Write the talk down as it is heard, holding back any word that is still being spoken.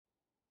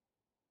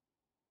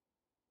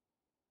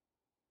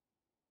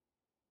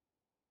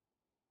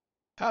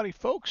Howdy,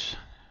 folks.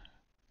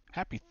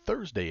 Happy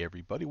Thursday,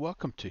 everybody.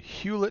 Welcome to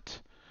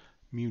Hulette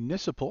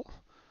Municipal.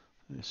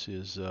 This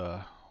is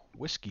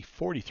Whiskey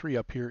 43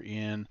 up here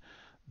in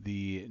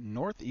the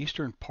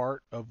northeastern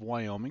part of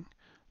Wyoming,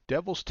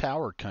 Devil's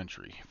Tower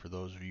country. For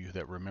those of you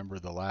that remember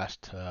the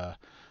last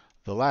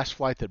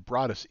flight that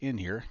brought us in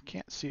here,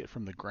 can't see it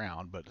from the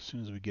ground, but as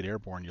soon as we get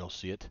airborne, you'll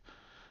see it.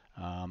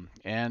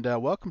 And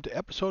welcome to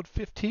episode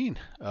 15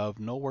 of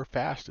Nowhere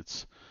Fast.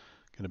 It's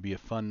going to be a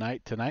fun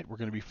night tonight. We're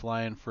going to be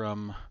flying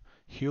from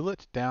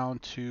Hulette down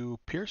to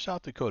Pierre,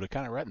 South Dakota,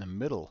 kind of right in the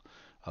middle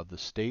of the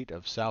state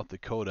of South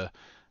Dakota.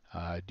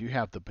 I do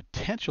have the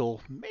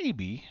potential,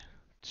 maybe,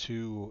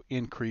 to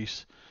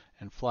increase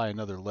and fly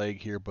another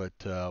leg here, but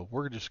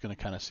we're just going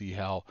to kind of see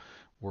how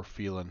we're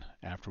feeling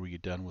after we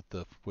get done with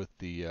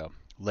the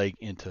leg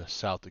into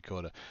South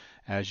Dakota.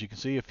 As you can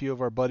see, a few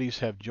of our buddies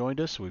have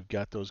joined us. We've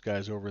got those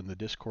guys over in the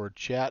Discord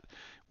chat.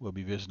 We'll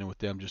be visiting with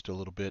them just a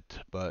little bit,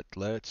 but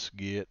let's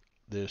get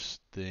this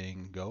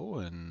thing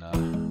going.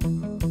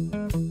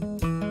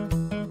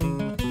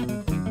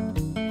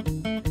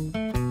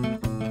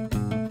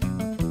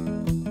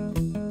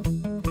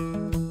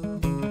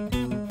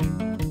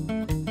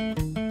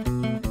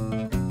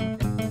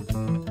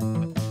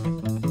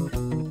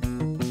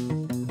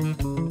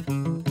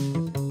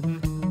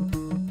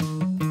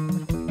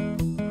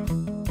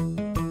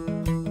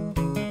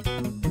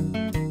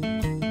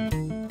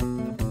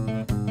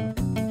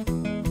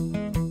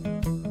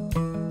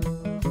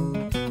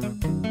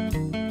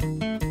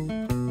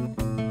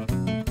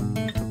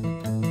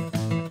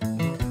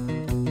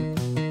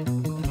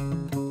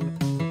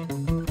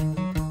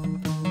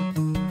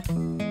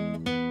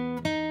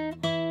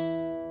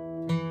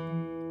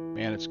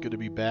 It's good to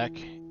be back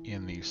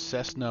in the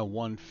Cessna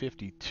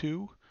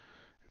 152.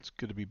 It's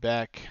good to be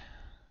back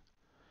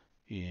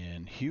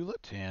in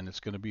Hulette, and it's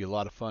going to be a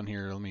lot of fun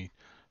here. Let me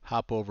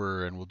hop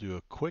over and we'll do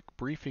a quick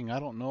briefing. I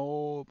don't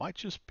know, it might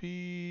just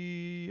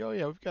be, oh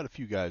yeah, we've got a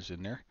few guys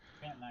in there.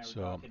 Grant and I were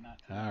So, talking not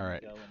too long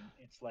ago, and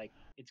it's like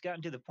it's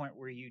gotten to the point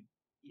where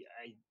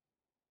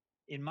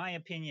in my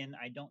opinion,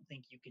 I don't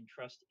think you can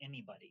trust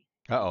anybody.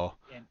 Uh-oh.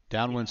 And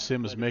Downwind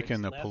Sim is whether making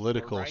it's a left or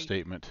political right,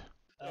 statement.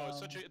 Oh, it's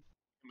such a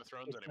Game of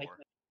Thrones it's anymore.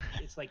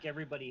 it's like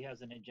everybody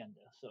has an agenda.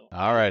 So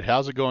All right,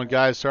 how's it going,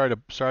 guys? Sorry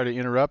to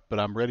interrupt, but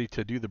I'm ready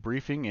to do the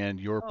briefing, and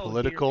your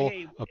political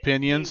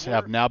opinions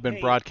have now been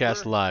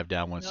broadcast live,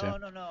 Downwind Sim.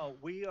 No.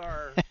 We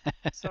are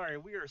sorry.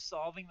 We are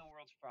solving the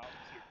world's problems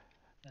here.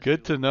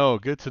 Good to know.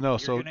 Good to know.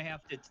 You're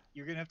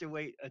gonna have to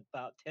wait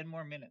about 10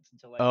 more minutes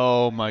until I.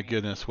 Oh my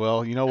goodness.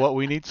 Well, you know what?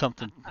 We need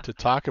something to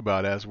talk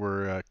about as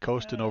we're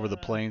coasting over the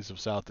plains of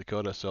South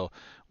Dakota. So,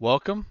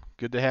 welcome.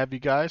 Good to have you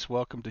guys.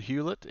 Welcome to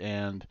Hulette,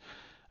 and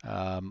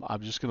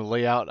I'm just going to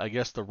lay out, I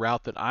guess, the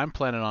route that I'm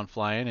planning on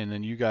flying, and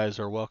then you guys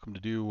are welcome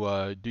to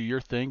do your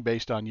thing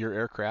based on your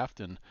aircraft,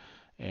 and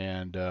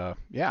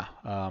yeah,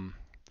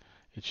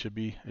 it should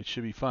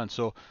be fun.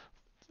 So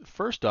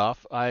first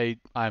off,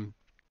 I'm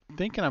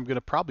thinking I'm going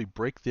to probably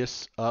break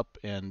this up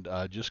and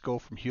just go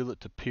from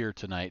Hulette to Pierre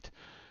tonight.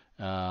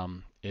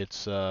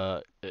 It's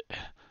the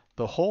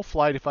whole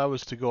flight, if I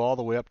was to go all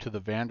the way up to the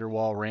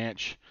Vanderwall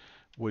Ranch,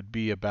 would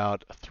be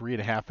about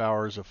 3.5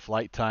 hours of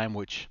flight time,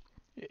 which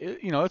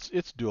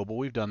it's doable.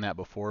 We've done that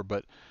before,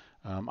 but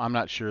I'm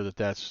not sure that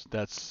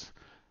that's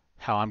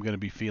how I'm going to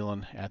be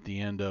feeling at the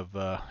end of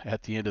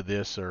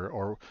this,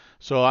 or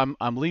so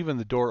I'm leaving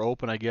the door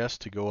open, I guess,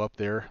 to go up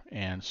there,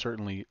 and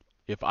certainly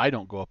if I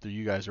don't go up there,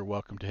 you guys are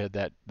welcome to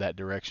head that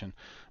direction.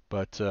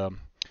 But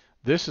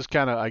this is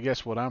kind of, I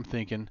guess, what I'm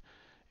thinking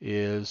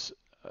is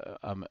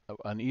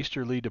an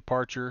easterly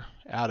departure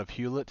out of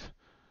Hulette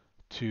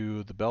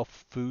to the Belle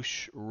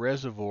Fourche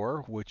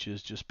Reservoir, which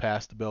is just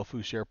past the Belle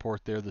Fourche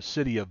Airport there, the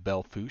city of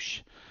Belle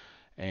Fourche.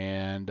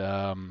 And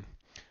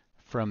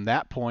from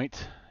that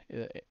point,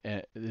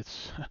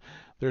 it's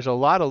there's a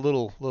lot of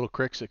little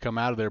creeks that come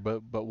out of there,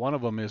 but one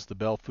of them is the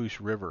Belle Fourche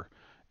River,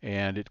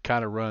 and it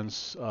kind of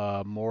runs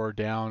more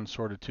down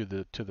sort of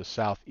to the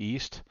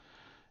southeast.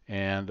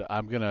 And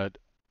I'm gonna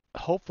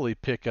hopefully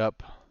pick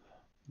up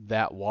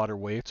that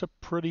waterway. It's a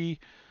pretty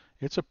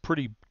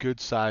good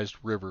sized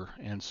river,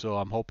 and so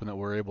I'm hoping that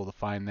we're able to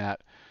find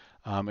that.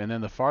 And then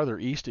the farther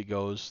east it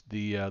goes,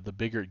 the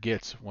bigger it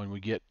gets. When we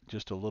get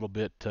just a little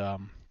bit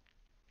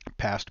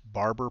past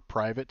Barber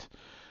Private,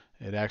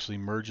 it actually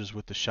merges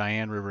with the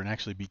Cheyenne River and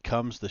actually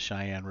becomes the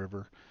Cheyenne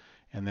River.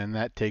 And then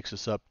that takes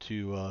us up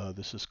to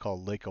this is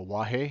called Lake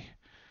Oahe.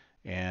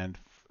 And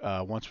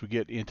once we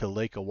get into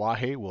Lake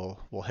Oahe,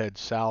 we'll head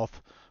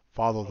south,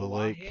 follow the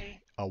lake.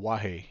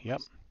 Oahe.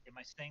 Yep. Am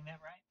I saying that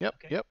right? Yep.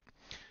 Okay. Yep.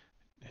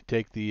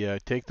 Take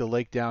the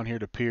lake down here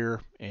to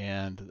Pierre,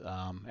 and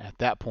at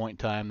that point in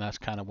time, that's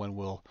kind of when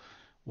we'll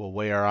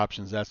weigh our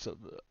options.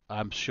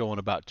 I'm showing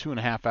about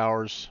 2.5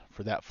 hours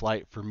for that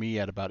flight for me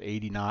at about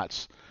 80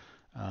 knots.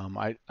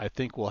 I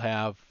think we'll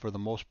have, for the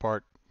most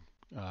part,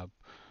 uh,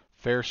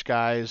 fair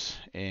skies,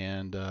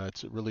 and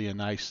it's really a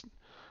nice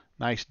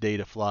day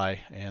to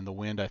fly. And the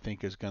wind, I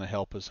think, is going to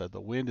help us. The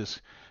wind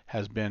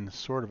has been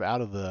sort of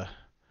out of the,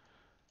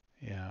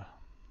 yeah,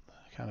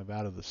 kind of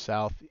out of the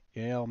south.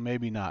 Yeah,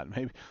 maybe not.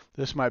 Maybe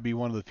this might be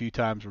one of the few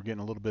times we're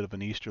getting a little bit of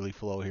an easterly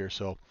flow here.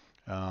 So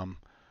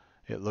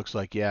it looks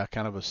like, yeah,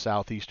 kind of a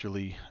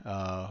southeasterly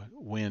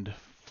wind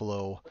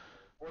flow.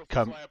 What if we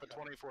Come. fly up at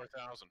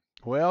 24,000?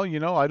 Well,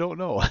 I don't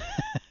know.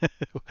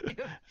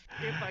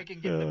 If I can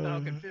get the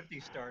Falcon 50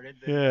 started,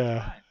 then that's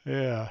Yeah, fine.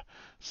 yeah.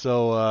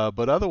 So,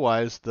 but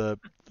otherwise,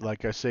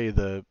 like I say,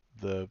 the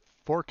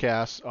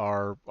forecasts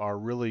are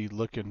really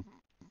looking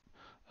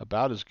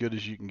about as good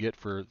as you can get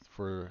for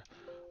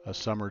a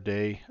summer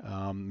day.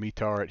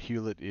 METAR at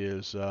Hulette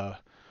is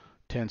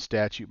 10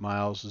 statute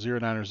miles,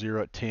 090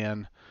 at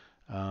 10.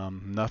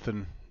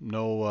 Nothing,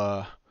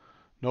 no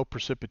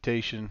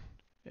precipitation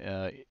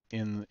uh,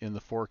 in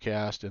the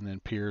forecast, and then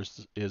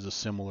Pierce is a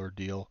similar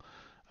deal,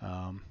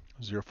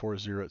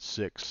 040 at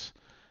 6.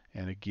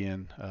 And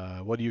again,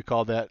 what do you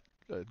call that?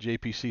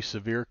 JPC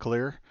severe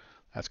clear.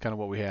 That's kind of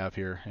what we have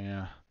here.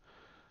 Yeah.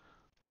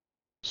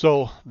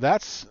 So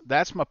that's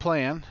my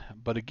plan.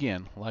 But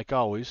again, like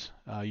always,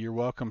 you're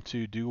welcome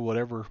to do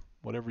whatever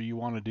you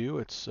want to do.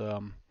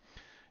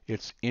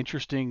 It's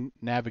interesting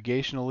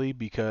navigationally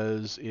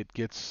because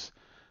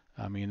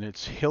I mean,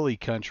 it's hilly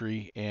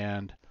country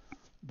and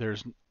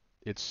there's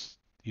it's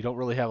you don't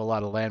really have a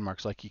lot of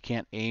landmarks. Like you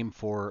can't aim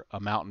for a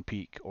mountain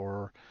peak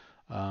or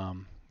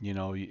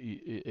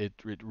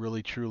it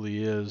really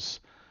truly is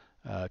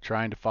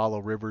trying to follow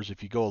rivers.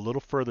 If you go a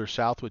little further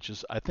south, which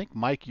is I think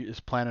Mike is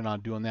planning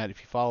on doing that.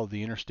 If you follow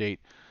the interstate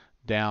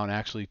down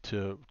actually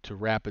to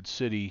Rapid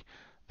City,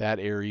 that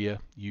area,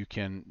 you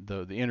can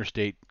the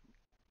interstate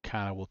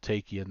kind of will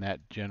take you in that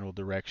general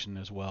direction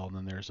as well. And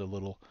then there's a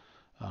little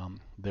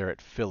there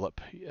at Phillip,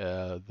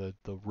 the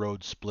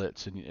road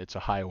splits and it's a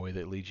highway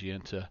that leads you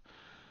into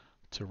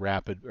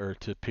Rapid or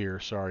to Pierre,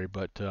 sorry,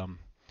 but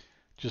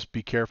just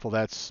be careful.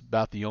 That's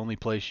about the only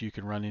place you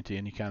can run into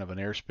any kind of an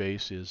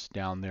airspace is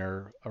down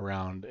there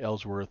around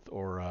Ellsworth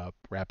or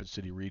Rapid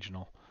City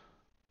Regional.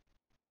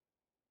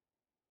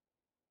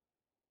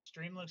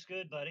 Stream looks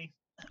good, buddy.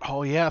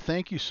 Oh yeah,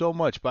 thank you so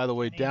much. By the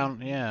way,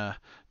 1080p.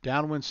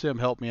 Downwind Sim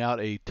helped me out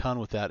a ton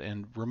with that,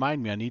 and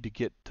remind me I need to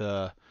get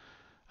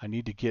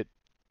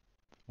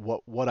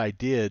what I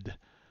did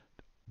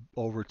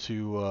over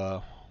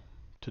to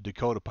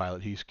Dakota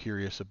Pilot. He's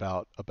curious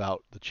about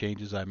the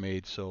changes I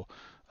made, so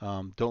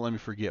don't let me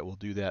forget. We'll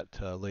do that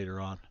later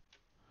on.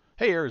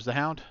 Hey, Air is the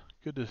Hound.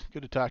 Good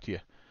to talk to you.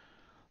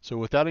 So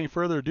without any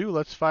further ado,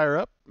 let's fire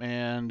up.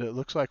 And it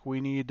looks like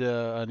we need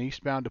an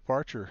eastbound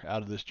departure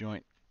out of this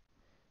joint.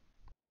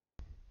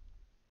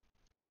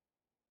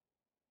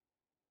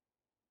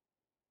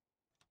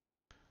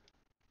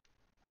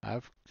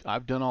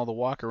 I've done all the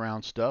walk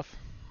around stuff.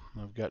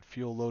 I've got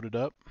fuel loaded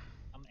up.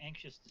 I'm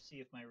anxious to see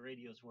if my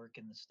radios work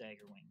in the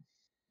stagger wing.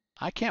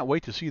 I can't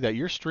wait to see that.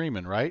 You're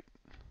streaming, right?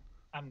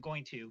 I'm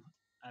going to.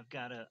 I've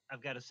got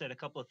to set a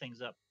couple of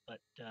things up, but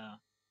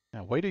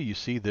Now wait till you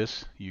see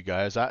this, you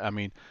guys. I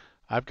mean,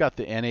 I've got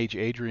the NH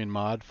Adrian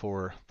mod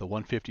for the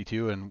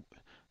 152, and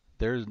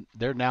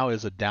there now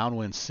is a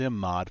downwind sim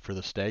mod for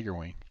the stagger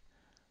wing.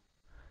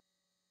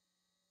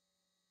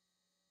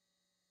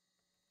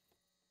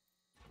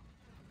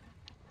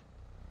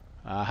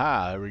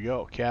 Aha, there we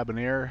go. Cabin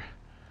air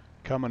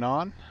coming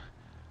on.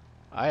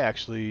 I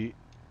actually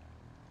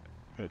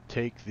going to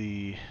take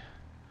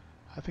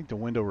I think the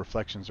window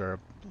reflections are a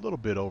little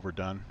bit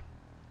overdone.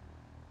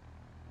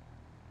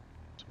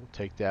 So we'll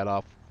take that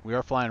off. We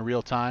are flying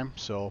real time,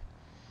 so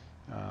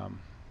um,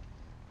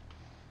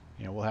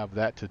 we'll have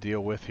that to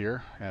deal with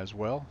here as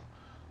well.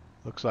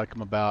 Looks like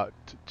I'm about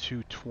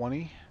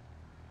 220.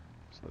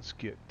 So let's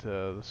get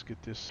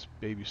this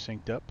baby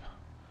synced up.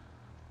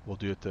 We'll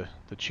do it the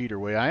cheater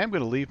way. I am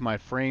going to leave my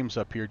frames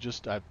up here.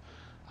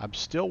 I'm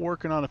still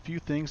working on a few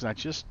things, and I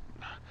just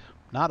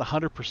not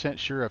 100%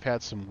 sure. I've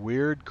had some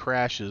weird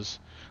crashes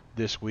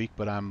this week,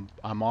 but I'm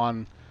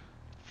on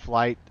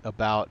flight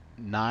about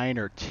 9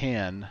 or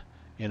 10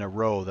 in a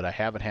row that I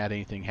haven't had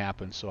anything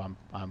happen. So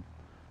I'm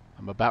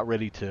about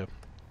ready to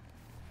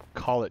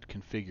call it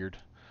configured.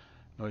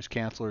 Noise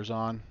cancelers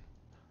on,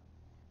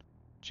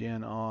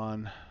 gen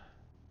on,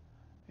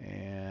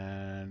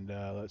 and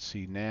let's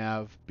see,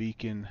 nav,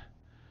 beacon,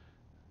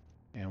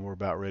 and we're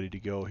about ready to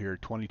go here.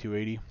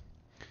 2280.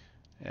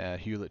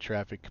 Hulette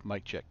traffic,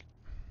 mic check.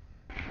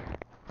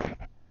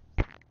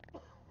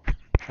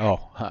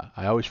 Oh,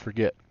 I always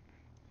forget.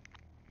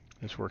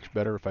 This works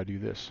better if I do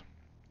this.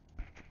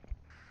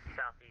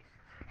 Southeast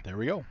There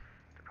we go.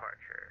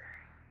 departure.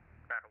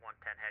 About a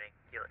 110 heading,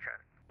 Hulette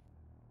traffic.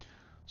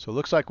 So it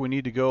looks like we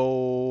need to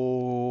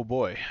go,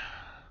 boy.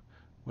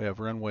 We have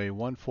runway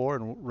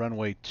 14 and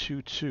runway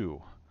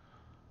 22.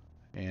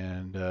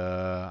 And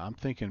I'm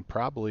thinking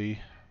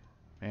probably,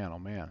 man, oh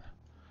man.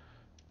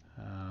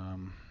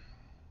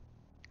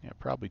 Yeah,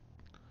 probably,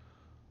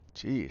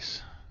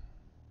 geez.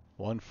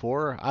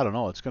 14, I don't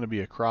know. It's going to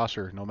be a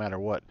crosser no matter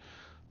what.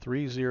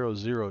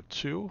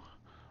 3002.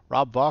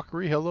 Rob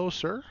Valkyrie, hello,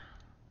 sir.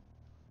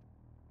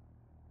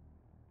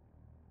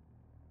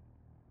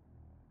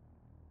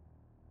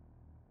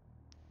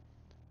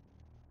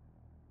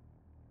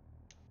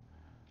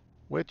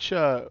 Which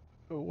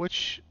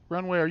which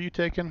runway are you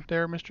taking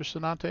there, Mr.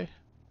 Sonante?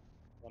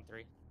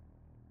 1-3.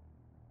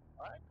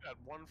 I've got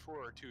 1-4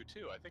 or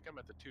 2-2. I think I'm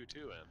at the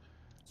 2-2 end.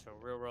 So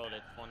real world,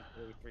 it's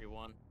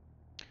 1-3-3-1.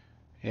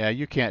 Yeah,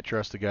 you can't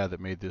trust the guy that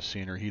made this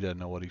scenery. He doesn't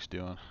know what he's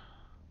doing.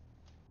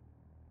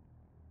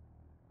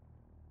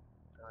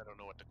 I don't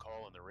know what to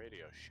call on the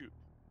radio. Shoot.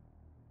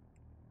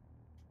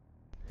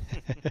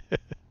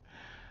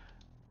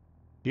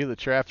 Hulette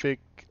traffic,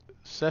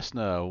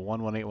 Cessna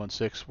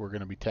 11816. We're going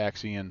to be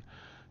taxiing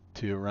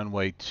to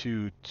runway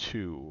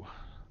 22.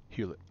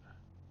 Hulette.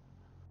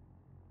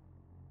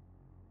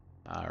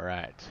 All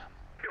right.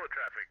 Hulette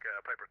traffic,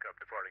 Piper Cup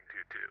departing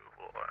 22.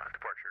 We'll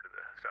departure to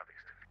the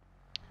southeast.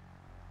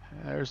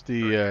 There's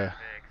the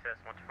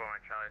Access 124 on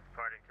Charlie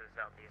departing to the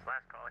southeast.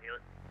 Last call,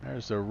 Hulette.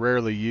 there's the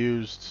rarely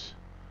used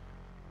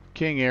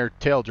King Air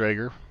tail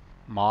dragger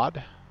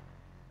mod.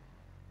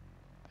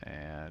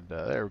 And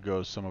there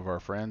goes some of our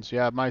friends.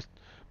 Yeah, my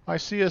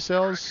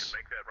CSLs.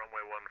 Make that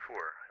runway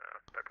 14.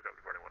 Piper Cup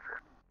departing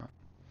 14.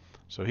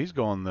 So he's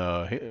going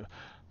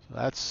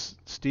that's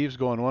Steve's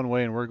going one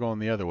way and we're going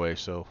the other way.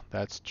 So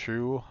that's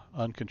true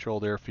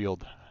uncontrolled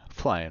airfield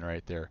flying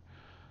right there.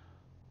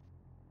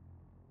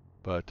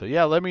 But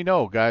yeah, let me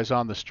know, guys,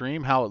 on the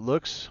stream how it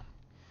looks.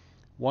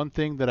 One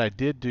thing that I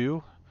did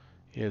do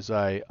is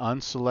I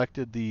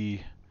unselected the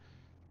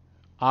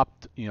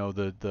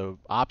the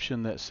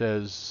option that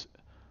says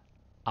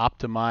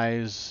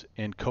optimize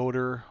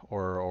encoder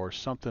or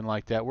something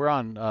like that. We're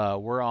on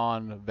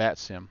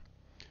VATSIM.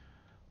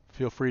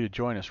 Feel free to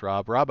join us,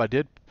 Rob. Rob, I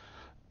did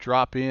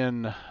drop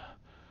in.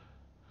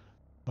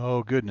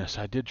 Oh goodness,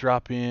 I did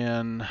drop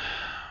in.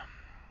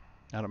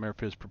 I don't remember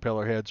if it's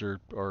propeller heads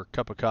or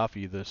cup of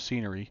coffee, the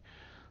scenery.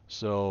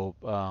 So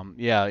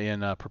yeah,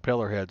 in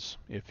propeller heads,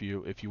 if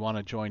you want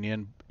to join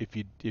in, if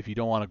you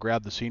don't want to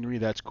grab the scenery,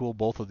 that's cool.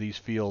 Both of these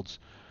fields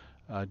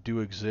do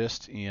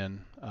exist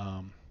in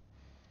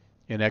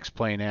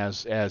X-Plane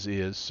as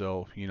is,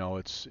 so you know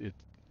it's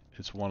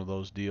one of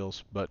those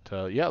deals. But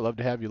yeah, I'd love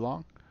to have you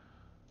along.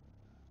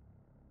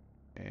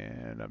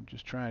 And I'm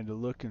just trying to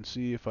look and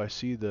see if I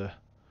see the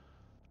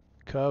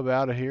Cub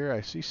out of here.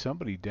 I see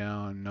somebody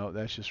down. No,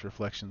 that's just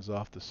reflections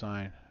off the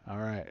sign. All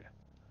right.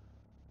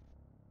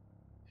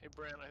 Hey,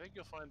 Brant, I think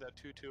you'll find that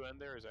 2-2 end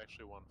there is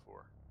actually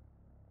 1-4.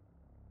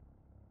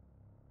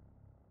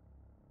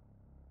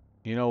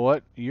 You know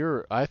what?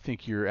 I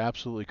think you're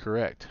absolutely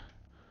correct.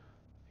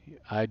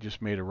 I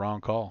just made a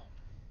wrong call.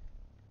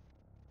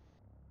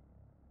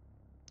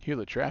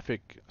 Hulette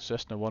traffic,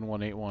 Cessna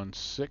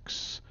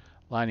 11816,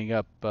 lining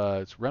up.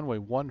 It's runway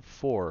 14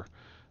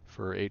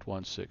 for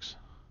 816.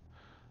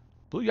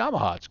 Blue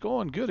Yamaha, it's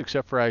going good,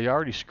 except for I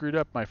already screwed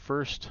up my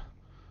first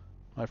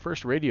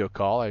radio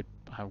call.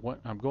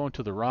 I'm going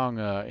to the wrong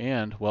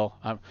end. Well,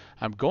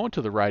 I'm going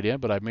to the right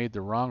end, but I made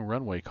the wrong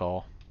runway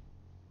call.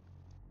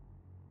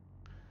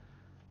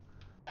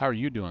 How are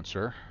you doing,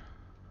 sir?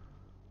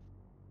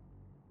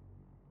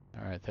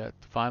 All right, that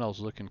final's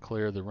looking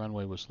clear. The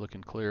runway was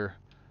looking clear.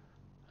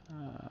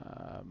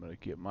 I'm going to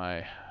get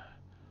my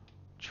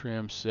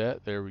trim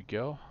set. There we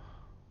go.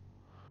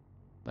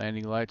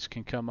 Landing lights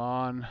can come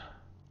on.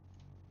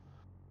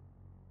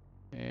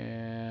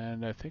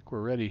 And I think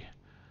we're ready.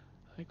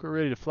 I think we're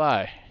ready to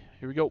fly.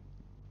 Here we go.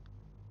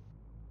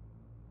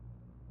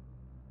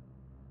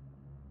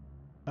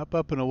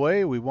 Up and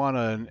away. We want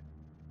an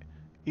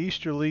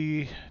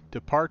easterly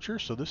departure,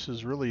 so this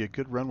is really a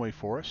good runway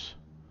for us.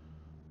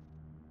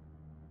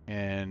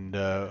 And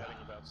Heading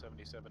about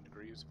 77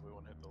 degrees if we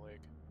want to hit the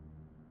lake.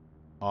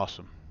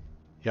 Awesome.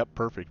 Yep,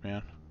 perfect,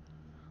 man.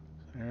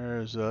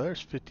 There's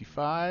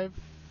 55.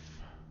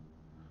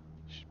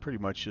 She pretty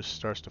much just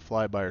starts to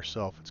fly by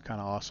herself. It's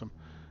kind of awesome.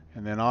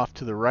 And then off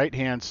to the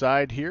right-hand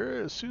side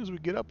here, as soon as we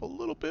get up a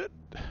little bit,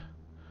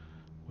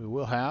 we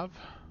will have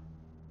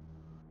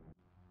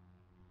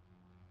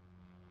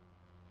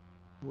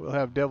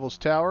Devil's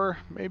Tower.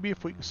 Maybe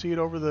if we can see it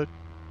over the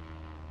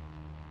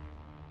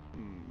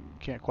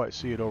can't quite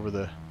see it over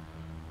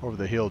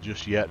the hill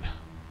just yet.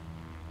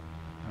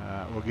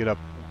 We'll get up.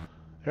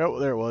 There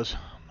it was.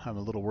 I'm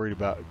a little worried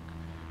about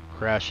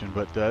crashing,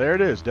 but there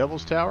it is,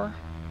 Devil's Tower.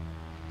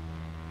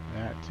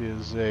 That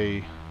is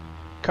a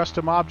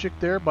custom object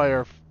there by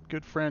our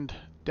good friend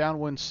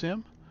Downwind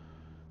Sim.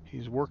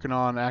 He's working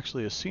on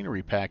actually a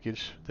scenery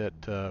package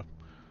that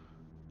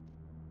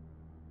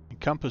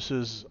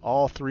encompasses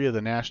all three of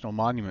the national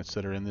monuments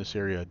that are in this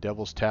area: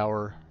 Devil's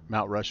Tower,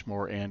 Mount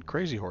Rushmore, and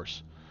Crazy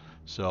Horse.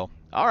 So,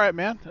 all right,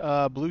 man.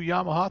 Blue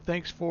Yamaha,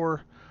 thanks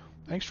for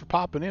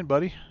popping in,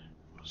 buddy.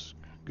 It was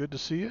good to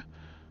see you,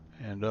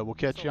 and we'll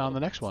catch you on the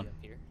next one.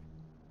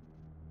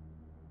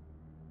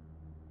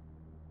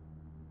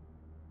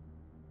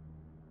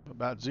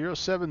 About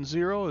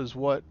 070 is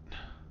what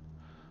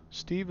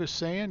Steve is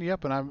saying.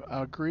 Yep, and I'm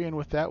agreeing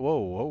with that. Whoa,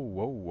 whoa,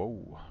 whoa,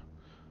 whoa.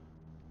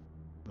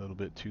 A little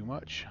bit too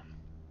much.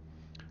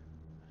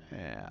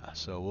 Yeah,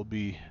 so we'll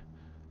be,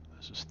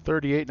 this is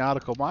 38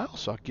 nautical miles,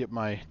 so I'll get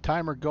my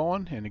timer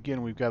going. And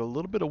again, we've got a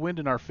little bit of wind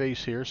in our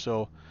face here,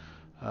 so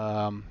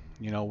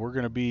you know, we're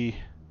gonna be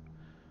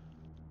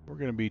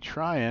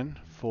trying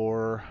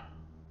for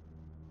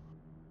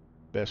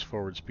best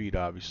forward speed,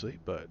 obviously,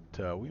 but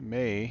we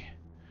may,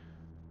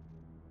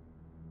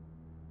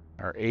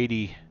 our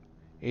 80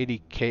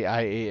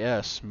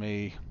 KIAS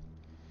may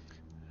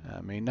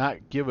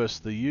not give us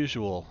the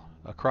usual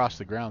across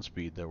the ground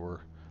speed that we're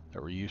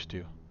used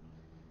to.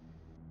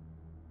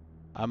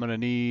 I'm gonna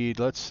need,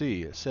 let's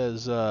see, it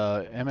says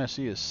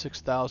MSE is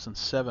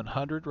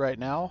 6,700 right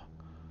now,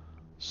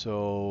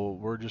 so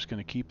we're just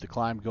gonna keep the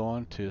climb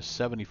going to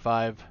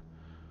 75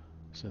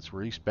 since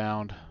we're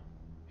eastbound,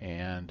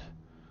 and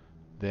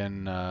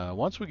then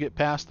once we get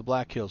past the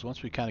Black Hills,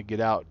 once we kind of get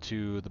out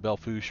to the Belle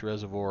Fourche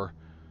Reservoir,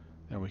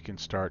 then we can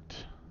start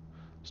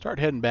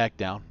heading back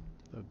down.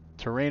 The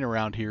terrain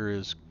around here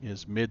is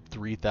mid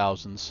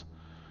 3000s,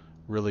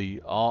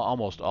 really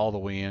almost all the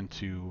way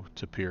into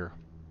Pierre.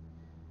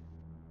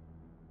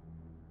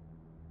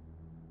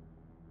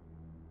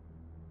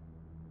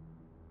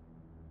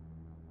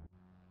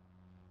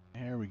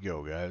 There we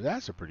go, guys.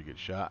 That's a pretty good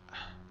shot.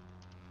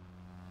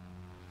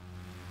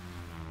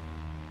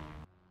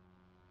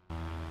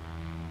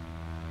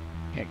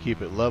 Can't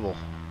keep it level.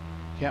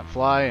 Can't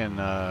fly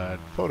and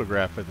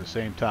photograph at the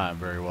same time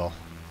very well.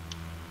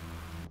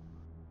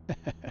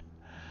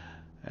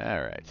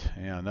 Alright,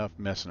 yeah, enough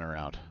messing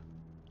around.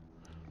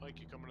 Mike,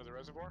 you coming to the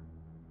reservoir?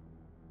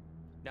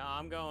 No,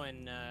 I'm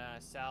going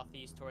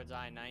southeast towards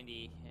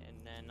I-90, and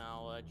then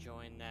I'll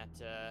join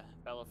that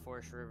Belle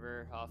Fourche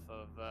River off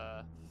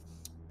of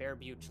Bear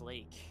Butte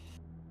Lake.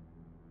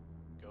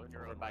 Go in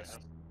your Over own by way, huh?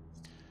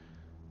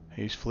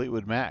 He's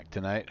Fleetwood Mac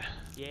tonight.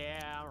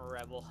 Yeah, I'm a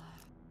rebel.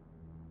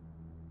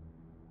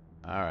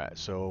 Alright, 5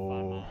 so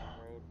mile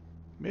road.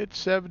 mid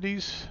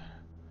 70s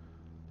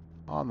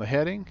on the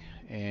heading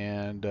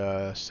and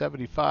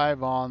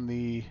 75 on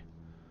the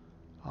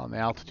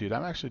altitude.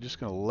 I'm actually just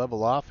going to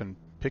level off and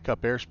pick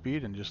up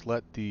airspeed and just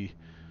let the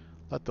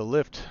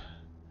lift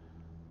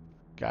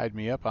guide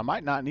me up. I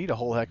might not need a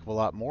whole heck of a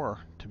lot more,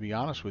 to be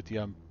honest with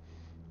you.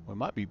 We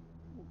might be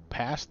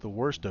past the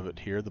worst of it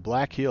here. The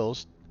Black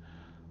Hills,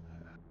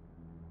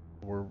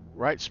 we're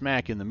right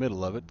smack in the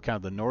middle of it, kind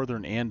of the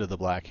northern end of the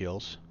Black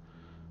Hills,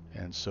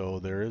 and so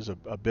there is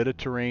a bit of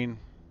terrain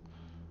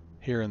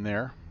here and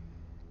there,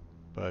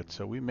 but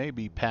so we may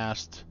be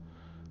past,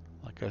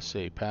 like I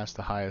say, past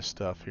the highest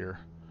stuff here.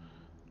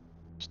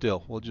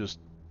 Still, we'll just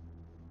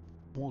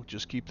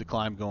keep the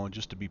climb going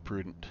just to be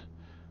prudent.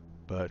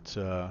 But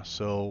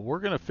so we're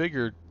gonna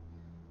figure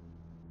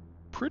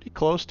pretty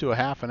close to a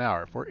half an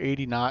hour. If we're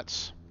 80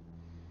 knots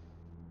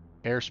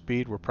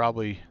airspeed, we're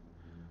probably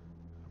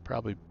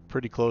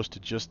pretty close to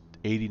just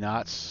 80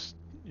 knots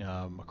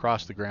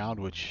across the ground,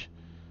 which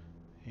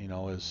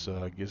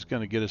is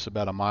going to get us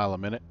about a mile a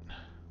minute.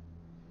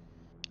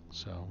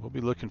 So we'll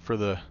be looking for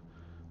the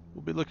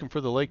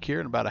lake here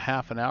in about a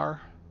half an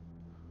hour.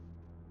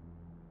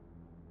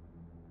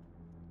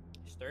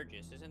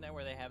 Sturgis, isn't that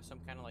where they have some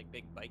kind of like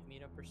big bike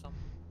meetup or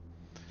something?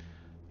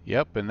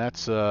 Yep, and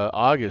that's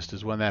August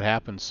is when that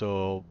happens.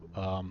 So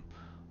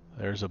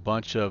there's a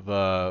bunch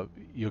of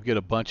you'll get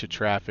a bunch of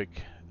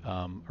traffic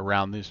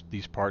around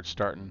these parts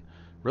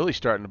really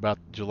starting about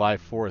July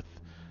 4th. Are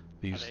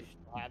they still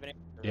having it?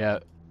 Yeah,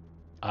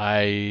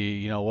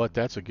 you know what?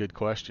 That's a good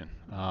question.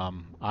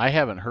 I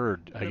haven't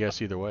heard, I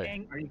guess, either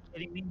way. Are you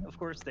kidding me? Of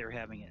course they're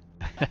having it.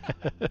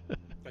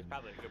 That's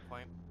probably a good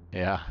point.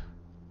 Yeah.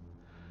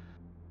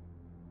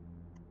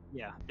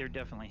 Yeah, they're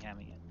definitely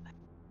having it.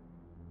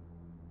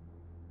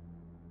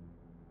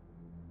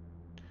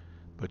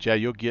 But yeah,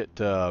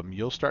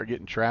 you'll start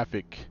getting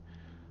traffic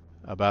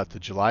about the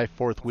July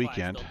 4th That's why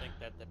weekend. I still think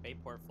that the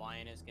Bayport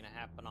flying is going to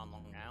happen on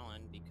Long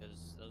Island,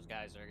 because those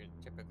guys are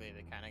typically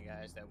the kind of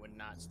guys that would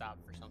not stop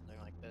for something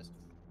like this.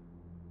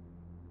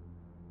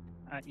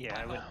 Yeah,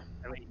 I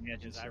would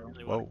imagine Because so. I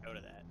really Whoa. want to go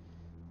to that.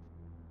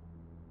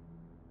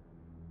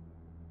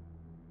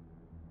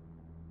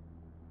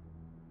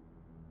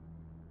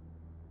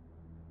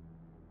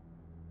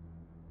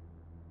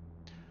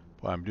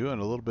 Well, I'm doing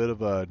a little bit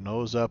of a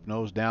nose up,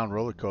 nose down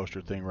roller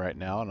coaster thing right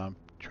now, and I'm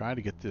trying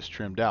to get this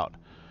trimmed out.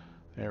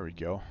 There we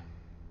go.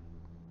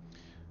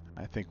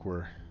 I think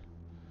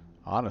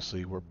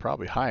honestly, we're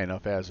probably high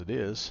enough as it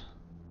is.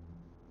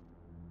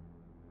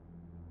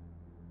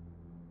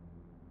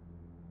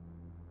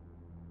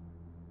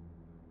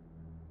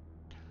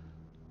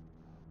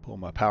 Pull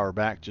my power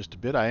back just a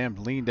bit. I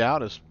am leaned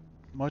out as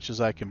much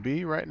as I can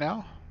be right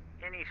now.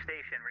 Any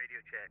station, radio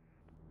check.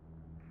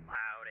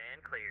 Loud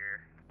and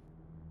clear.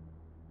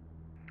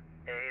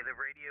 Hey, the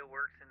radio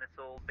works in this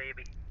old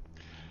baby.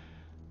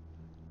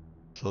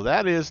 So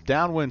that is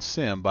Downwind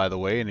Sim, by the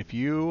way, and if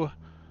you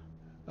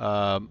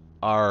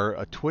are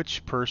a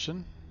Twitch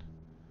person,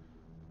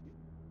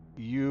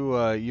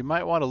 you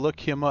might want to look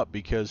him up,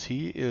 because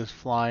he is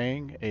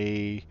flying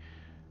a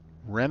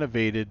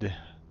renovated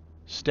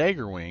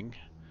Staggerwing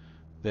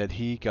that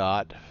he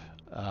got.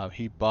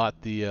 He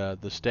bought the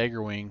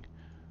Staggerwing.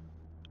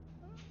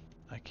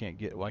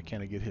 Why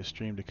can't I get his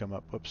stream to come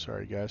up? Whoops,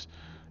 sorry guys.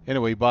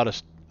 Anyway, he bought a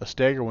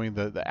Staggerwing,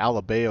 the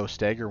Alabeo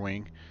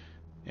Staggerwing,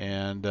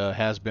 and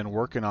has been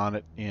working on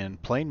it in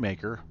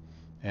PlaneMaker,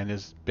 and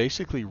has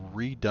basically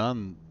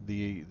redone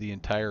the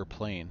entire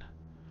plane.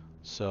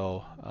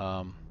 So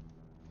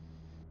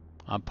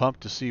I'm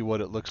pumped to see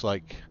what it looks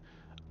like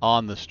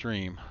on the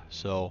stream.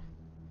 So,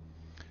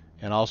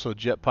 and also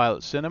Jet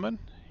Pilot Cinnamon,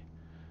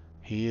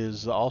 he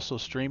is also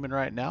streaming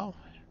right now.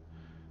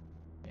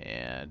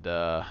 And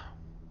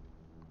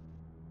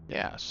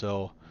yeah,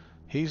 so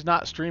he's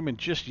not streaming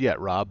just yet,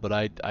 Rob, but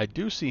I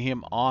do see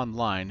him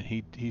online.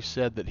 He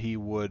said that he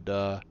would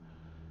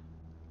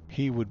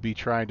be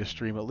trying to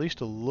stream at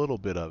least a little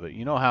bit of it.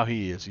 You know how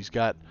he is. He's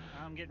got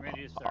I'm getting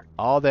ready to start.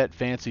 all that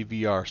fancy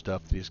VR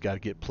stuff that he's got to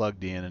get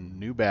plugged in, and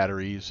new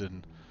batteries,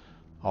 and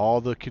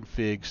all the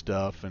config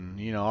stuff, and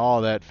you know,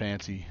 all that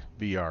fancy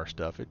VR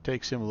stuff. It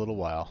takes him a little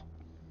while.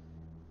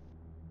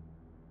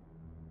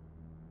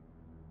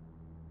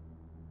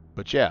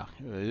 But yeah,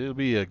 it'll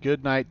be a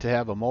good night to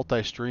have a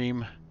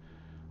multi-stream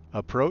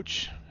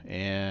approach.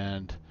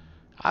 And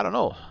I don't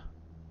know,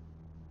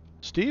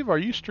 Steve, are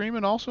you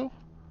streaming also?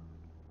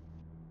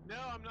 No,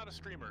 I'm not a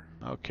streamer.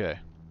 Okay,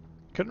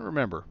 couldn't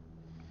remember.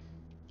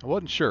 I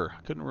wasn't sure.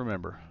 Couldn't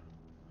remember.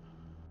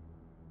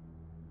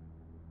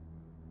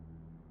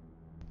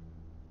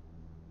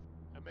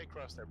 I may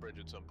cross that bridge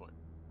at some point.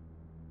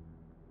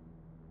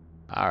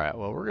 All right.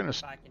 Well, we're gonna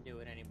If I can do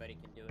it, anybody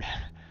can do it.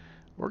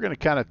 we're gonna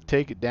kind of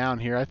take it down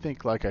here. I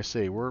think, like I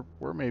say, we're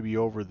maybe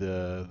over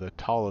the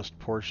tallest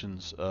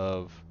portions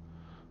of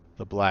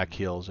the Black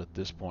Hills at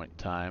this point in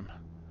time.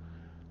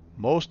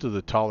 Most of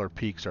the taller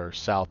peaks are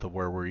south of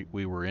where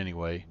we were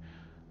anyway,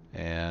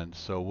 and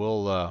so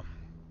we'll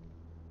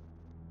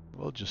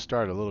just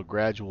start a little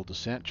gradual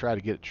descent. Try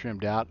to get it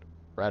trimmed out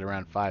right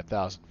around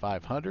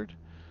 5,500,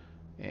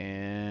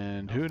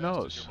 and How who fast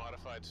knows? is your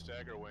modified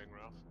stagger wing,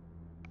 Ralph?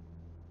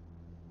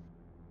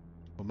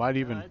 We might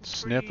even It's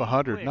sniff pretty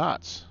 100 quick.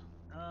 knots.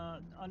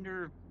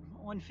 Under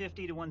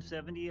 150 to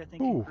 170, I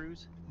think, Ooh. in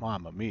cruise.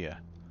 Mamma mia.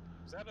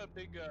 Is that a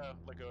big,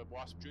 like a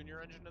Wasp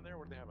Junior engine in there?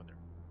 What do they have in there?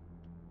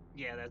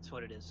 Yeah, that's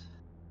what it is.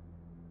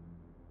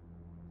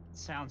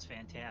 Sounds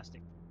fantastic.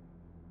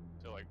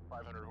 So like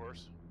 500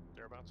 horse,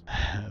 thereabouts?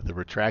 The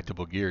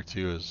retractable gear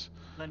too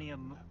Plenty of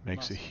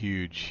makes a muscle.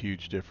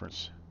 huge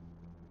difference.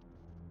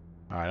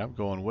 All right, I'm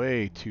going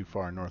way too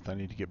far north. I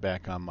need to get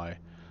back on my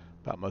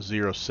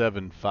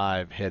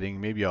 075 heading.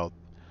 Maybe I'll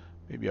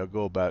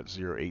go about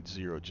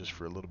 080 just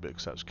for a little bit,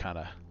 because that was kind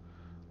of,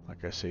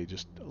 like I say,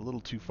 just a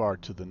little too far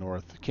to the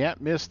north. Can't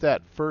miss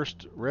that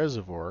first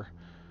reservoir.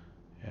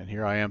 And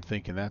here I am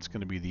thinking that's going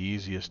to be the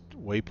easiest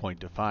waypoint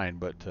to find,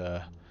 but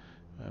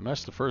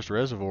unless the first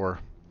reservoir,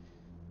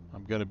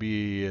 I'm going to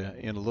be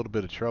in a little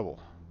bit of trouble,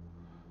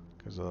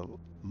 because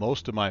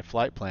most of my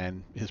flight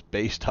plan is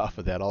based off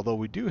of that. Although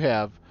we do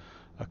have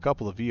a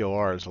couple of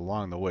VORs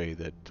along the way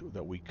that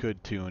we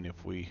could tune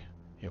if we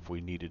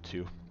needed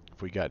to,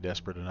 if we got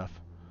desperate enough.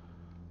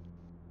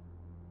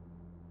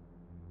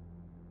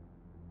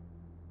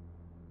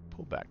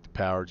 Pull back the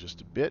power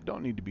just a bit.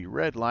 Don't need to be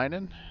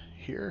redlining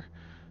here.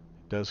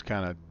 Does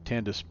kind of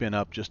tend to spin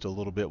up just a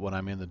little bit when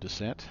I'm in the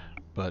descent,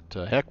 but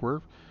heck,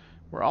 we're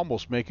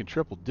almost making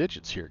triple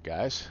digits here,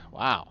 guys.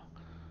 Wow,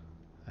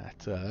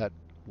 that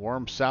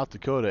warm South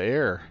Dakota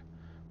air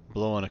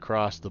blowing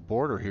across the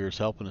border here is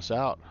helping us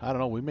out. I don't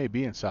know, we may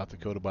be in South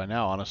Dakota by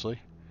now, honestly.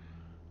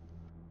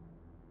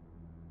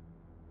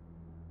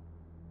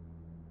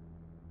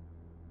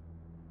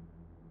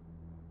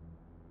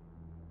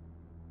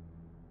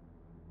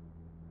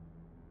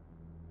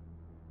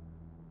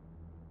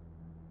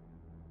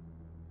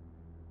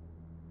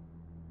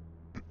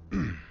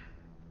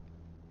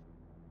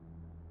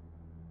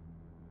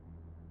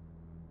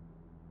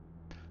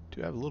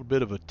 Do have a little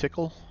bit of a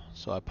tickle,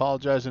 so I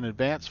apologize in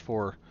advance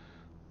for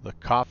the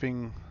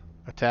coughing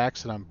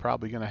attacks that I'm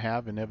probably going to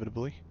have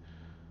inevitably.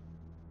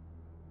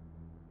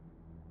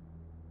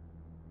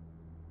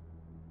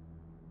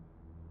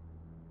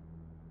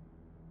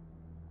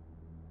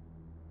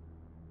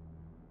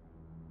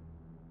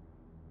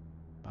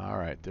 All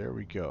right, there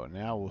we go.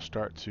 Now we'll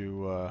start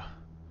to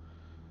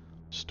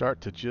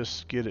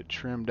just get it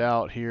trimmed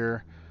out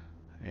here,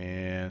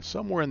 and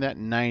somewhere in that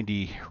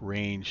 90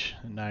 range,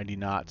 90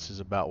 knots is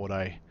about what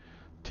I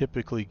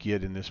typically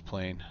get in this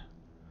plane.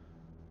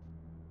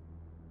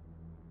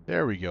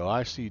 There we go.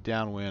 I see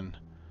downwind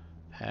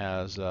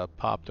has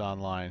popped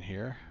online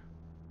here.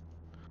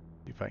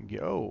 See if I can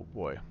get, oh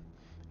boy.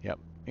 Yep,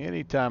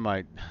 anytime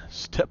I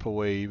step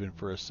away even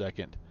for a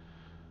second,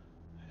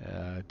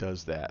 it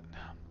does that.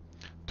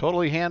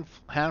 Totally hand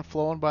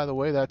flown, by the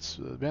way. That's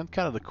been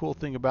kind of the cool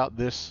thing about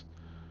this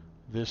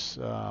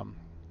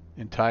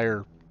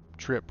entire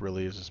trip.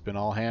 Really, is it's been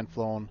all hand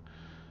flown.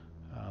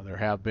 There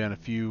have been a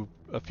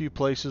few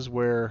places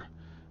where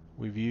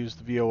we've used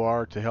the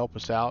VOR to help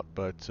us out,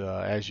 but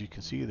as you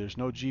can see, there's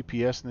no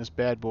GPS in this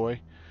bad boy.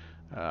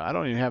 I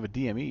don't even have a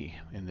DME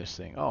in this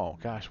thing. Oh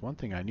gosh, one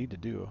thing I need to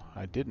do,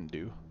 I didn't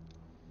do.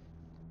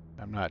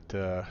 I'm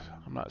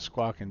not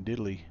squawking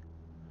diddly.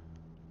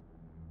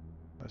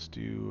 Let's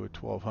do a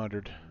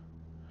 1200.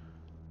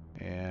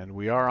 And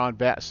we are on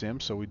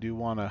VATSIM, so we do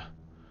want to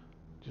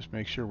just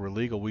make sure we're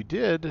legal. We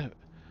did,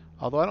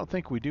 although I don't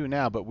think we do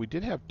now, but we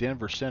did have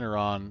Denver Center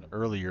on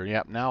earlier.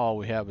 Yep, now all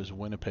we have is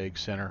Winnipeg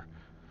Center.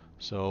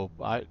 So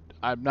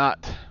I'm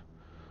not,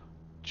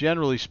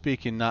 generally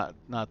speaking, not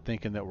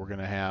thinking that we're going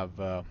to have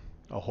a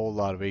whole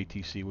lot of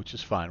ATC, which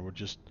is fine. We're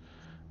just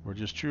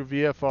true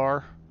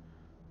VFR,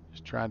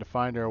 just trying to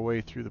find our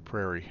way through the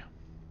prairie.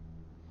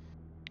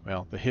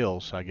 Well, the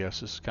hills, I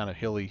guess. This is kind of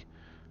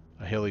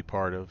a hilly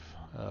part of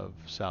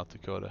South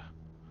Dakota.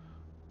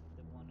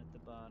 The one at the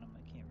bottom,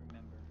 I can't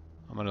remember.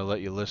 I'm going to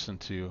let you listen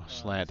to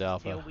Slant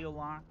Alpha. Tail wheel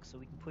lock, so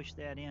we can push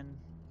that in.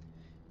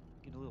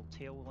 Get a little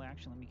tail wheel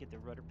action. Let me get the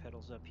rudder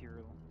pedals up here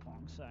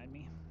alongside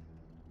me.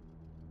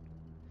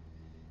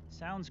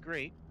 Sounds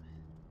great.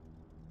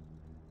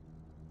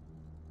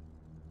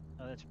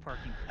 Oh, that's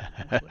parking.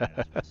 That's what I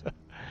was missing.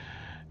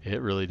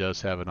 It really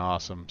does have an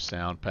awesome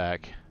sound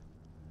pack.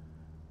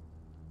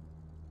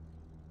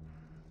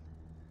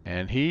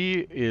 And he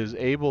is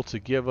able to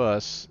give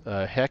us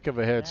a heck of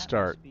a head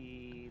start.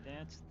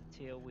 That's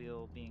the tail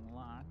wheel being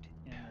locked,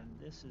 and then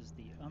this is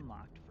the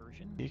unlocked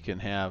version. He can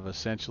have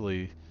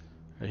essentially,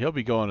 he'll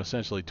be going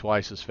essentially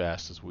twice as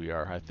fast as we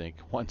are, I think,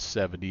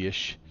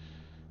 170-ish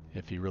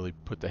if he really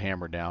put the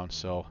hammer down.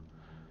 So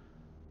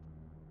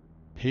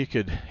he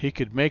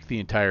could make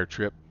the entire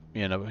trip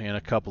in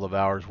a couple of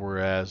hours,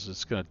 whereas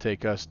it's going to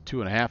take us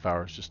 2.5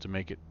 hours just to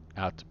make it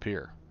out to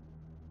Pierre.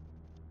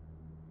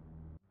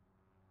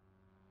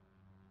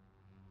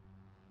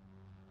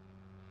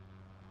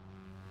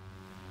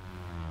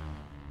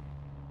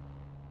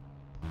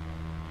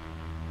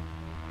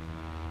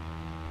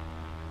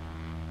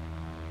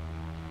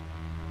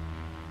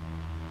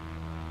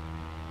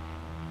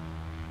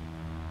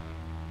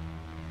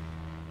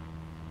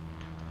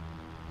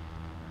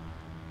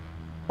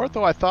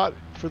 Ortho, I thought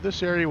for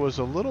this area was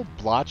a little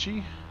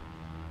blotchy.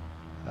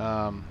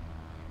 I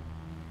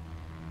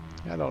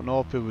don't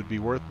know if it would be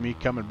worth me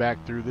coming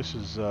back through. This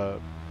is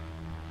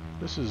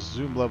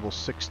zoom level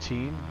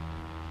 16.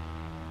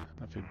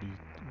 If it'd be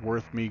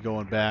worth me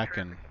going back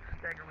and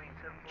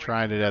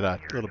trying it at a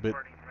little bit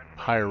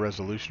higher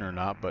resolution or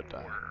not, but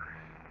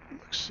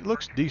it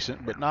looks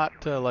decent, but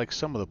not like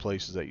some of the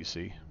places that you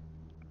see.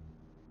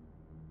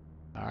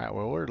 All right,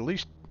 well, we're at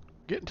least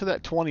getting to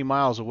that 20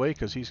 miles away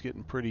because he's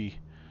getting pretty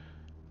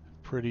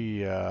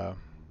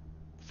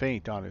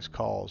faint on his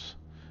calls.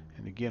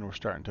 And again, we're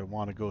starting to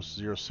want to go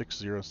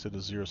 060 instead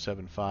of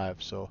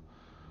 075. So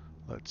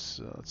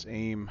let's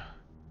aim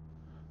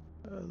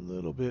a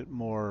little bit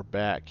more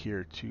back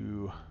here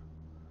to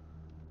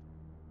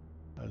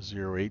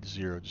 080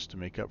 just to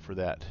make up for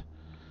that.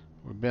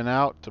 We've been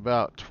out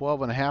about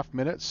 12.5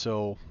 minutes,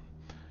 so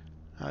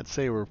I'd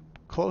say we're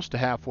close to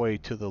halfway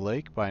to the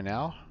lake by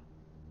now.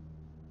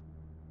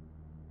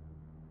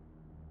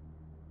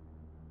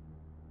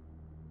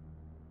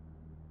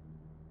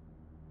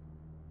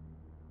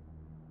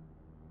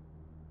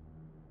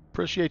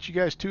 Appreciate you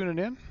guys tuning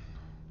in.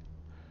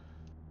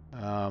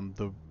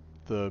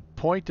 The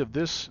point of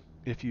this,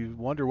 if you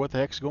wonder what the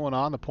heck's going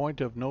on, the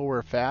point of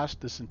Nowhere Fast,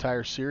 this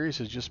entire series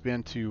has just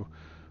been to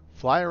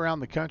fly around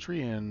the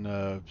country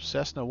in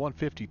Cessna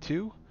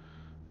 152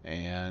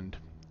 and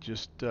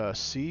just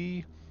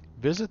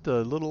visit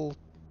the little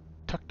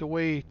tucked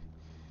away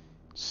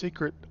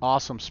secret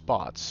awesome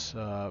spots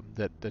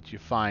that you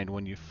find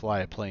when you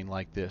fly a plane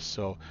like this.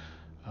 So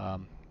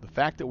the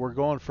fact that we're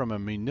going from a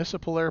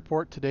municipal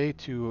airport today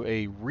to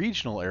a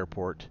regional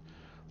airport,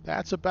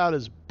 that's about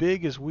as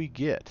big as we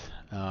get.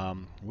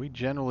 We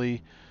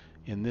generally,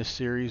 in this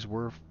series,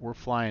 we're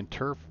flying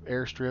turf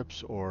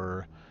airstrips,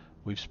 or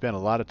we've spent a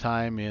lot of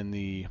time in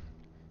the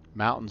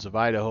mountains of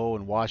Idaho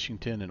and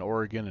Washington and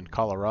Oregon and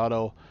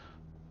Colorado,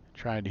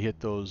 trying to hit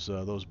those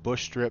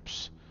bush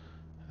strips.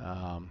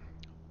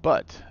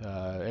 But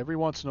every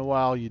once in a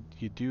while, you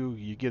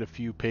get a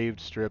few paved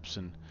strips,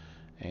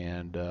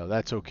 and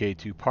that's okay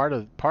too. Part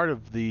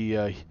of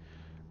the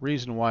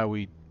reason why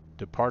we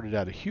departed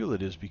out of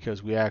Hulette is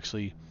because we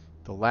actually,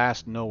 the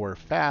last Nowhere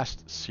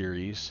Fast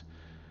series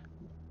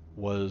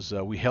was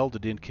we held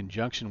it in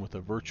conjunction with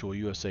a virtual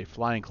USA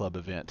Flying Club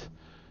event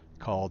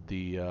called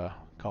the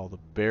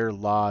Bear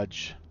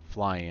Lodge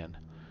Fly-In,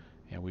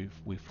 and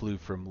we flew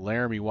from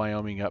Laramie,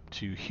 Wyoming up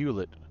to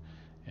Hulette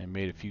and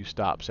made a few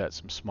stops at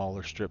some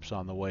smaller strips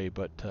on the way.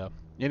 But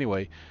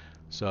anyway,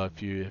 so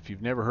if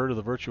you've never heard of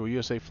the Virtual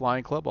USA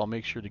Flying Club, I'll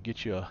make sure to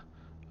get you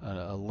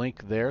a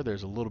link there.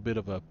 There's a little bit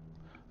of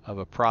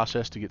a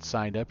process to get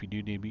signed up. You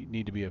do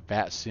need to be a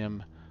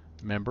VATSIM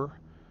member.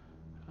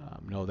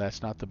 No,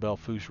 that's not the Belle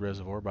Fourche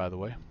Reservoir, by the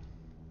way.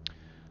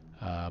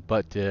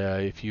 But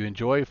if you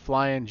enjoy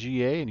flying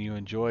GA and you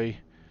enjoy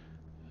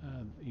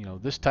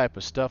this type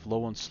of stuff,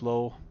 low and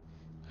slow.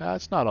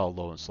 It's not all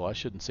low and slow. I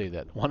shouldn't say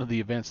that. One of the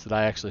events that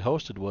I actually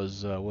hosted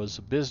was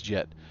a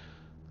BizJet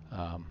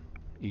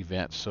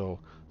event. So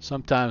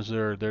sometimes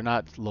they're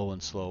not low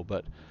and slow,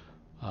 but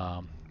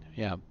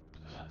yeah,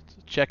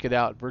 check it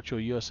out. Virtual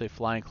USA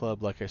Flying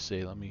Club. Like I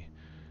say,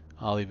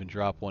 I'll even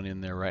drop one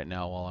in there right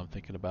now while I'm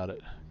thinking about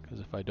it,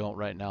 because if I don't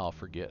right now, I'll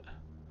forget.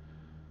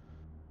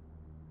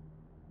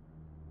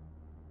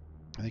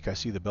 I think I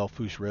see the Belle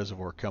Fourche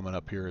Reservoir coming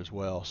up here as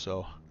well,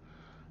 so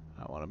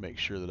I want to make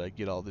sure that I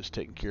get all this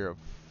taken care of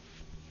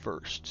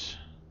first.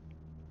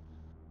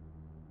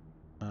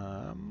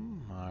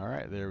 All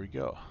right, there we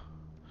go.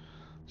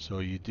 So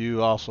you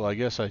do also, I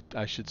guess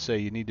I should say,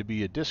 you need to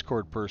be a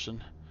Discord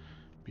person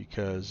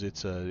because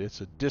it's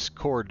a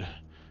Discord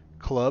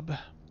club.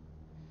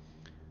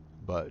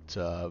 But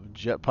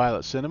Jet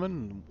Pilot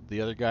Cinnamon,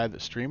 the other guy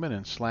that's streaming,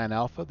 and Slan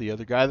Alpha, the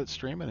other guy that's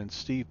streaming, and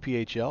Steve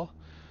PHL,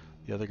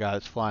 the other guy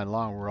that's flying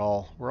along, we're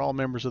all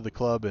members of the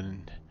club,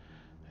 and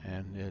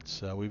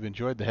it's we've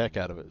enjoyed the heck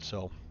out of it.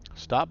 So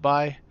stop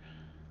by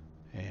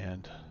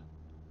and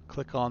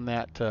click on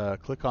that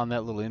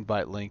little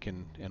invite link,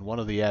 and one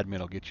of the admin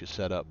will get you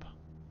set up.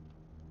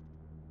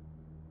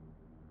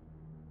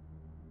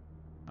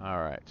 All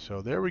right,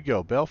 so there we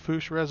go. Belle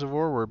Fourche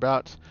Reservoir.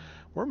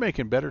 We're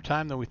making better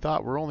time than we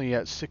thought. We're only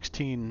at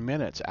 16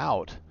 minutes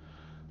out,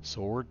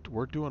 so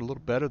we're doing a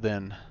little better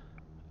than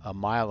a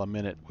mile a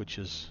minute, which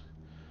is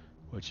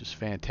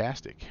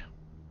fantastic.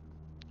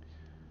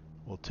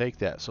 We'll take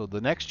that. So the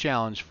next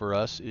challenge for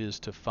us is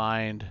to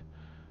find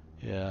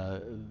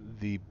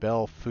the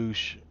Belle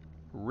Fourche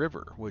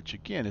River, which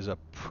again is a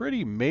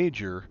pretty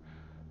major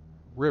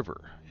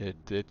river.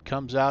 It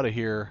comes out of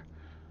here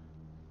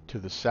to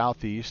the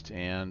southeast,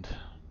 and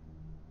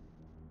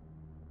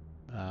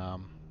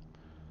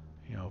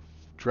you know,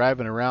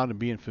 driving around and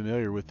being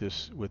familiar with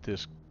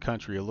this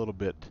country a little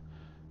bit,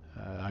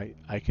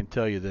 I can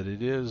tell you that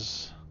it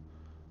is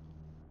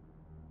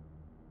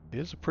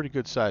a pretty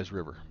good sized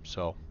river.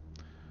 So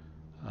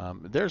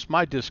there's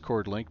my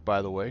Discord link,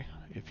 by the way,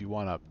 if you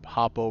want to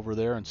hop over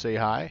there and say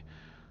hi.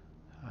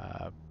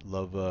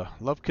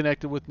 Love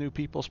connecting with new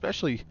people,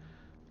 especially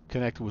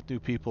connecting with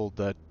new people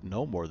that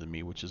know more than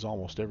me, which is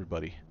almost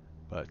everybody.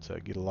 But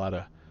get a lot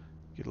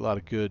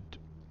of good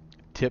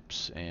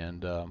tips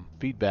and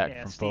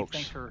feedback from Steve, folks.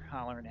 Thanks for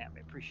hollering at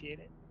me. Appreciate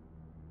it.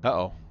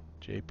 Uh-oh.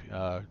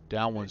 JP,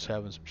 Downwind's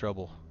having some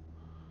trouble.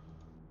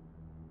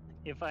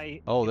 If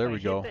I there we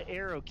hit go. the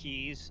arrow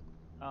keys,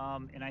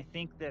 and I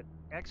think that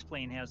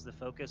X-Plane has the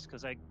focus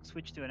because I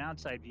switched to an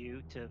outside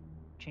view to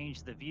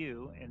change the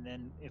view, and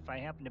then if I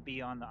happen to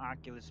be on the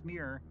Oculus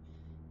mirror,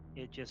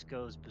 it just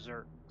goes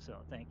berserk. So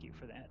thank you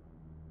for that.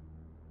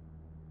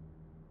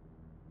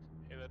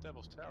 Hey, that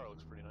Devil's Tower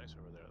looks pretty nice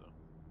over there, though.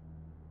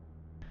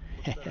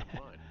 Looks better than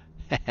mine.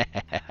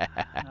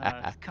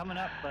 It's coming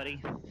up,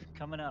 buddy.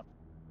 Coming up.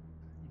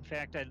 In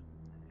fact,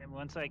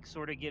 once I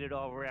sort of get it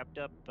all wrapped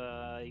up,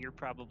 you're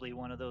probably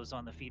one of those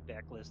on the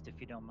feedback list, if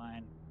you don't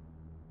mind.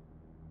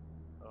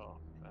 Oh,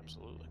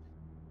 absolutely.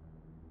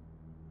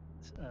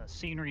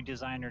 Scenery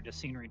designer to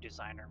scenery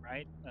designer,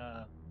 right?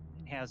 It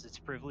has its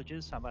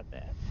privileges. How about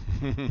that?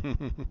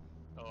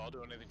 Oh, I'll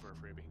do anything for a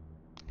freebie.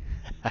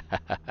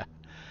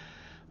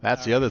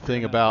 That's the other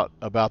thing about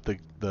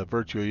the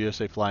Virtual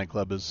USA Flying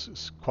Club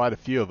is quite a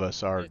few of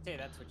us are.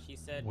 That's what she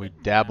said. We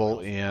but dabble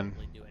I in.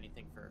 Do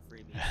anything for a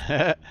freebie.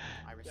 Yeah,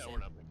 So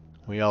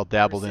we all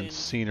dabbled in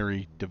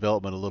scenery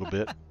development a little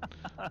bit.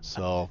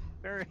 So.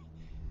 Fair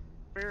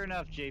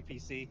enough,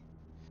 JPC.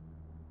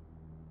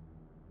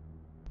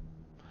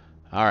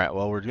 All right.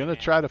 Well, we're gonna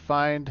try to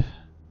find.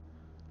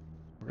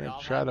 We're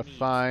gonna try to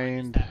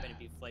find.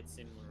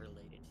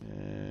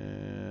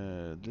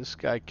 This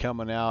guy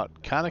coming out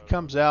kind of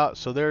comes out.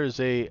 So here's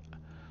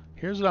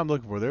what I'm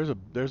looking for.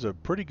 There's a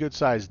pretty good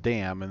sized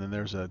dam, and then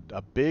there's a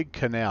big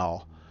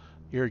canal,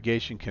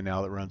 irrigation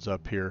canal that runs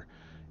up here,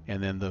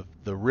 and then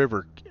the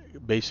river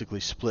basically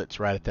splits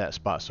right at that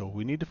spot. So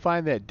we need to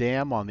find that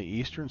dam on the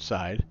eastern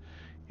side,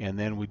 and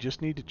then we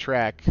just need to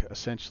track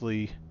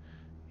essentially,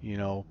 you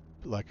know,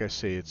 like I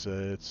say,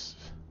 it's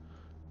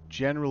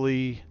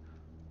generally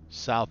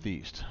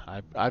southeast.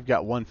 I've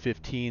got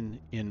 115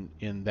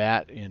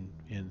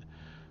 in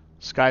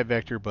Sky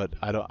Vector, but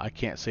I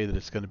can't say that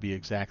it's going to be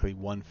exactly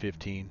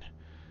 115.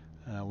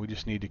 We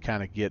just need to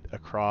kind of get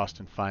across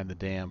and find the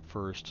dam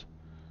first.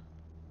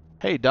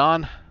 Hey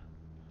Don,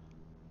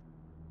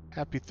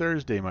 happy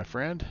Thursday, my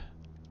friend.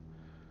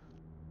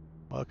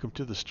 Welcome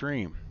to the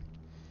stream.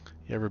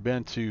 You ever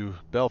been to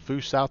Belle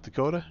Fourche, South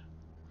Dakota?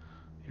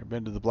 You ever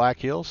been to the Black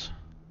Hills?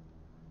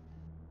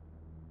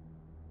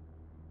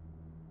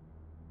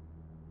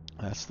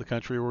 That's the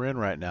country we're in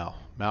right now.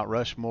 Mount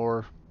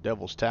Rushmore,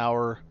 Devil's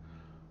Tower,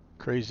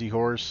 Crazy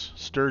Horse,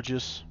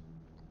 Sturgis,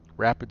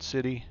 Rapid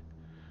City.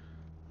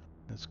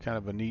 It's kind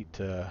of a neat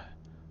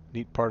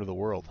part of the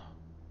world.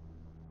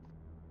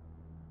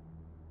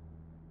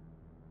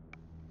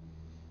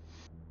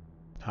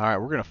 All right,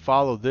 we're going to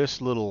follow this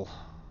little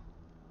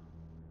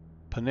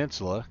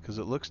peninsula because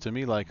it looks to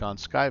me like on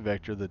Sky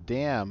Vector the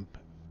dam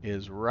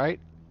is right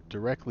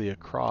directly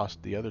across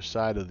the other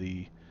side of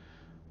the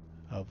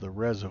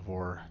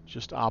reservoir,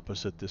 just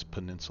opposite this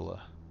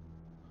peninsula.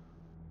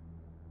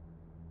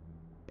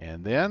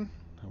 And then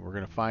we're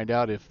going to find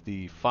out if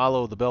the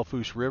follow the Belle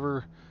Fourche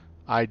River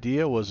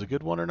idea was a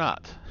good one or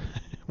not.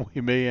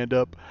 we may end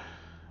up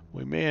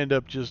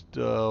just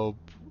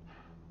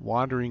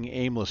wandering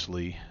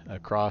aimlessly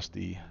across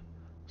the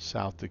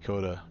South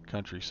Dakota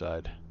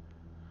countryside.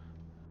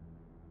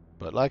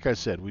 But like I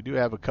said, we do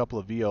have a couple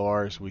of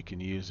VORs we can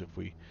use if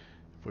we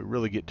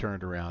really get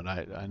turned around.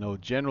 I know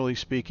generally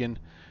speaking,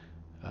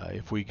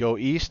 if we go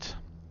east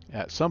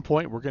at some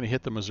point we're going to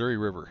hit the Missouri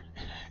River.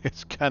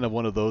 It's kind of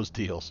one of those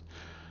deals.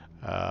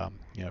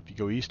 You know, if you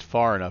go east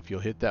far enough, you'll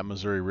hit that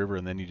Missouri River,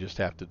 and then you just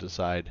have to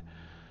decide: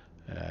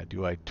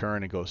 do I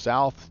turn and go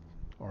south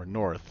or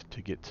north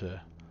to get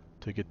to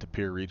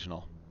Pierre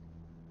Regional?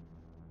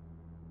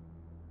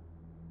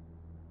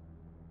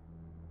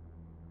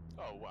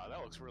 Oh wow, that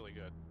looks really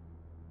good.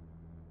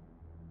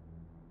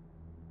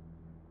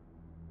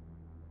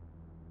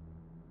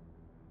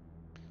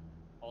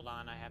 Hold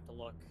on, I have to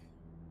look.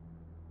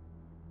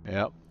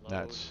 Yep,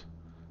 Load.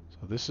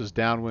 so this is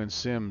Downwind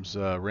Sim's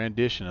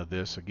rendition of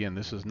this. Again,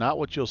 this is not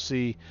what you'll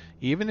see,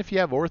 even if you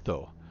have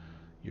ortho.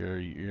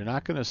 You're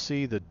not going to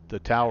see the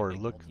tower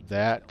Big look multi-touch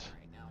that going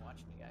right now,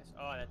 watching you guys.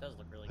 Oh, that does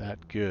look really good.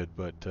 that good,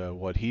 but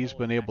what he's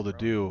Holy been able to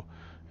macaroni.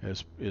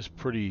 do is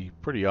pretty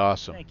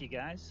awesome. Thank you,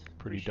 guys.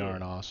 Pretty Appreciate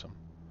darn it. awesome.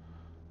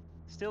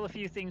 Still a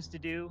few things to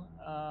do.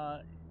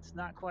 It's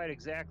not quite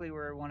exactly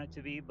where I want it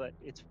to be, but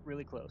it's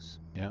really close.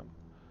 Yeah.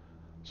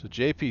 So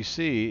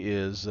JPC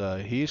is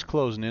he's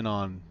closing in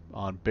on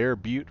Bear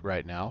Butte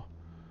right now,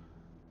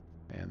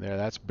 and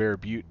that's Bear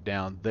Butte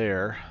down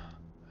there.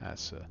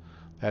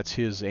 That's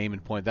his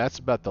aiming point. That's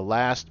about the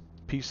last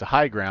piece of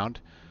high ground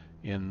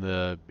in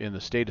the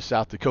state of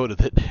South Dakota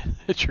that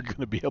that you're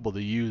going to be able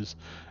to use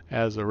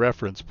as a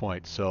reference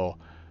point. So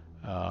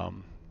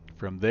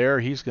from there,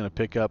 he's going to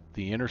pick up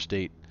the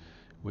interstate,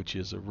 which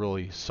is a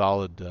really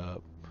solid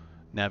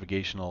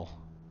navigational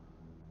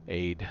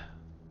aid.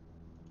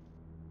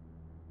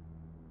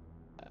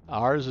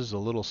 Ours is a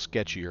little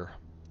sketchier,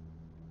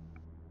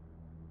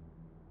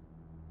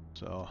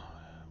 so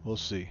we'll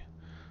see.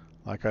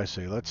 Like I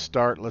say, let's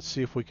start. Let's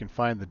see if we can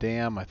find the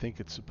dam. I think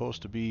it's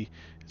supposed to be.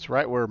 It's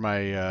right where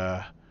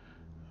my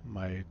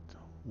my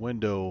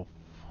window.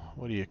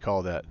 What do you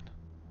call that?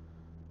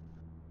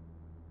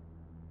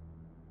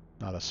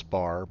 Not a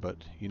spar, but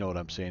you know what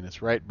I'm saying.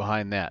 It's right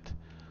behind that.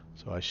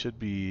 So I should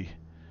be.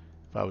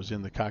 If I was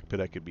in the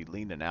cockpit, I could be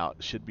leaning out.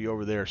 It should be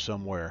over there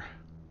somewhere.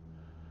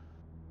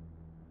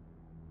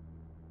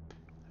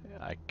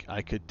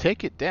 I could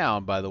take it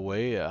down, by the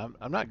way. I'm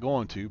not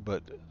going to,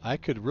 but I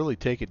could really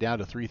take it down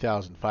to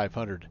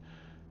 3,500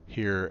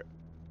 here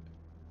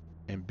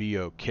and be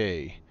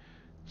okay.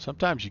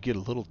 Sometimes you get a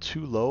little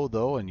too low,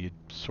 though, and you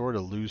sort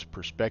of lose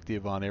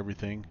perspective on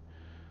everything,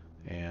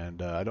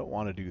 and I don't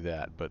want to do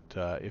that.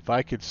 But if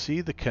I could see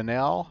the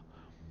canal,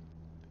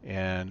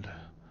 and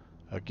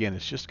again,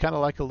 it's just kind of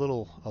like a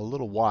little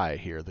Y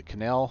here. The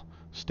canal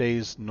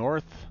stays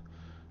north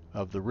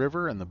of the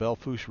river, and the Belle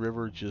Fourche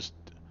River just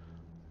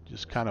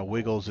kind of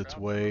wiggles its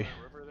way.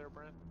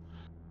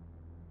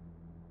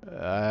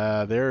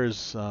 There's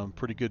some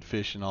pretty good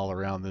fishing all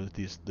around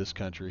this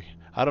country.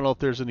 I don't know if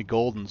there's any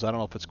goldens. I don't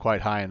know if it's quite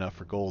high enough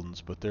for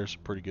goldens, but there's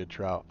some pretty good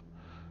trout.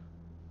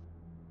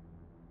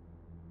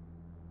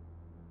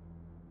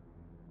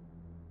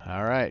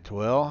 All right,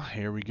 well,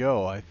 here we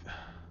go.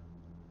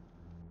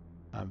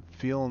 I'm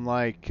feeling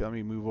like, let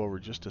me move over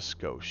just a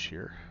skosh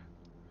here.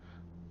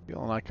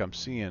 Feeling like I'm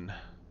seeing,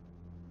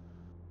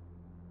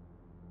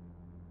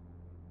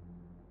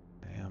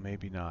 yeah,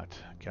 maybe not.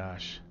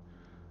 Gosh.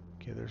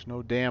 Okay, there's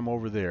no dam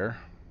over there.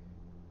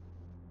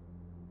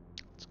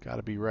 It's got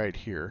to be right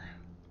here.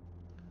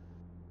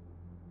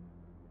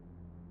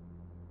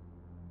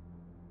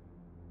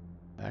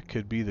 That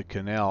could be the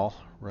canal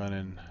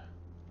running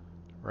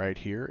right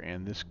here,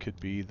 and this could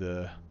be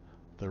the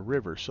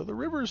river. So the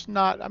river's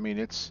not, I mean,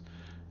 it's,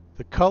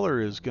 the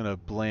color is going to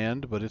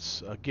blend, but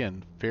it's,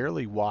 again,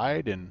 fairly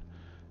wide and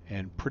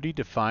pretty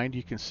defined.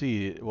 You can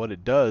see what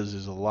it does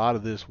is a lot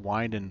of this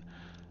winding,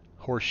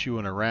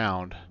 horseshoeing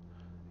around,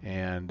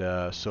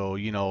 and so,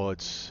 you know,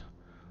 it's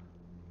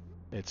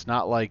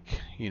not like,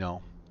 you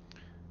know,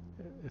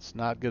 it's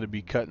not going to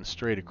be cutting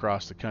straight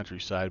across the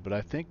countryside, but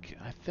I think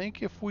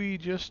if we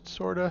just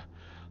sort of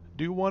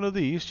do one of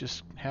these,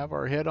 just have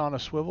our head on a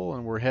swivel,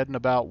 and we're heading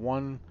about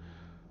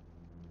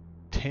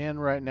 110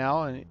 right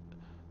now. And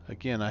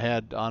again, I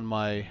had on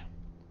my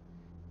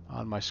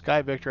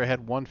Sky Vector, I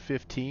had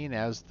 115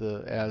 as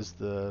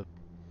the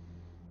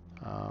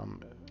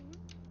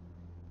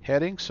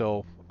heading,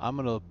 so I'm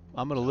gonna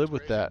live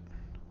with that.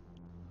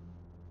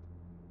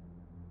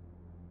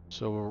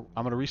 So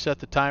I'm gonna reset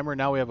the timer.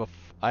 Now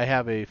I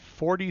have a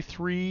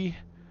 43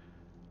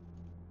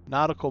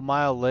 nautical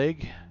mile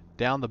leg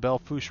down the Belle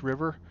Fourche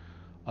River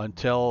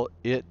until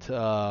it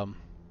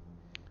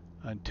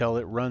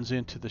runs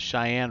into the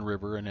Cheyenne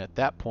River, and at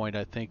that point,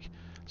 I think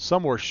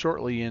somewhere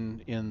shortly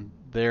in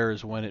there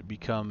is when it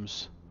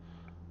becomes,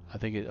 I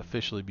think it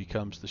officially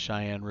becomes the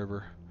Cheyenne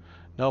River.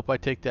 Nope, I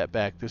take that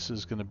back. This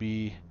is going to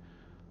be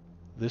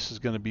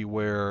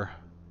where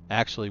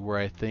I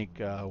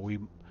think we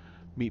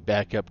meet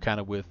back up kind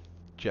of with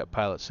Jet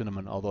Pilot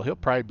Cinnamon, although he'll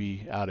probably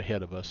be out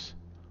ahead of us.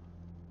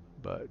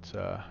 But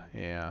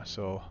yeah,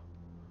 so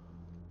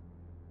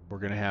we're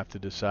going to have to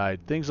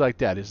decide things like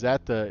that. Is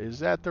that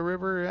the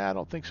river? I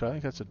don't think so. I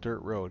think that's a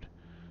dirt road.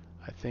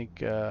 I think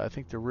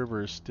the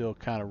river is still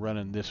kind of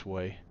running this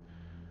way.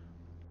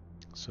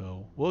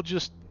 So we'll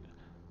just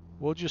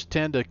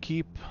tend to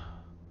keep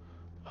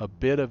a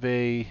bit of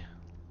a,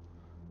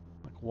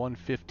 like,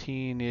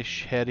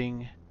 115-ish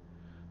heading,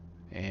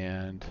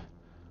 and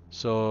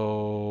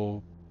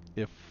so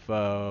if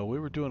we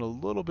were doing a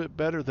little bit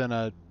better than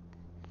a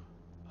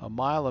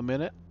mile a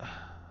minute, I'm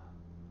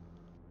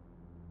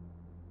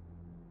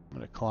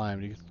going to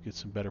climb to get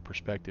some better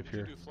perspective Did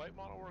here. you do flight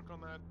model work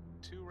on that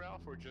too,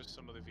 Ralph, or just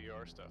some of the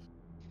VR stuff?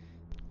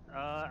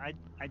 I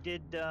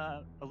did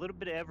a little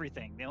bit of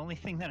everything. The only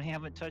thing that I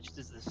haven't touched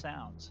is the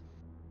sounds.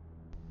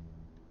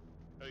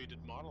 Oh, you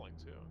did modeling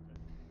too. Okay.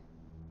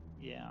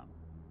 Yeah.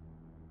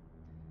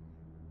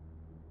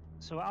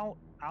 So I'll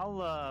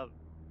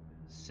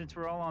since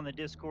we're all on the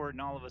Discord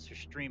and all of us are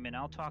streaming,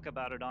 I'll talk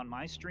about it on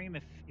my stream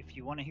if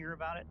you want to hear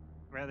about it,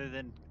 rather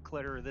than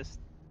clutter this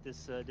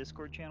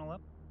Discord channel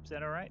up. Is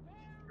that all right?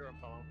 Sure, I'm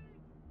following.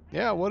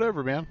 Yeah,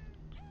 whatever, man.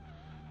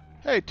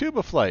 Hey,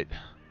 Tuba Flight,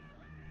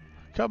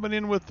 coming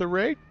in with the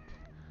raid.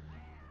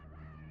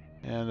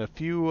 And a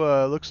few,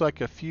 looks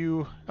like a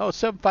few, oh,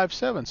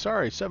 757,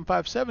 sorry,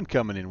 757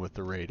 coming in with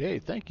the raid. Hey,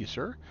 thank you,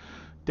 sir.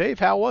 Dave,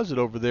 how was it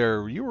over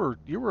there? You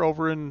were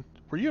over in,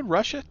 were you in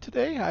Russia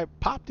today? I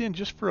popped in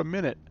just for a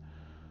minute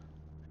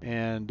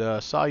and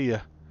saw you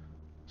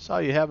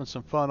having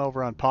some fun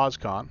over on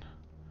PosCon.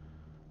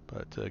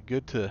 But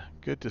good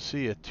to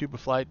see you. Tuba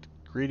Flight,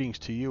 greetings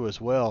to you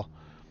as well.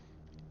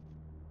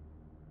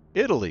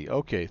 Italy,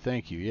 okay,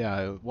 thank you.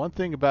 Yeah, one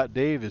thing about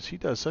Dave is he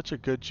does such a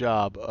good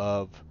job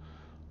of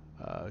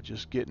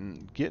just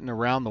getting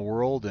around the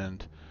world,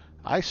 and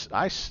I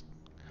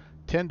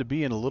tend to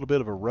be in a little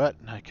bit of a rut,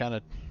 and I kind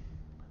of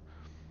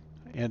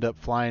end up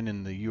flying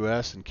in the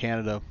U.S. and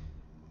Canada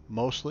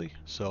mostly.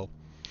 So,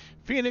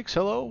 Phoenix,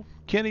 hello.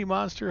 Kenny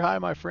Monster, hi,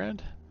 my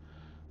friend.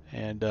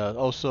 And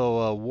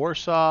also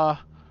Warsaw,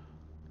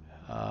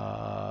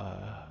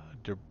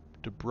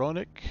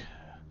 Dubrovnik,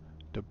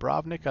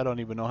 I don't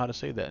even know how to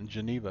say that, in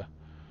Geneva.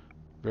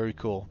 Very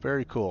cool,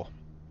 very cool.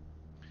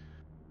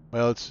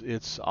 Well,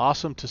 it's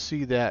awesome to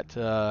see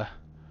that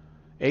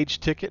age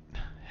ticket.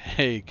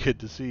 Hey, good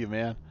to see you,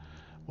 man.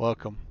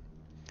 Welcome.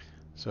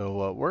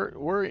 So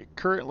we're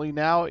currently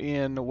now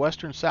in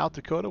western South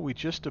Dakota. We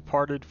just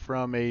departed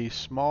from a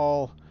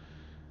small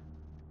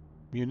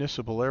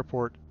municipal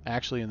airport,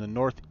 actually in the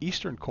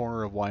northeastern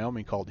corner of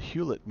Wyoming, called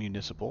Hulette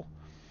Municipal,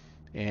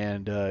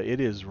 and it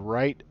is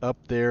right up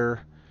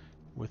there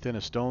within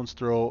a stone's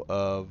throw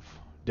of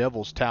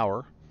Devil's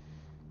Tower.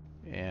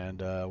 And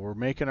we're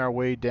making our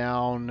way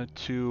down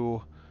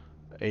to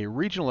a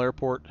regional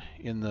airport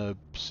in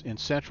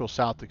central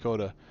South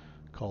Dakota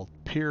called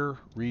Pierre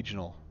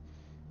Regional,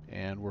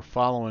 and we're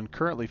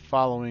currently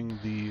following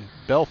the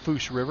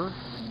Belfouche River,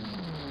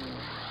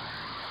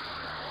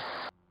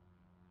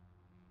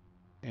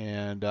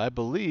 and I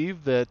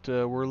believe that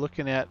we're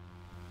looking at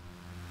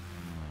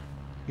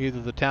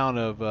either the town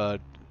of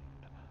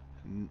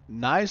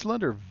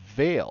Niseland or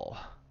Vale,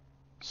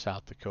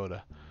 South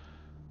Dakota.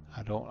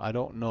 I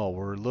don't know.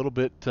 We're a little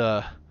bit.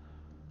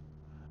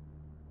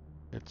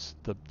 It's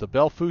the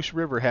Belfouche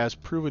River has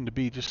proven to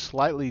be just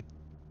slightly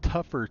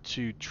tougher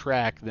to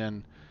track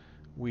than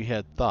we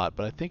had thought,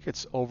 but I think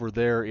it's over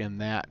there in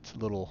that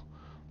little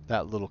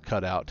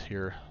cutout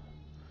here.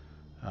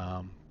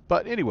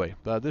 But anyway,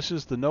 this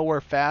is the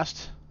Nowhere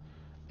Fast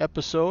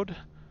episode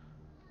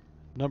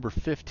number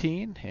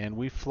 15, and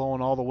we've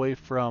flown all the way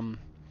from.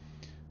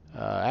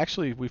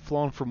 Actually, we've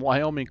flown from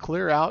Wyoming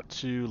clear out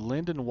to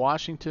Lyndon,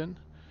 Washington.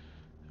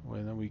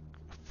 And then we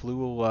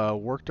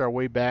worked our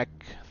way back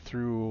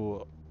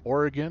through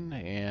Oregon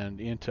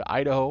and into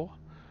Idaho,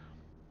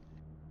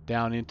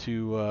 down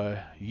into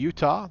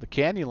Utah, the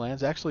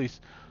Canyonlands. Actually,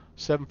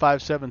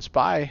 757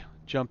 Spy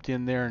jumped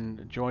in there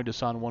and joined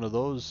us on one of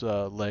those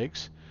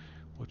legs,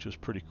 which was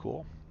pretty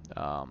cool.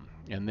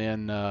 And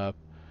then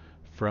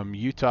from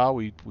Utah,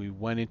 we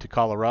went into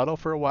Colorado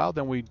for a while.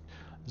 Then we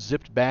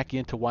zipped back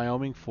into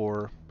Wyoming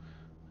for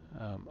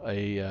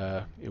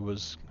it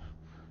was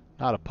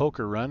not a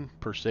poker run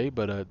per se,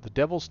 but the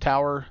Devil's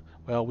Tower.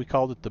 Well, we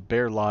called it the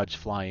Bear Lodge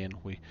fly-in.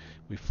 We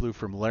flew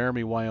from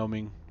Laramie,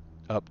 Wyoming,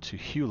 up to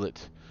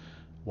Hulette,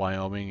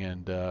 Wyoming,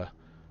 and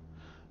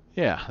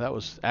yeah, that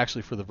was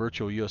actually for the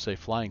Virtual USA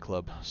Flying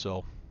Club.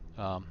 So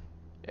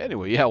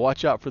anyway, yeah,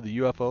 watch out for the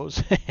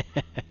UFOs.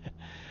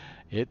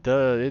 It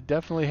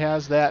definitely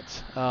has that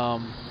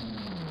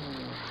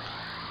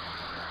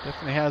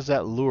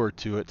lure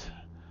to it,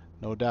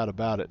 no doubt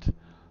about it.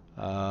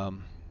 I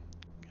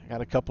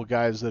got a couple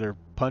guys that are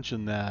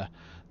punching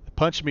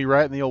me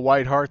right in the old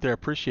white heart there. I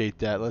appreciate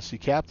that. Let's see,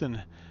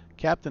 Captain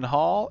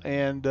Hall,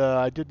 and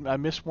I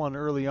missed one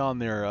early on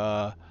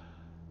there.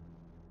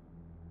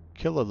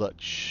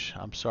 Kilaluch.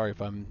 I'm sorry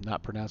if I'm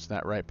not pronouncing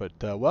that right, but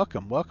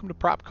welcome to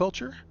Prop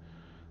Culture,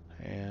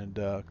 and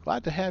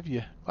glad to have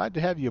you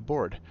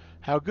aboard.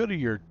 How good are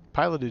your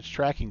pilotage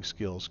tracking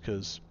skills?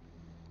 Because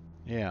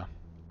yeah,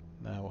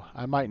 no,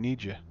 I might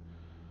need you.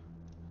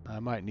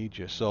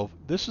 So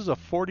this is a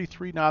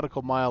 43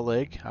 nautical mile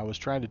leg. I was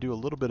trying to do a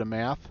little bit of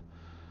math,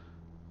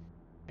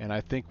 and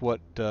I think what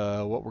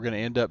we're going to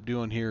end up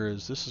doing here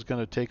is this is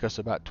going to take us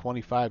about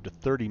 25 to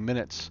 30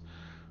 minutes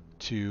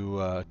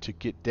to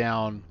get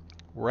down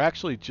we're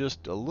actually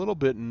just a little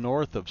bit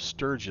north of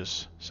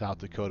Sturgis, South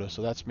Dakota.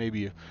 So that's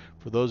maybe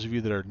for those of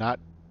you that are not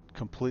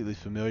completely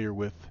familiar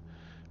with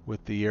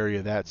the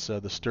area. That's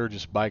the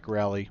Sturgis Bike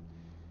Rally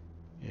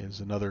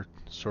is another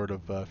sort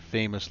of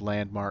famous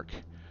landmark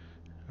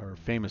or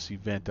famous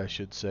event, I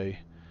should say.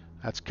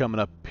 That's coming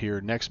up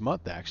here next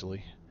month,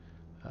 actually.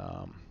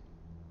 Um,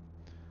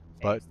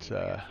 Hey, but Steve, I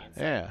got you in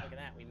sight. yeah. Look at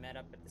that. We met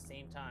up at the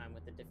same time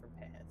with the different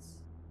paths.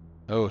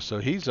 Oh, so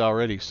he's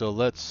already. So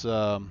let's.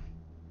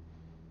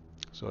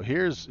 So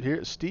here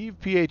Steve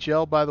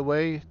PHL, by the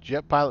way,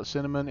 Jet Pilot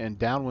Cinnamon, and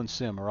Downwind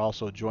Sim are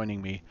also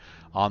joining me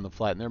on the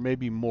flight. And there may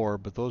be more,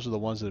 but those are the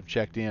ones that have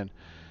checked in.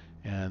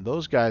 And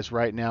those guys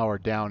right now are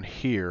down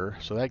here.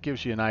 So that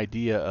gives you an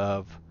idea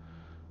of.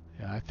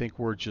 I think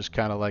we're just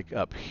kind of like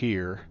up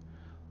here.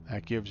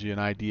 That gives you an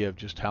idea of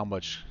just how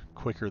much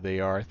quicker they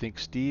are. I think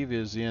Steve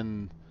is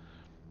in.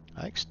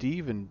 I think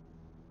Steve and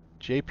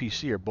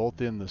JPC are both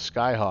in the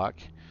Skyhawk,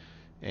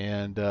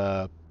 and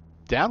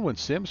Downwind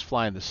Sim's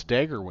flying the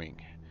Stagger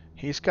Wing.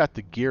 He's got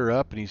the gear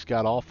up, and he's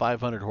got all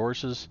 500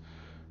 horses,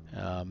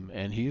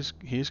 and he's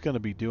going to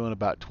be doing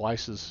about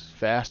twice as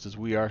fast as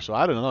we are. So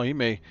I don't know.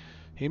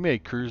 He may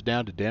cruise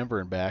down to Denver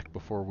and back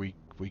before we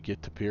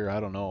get to Pierre. I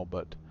don't know,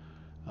 but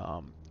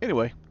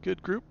anyway,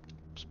 good group.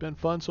 It's been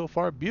fun so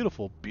far.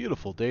 Beautiful,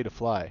 beautiful day to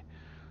fly.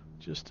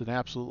 Just an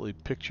absolutely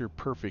picture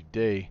perfect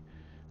day.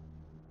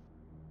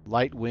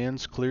 Light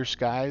winds, clear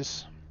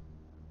skies,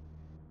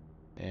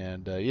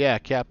 and yeah,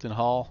 Captain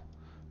Hall,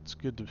 it's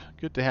good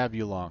to have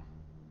you along.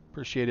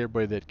 Appreciate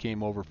everybody that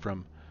came over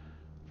from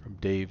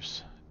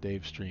Dave's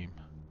stream.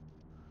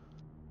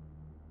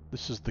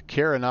 This is the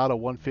Carinata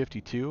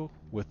 152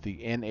 with the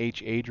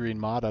NH Adrian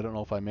mod. I don't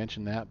know if I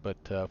mentioned that,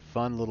 but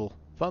fun little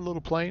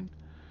plane.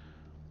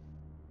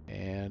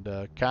 And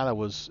kind of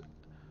was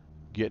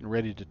getting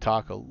ready to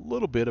talk a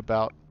little bit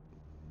about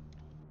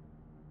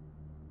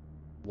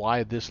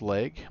why this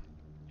leg,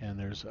 and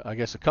there's, I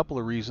guess, a couple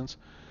of reasons.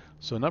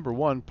 So number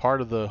one,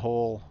 part of the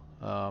whole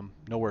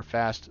Nowhere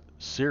Fast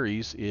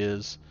series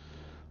is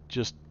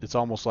just, it's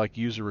almost like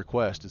user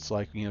request. It's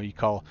like, you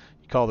call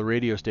the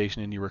radio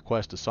station and you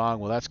request a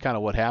song. Well, that's kind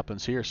of what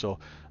happens here. So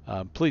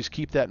please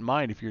keep that in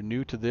mind if you're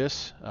new to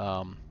this,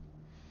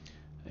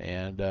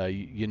 and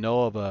you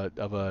know of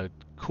a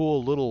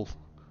cool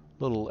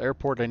little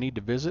airport I need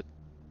to visit.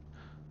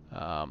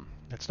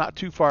 It's not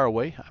too far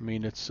away. I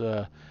mean,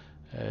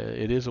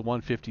 it is a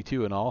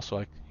 152 and all,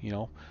 so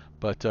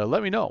but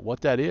let me know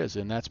what that is,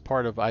 and that's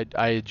part of, I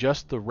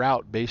adjust the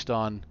route based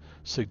on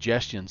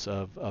suggestions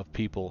of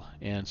people,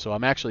 and so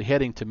I'm actually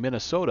heading to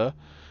Minnesota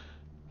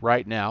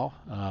right now.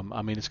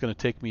 I mean, it's going to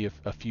take me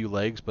a few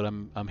legs, but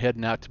I'm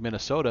heading out to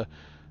Minnesota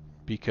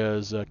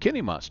because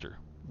Kenny Monster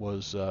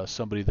was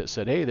somebody that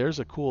said, hey, there's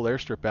a cool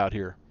airstrip out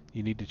here.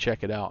 You need to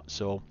check it out.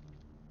 So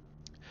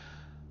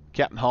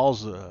Captain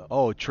Hall's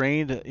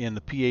trained in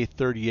the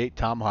PA-38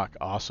 Tomahawk.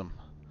 Awesome.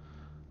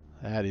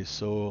 That is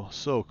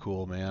so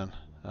cool, man.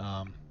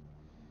 I'm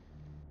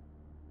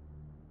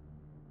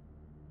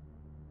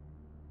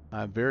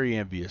very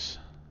envious.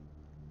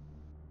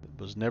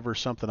 It was never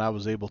something I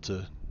was able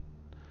to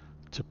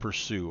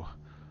pursue.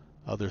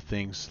 Other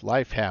things,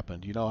 life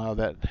happened. You know how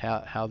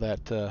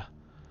that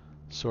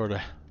sort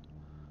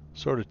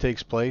of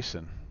takes place,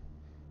 and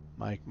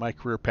my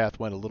career path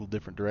went a little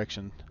different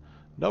direction.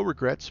 No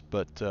regrets,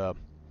 but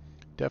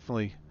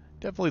definitely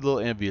a little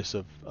envious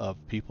of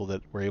people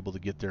that were able to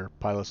get their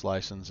pilot's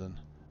license, and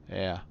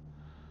yeah,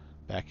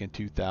 back in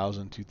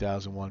 2000,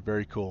 2001.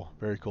 Very cool,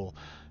 very cool.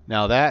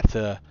 Now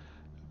that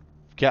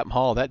Captain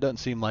Hall, that doesn't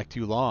seem like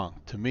too long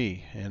to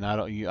me, and I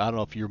don't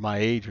know if you're my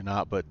age or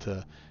not, but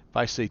if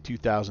I say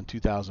 2000,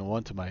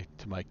 2001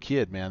 to my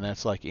kid, man,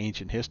 that's like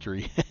ancient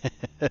history.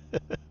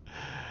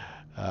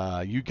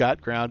 You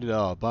got grounded.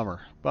 Oh,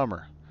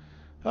 bummer.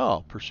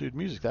 Oh, pursued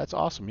music. That's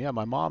awesome. Yeah,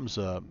 my mom's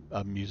a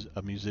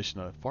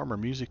musician, a former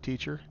music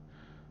teacher,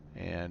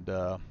 and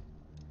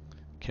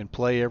can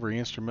play every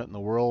instrument in the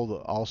world.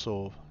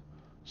 Also,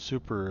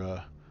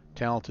 super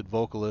talented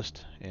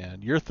vocalist.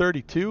 And you're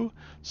 32,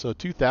 so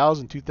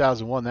 2000,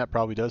 2001. That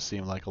probably does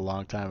seem like a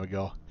long time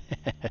ago.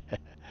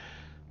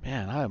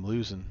 Man, I'm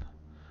losing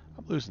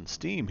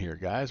steam here,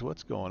 guys.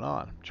 What's going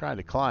on? I'm trying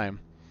to climb.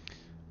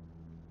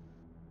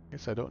 I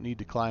guess I don't need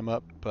to climb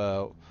up.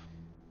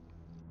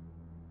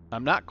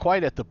 I'm not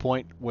quite at the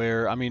point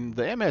where, I mean,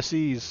 the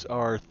MSEs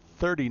are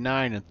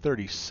 39 and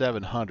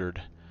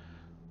 3700.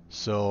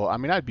 So, I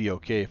mean, I'd be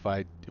okay if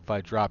I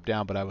drop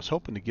down, but I was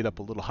hoping to get up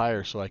a little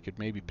higher so I could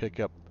maybe pick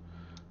up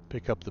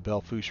the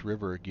Belle Fourche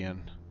River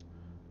again.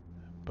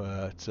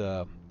 But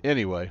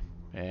anyway,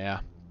 yeah,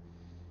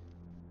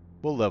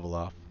 we'll level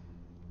off.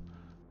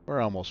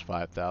 We're almost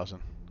 5,000.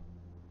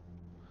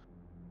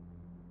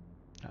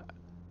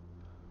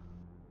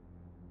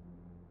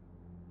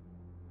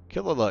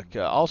 Killaluk,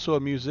 also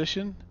a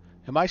musician.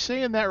 Am I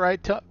saying that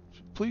right?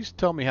 Please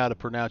tell me how to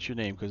pronounce your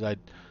name, because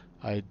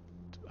I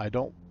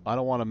don't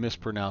want to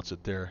mispronounce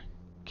it there.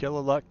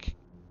 Killaluk.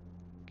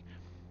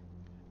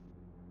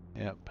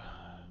 Yep.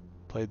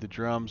 Played the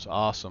drums.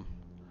 Awesome.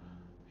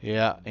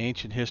 Yeah,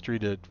 ancient history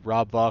to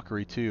Rob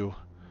Valkyrie too.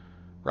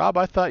 Rob,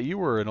 I thought you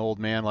were an old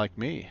man like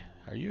me.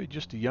 Are you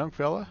just a young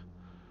fella?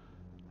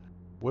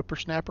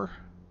 Whippersnapper?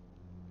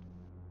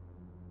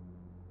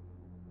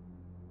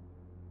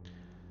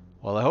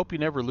 Well, I hope you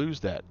never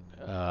lose that.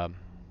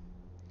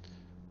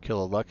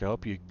 Kill a luck. I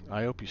hope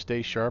you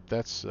stay sharp.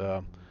 That's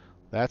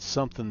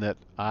something that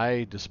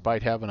I,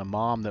 despite having a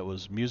mom that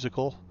was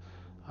musical,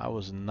 I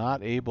was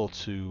not able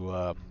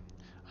to.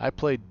 I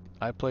played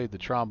I played the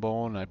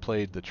trombone, I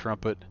played the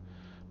trumpet,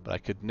 but I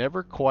could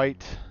never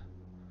quite.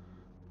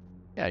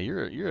 Yeah,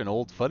 you're an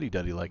old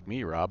fuddy-duddy like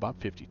me, Rob. I'm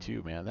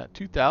 52, man. That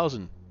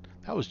 2000,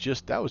 that was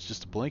just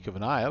a blink of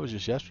an eye. That was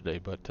just yesterday.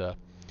 But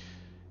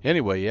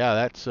anyway, yeah,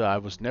 that's I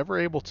was never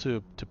able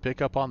to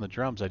pick up on the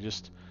drums.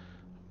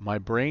 My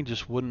brain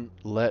just wouldn't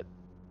let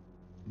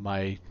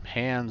my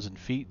hands and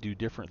feet do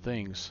different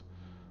things.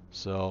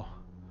 So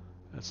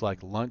it's like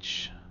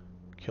lunch,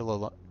 kill a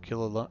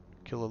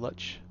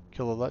lunch.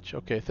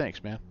 Okay,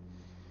 thanks, man.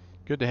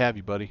 Good to have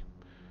you, buddy.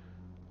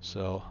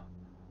 So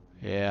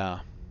yeah.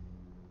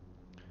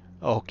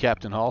 Oh,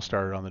 Captain Hall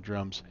started on the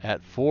drums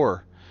at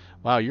 4.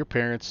 Wow, your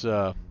parents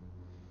were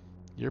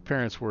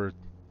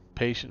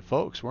patient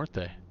folks, weren't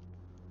they?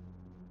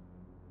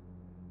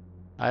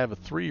 I have a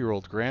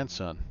 3-year-old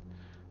grandson,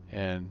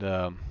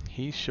 and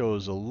he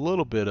shows a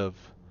little bit of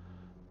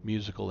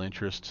musical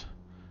interest,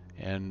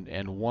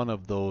 and one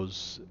of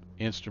those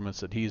instruments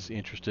that he's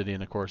interested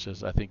in, of course,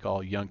 as I think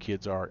all young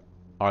kids are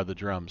the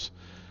drums.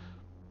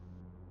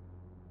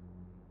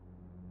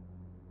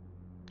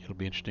 It'll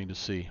be interesting to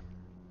see.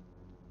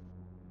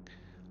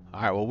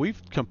 All right, well, we've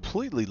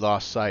completely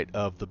lost sight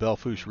of the Belle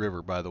Fourche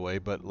River, by the way,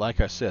 but like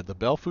I said, the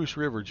Belle Fourche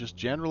River just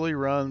generally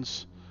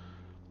runs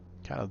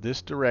kind of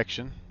this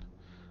direction,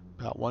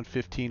 about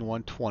 115,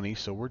 120,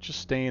 so we're just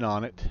staying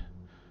on it,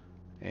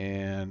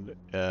 and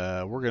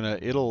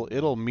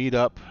it'll meet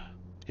up,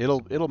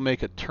 it'll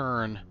make a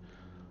turn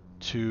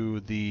to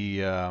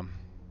the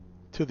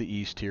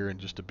east here in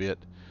just a bit,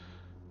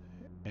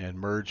 and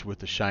merge with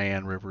the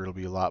Cheyenne River. It'll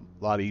be a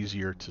lot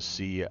easier to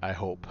see, I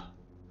hope.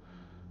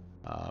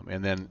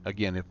 And then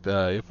again,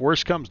 if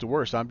worst comes to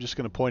worst, I'm just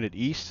going to point it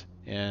east,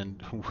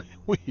 and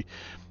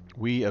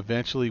we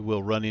eventually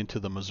will run into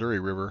the Missouri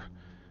River,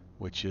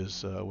 which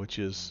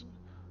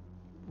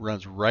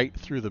runs right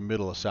through the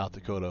middle of South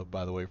Dakota.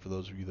 By the way, for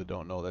those of you that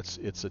don't know, it's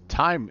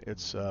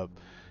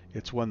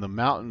when the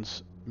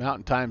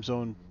mountain time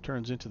zone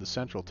turns into the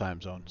central time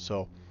zone.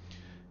 So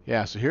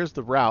yeah, so here's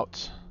the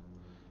route.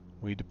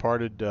 We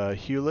departed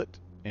Hulette,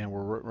 and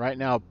we're right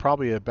now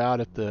probably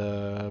about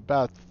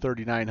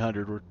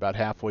 3,900. We're about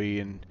halfway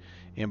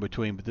in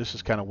between, but this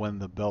is kind of when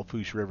the Belle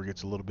Fourche River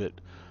gets a little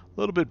bit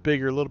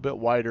bigger, a little bit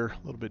wider, a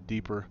little bit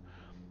deeper.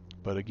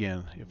 But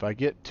again, if I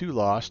get too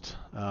lost,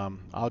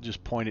 I'll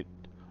just point it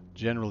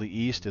generally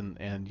east,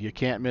 and you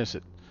can't miss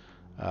it.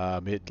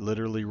 It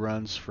literally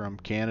runs from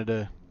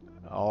Canada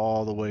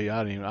all the way.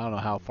 I don't know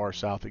how far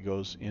south it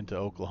goes into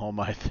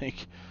Oklahoma, I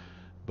think,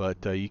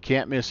 but you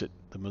can't miss it,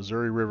 the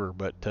Missouri River.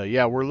 But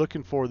yeah, we're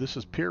looking for, this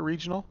is Pierre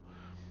Regional,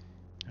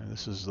 and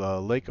this is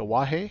Lake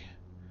Oahe,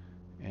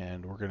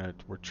 and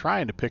we're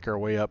trying to pick our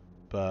way up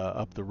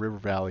the river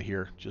valley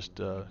here, just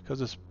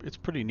because it's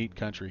pretty neat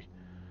country.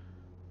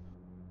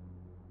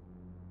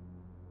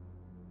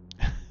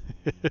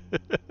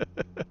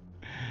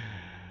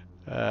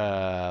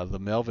 The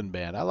Melvin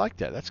Band. I like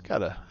that. That's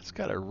got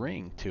a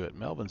ring to it.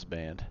 Melvin's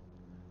Band.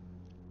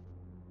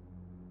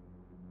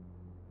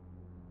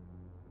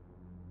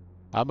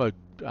 I'm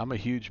a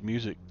huge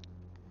music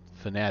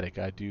fanatic.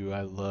 I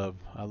love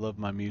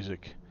my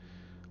music.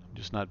 I'm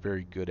just not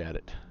very good at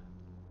it.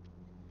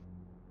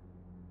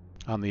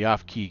 I'm the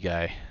off-key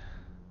guy.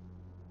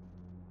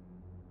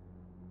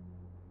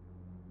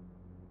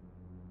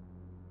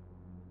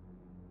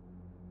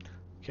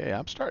 Okay,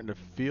 I'm starting to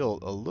feel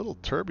a little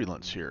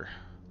turbulence here.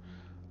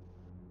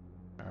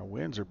 Our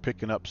winds are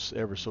picking up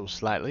ever so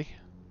slightly.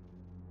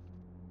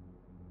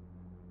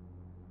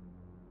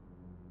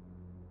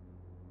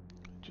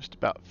 Just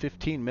about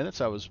 15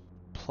 minutes. I was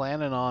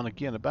planning on,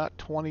 again, about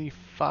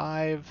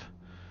 25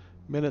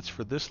 minutes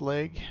for this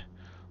leg.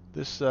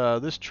 This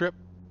trip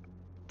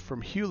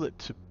from Hulette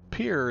to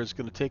Pierre is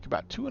going to take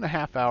about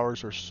 2.5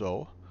 hours or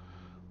so.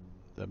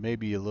 That may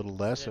be a little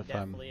less if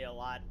I'm... Definitely a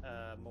lot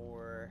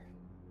more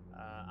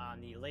on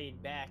the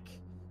laid back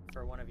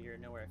for one of your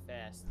nowhere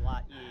fast. A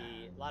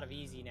lot of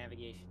easy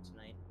navigation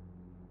tonight.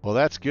 Well,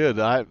 that's good.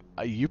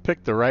 You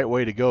picked the right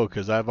way to go,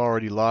 because I've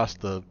already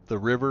lost the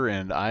river,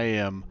 and I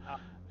am...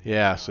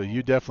 Yeah, so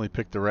you definitely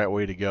picked the right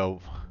way to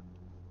go.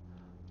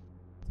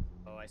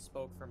 Oh, I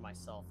spoke for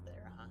myself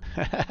there,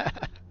 huh?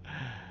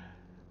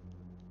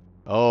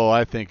 Oh,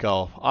 I think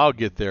I'll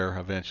get there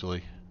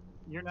eventually.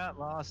 You're not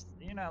lost.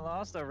 You're not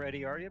lost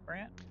already, are you,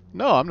 Brant?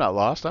 No, I'm not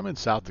lost. I'm in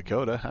South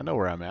Dakota. I know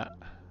where I'm at.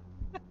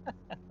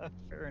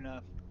 Fair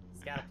enough.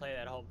 He's got to play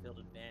that home field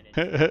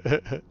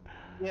advantage.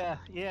 Yeah.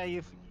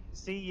 You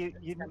feel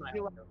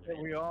like that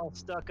we're all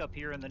stuck up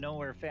here in the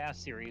Nowhere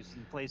Fast series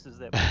in places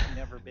that we've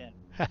never been.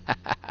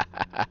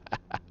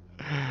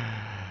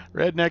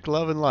 Redneck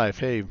loving life.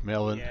 Hey,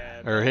 Melvin.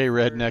 Yeah, Or hey,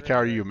 Belfort Redneck, how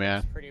are you, River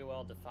man? gets pretty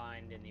well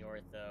defined in the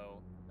ortho,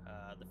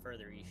 the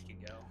further east you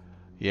go.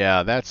 Yeah,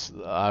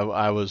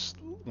 I was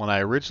when I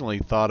originally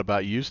thought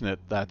about using it,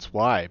 that's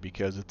why,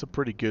 because it's a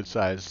pretty good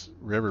sized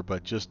river,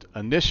 but just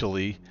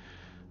initially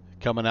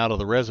coming out of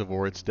the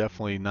reservoir, it's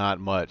definitely not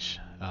much.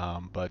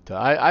 But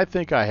I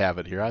think I have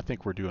it here. I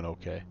think we're doing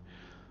okay.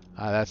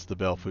 That's the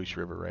Belfouche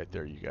River right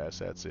there, you guys.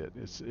 That's it.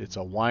 It's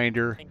a I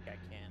winder. think I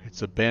can.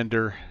 It's a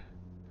bender.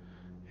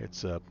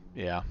 It's a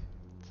yeah.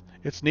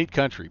 It's neat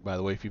country, by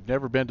the way. If you've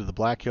never been to the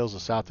Black Hills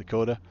of South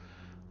Dakota,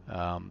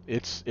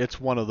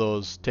 it's one of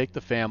those. Take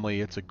the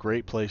family. It's a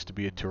great place to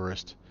be a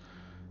tourist,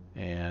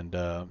 and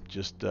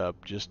just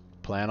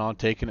plan on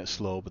taking it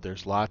slow. But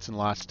there's lots and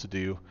lots to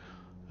do,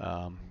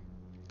 um,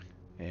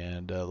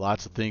 and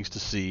lots of things to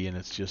see, and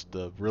it's just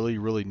a really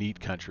really neat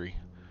country.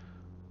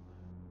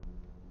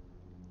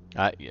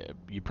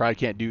 You probably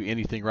can't do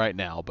anything right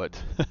now, but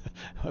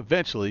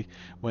eventually,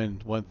 when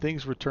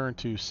things return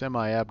to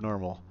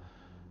semi-abnormal,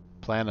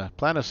 plan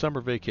a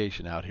summer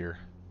vacation out here.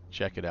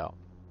 Check it out.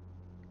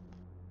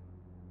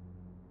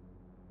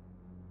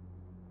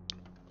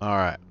 All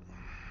right.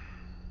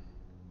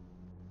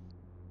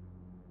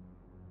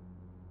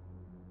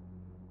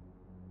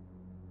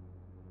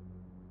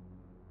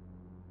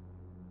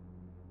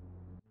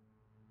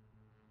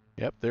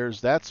 Yep,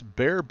 that's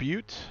Bear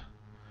Butte,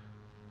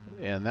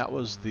 and that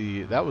was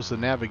the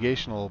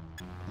navigational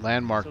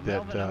landmark So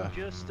that. Melvin, I'm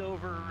just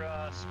over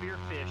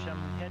Spearfish.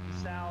 I'm heading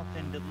south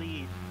into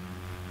Lead.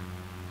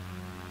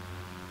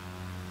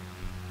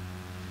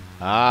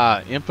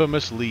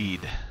 Infamous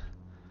lead.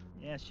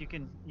 Yes, you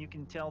can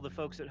tell the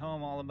folks at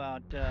home all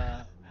about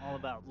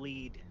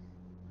Lead.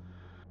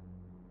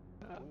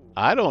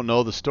 I don't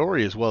know the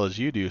story as well as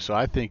you do, so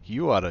I think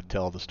you ought to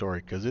tell the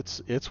story because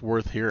it's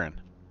worth hearing.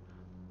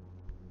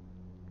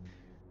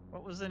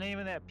 What was the name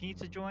of that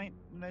pizza joint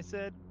that I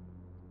said?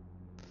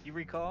 You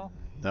recall?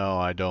 No,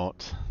 I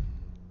don't.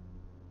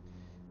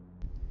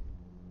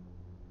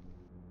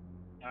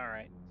 All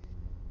right.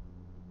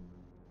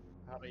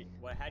 Probably.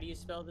 What? How do you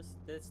spell this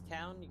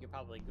town? You could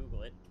probably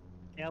Google it.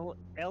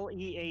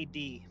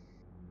 Lead.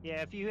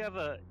 Yeah, if you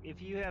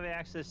have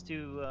access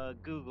to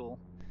Google,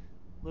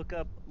 look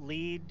up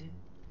Lead,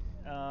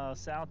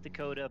 South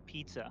Dakota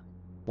pizza.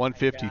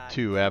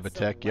 152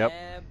 Avatech. Yep.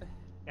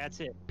 That's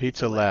it.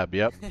 Pizza Lab.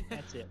 Yep.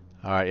 That's it.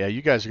 All right. Yeah,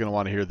 you guys are gonna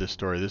want to hear this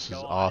story. This is Go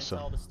on awesome.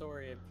 and tell the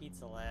story of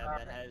Pizza Lab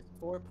that has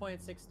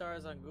 4.6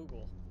 stars on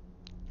Google.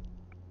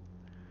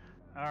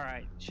 All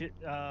right.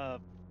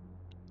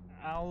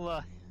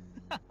 I'll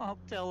I'll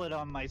tell it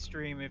on my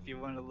stream if you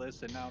want to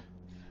listen. I'll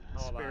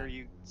Hold spare on.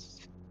 you.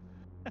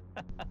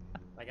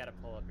 I gotta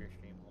pull up your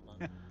stream.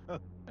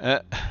 Hold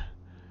on.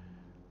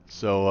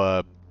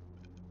 So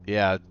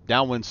yeah,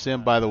 Downwind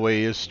Sim, by the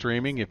way, is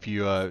streaming. If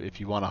you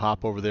want to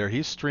hop over there,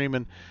 he's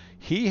streaming.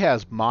 He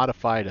has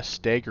modified a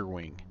stagger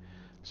wing.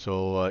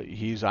 So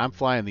I'm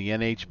flying the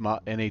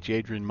NH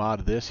Adrian mod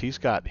of this. He's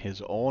got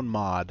his own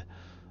mod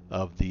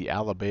of the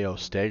Alabeo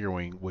stagger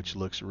wing, which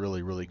looks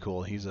really really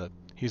cool. He's a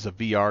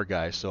VR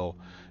guy. So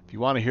if you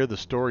want to hear the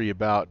story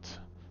about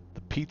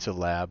the Pizza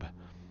Lab,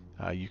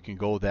 you can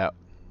go over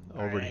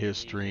to his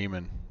stream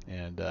and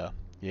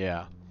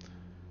yeah,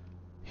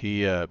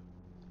 he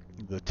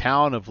the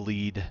town of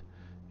Lead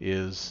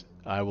is,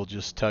 I will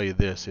just tell you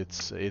this,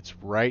 it's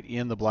right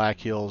in the Black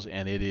Hills,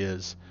 and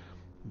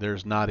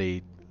there's not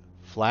a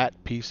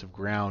flat piece of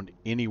ground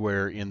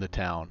anywhere in the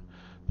town.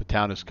 The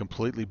town is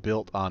completely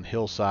built on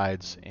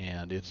hillsides,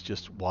 and it's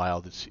just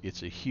wild.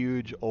 It's a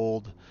huge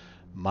old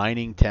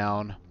mining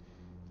town,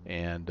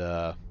 and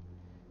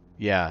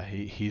yeah,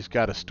 he's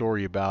got a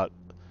story about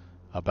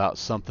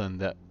something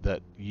that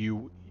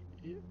you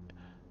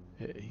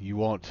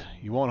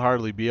won't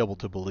hardly be able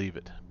to believe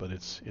it, but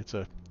it's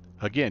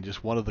again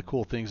just one of the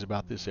cool things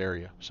about this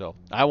area. So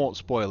I won't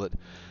spoil it,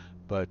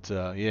 but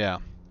yeah.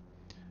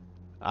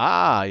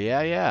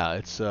 Yeah.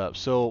 It's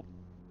so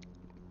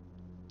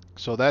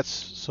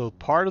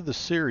part of the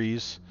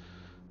series,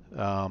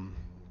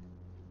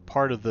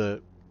 part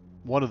of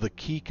one of the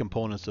key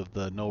components of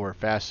the Nowhere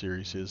Fast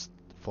series is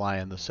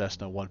flying the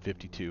Cessna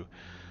 152.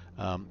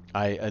 I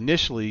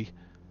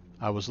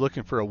was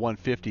looking for a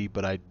 150,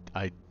 but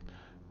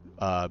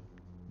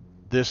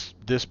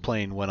this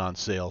plane went on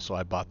sale, so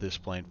I bought this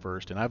plane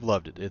first, and I've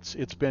loved it.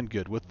 It's been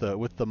good with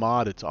the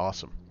mod. It's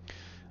awesome.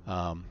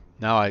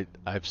 Now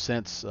I've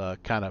since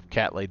kind of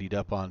cat ladied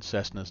up on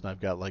Cessnas, and I've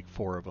got like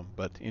 4 of them.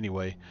 But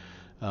anyway,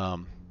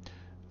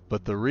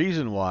 but the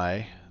reason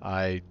why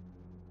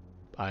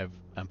I'm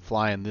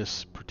flying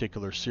this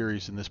particular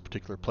series in this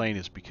particular plane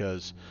is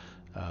because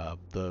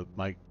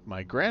my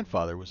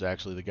grandfather was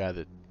actually the guy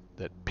that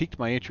piqued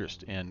my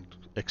interest and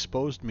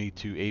exposed me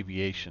to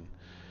aviation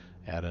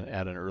at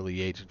an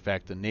early age. In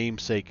fact, the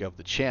namesake of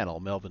the channel,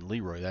 Melvin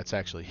Leroy, that's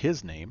actually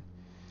his name,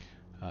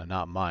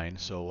 not mine.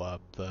 So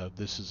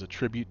this is a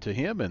tribute to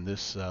him, and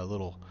this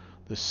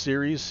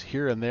series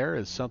here and there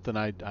is something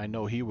I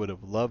know he would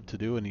have loved to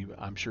do, and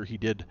I'm sure he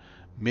did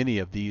many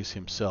of these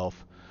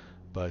himself.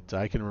 But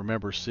I can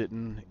remember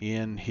sitting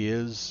in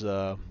his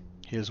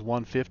his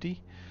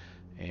 150,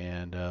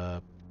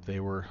 and they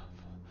were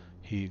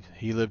he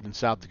lived in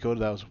South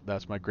Dakota.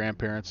 That's my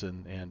grandparents,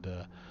 and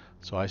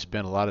so I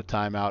spent a lot of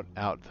time out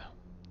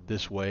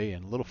this way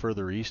and a little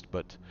further east.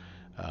 But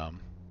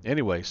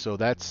anyway, so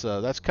that's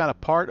kind of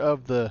part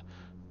of the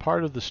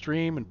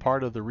stream and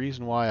part of the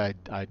reason why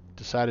I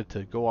decided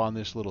to go on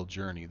this little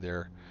journey.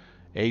 Their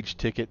age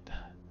ticket,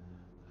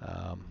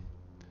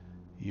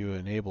 you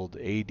enabled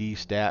AD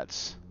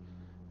stats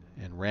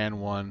and ran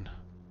one,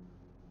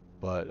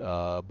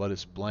 but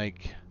it's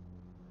blank.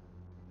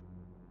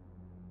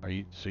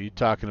 So you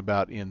talking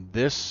about in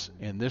this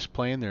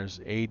plane there's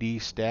AD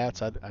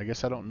stats? I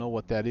guess I don't know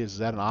what that is. Is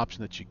that an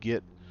option that you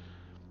get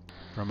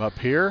from up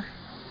here?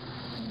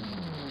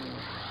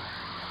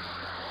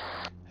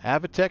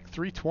 Avitech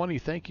 320,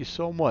 thank you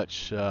so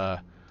much.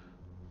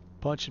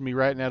 Punching me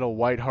right in that old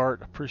white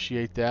heart.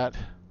 Appreciate that.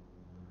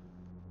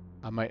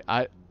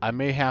 I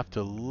may have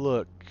to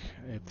look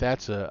if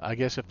that's I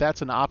guess if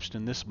that's an option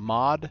in this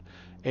mod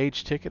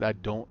age ticket. I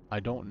don't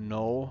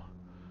know.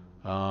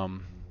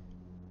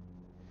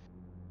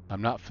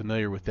 I'm not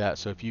familiar with that.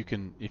 So if you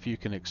can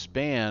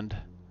expand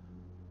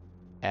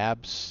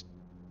adstas,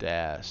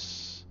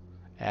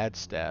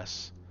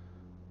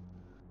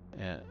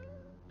 and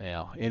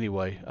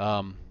anyway,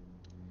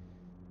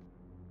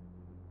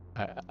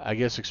 I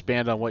guess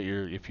expand on what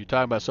if you're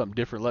talking about something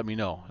different, let me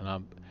know,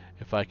 and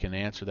if I can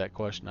answer that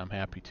question, I'm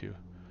happy to.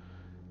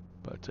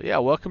 But yeah,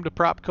 welcome to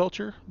Prop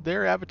Culture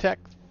there, Avitech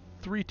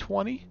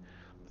 320.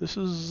 This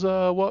is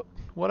what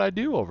I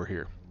do over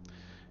here.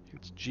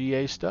 It's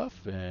GA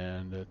stuff,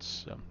 and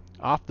it's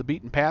off the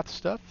beaten path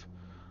stuff,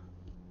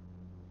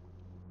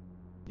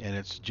 and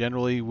it's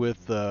generally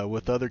with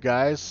other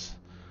guys.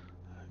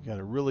 Got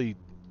a really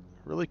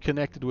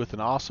connected with an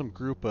awesome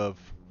group of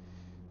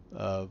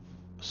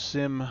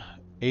sim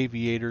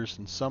aviators,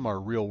 and some are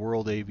real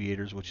world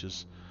aviators, which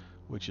is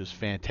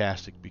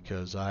fantastic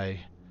because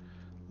I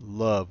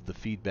love the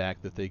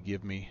feedback that they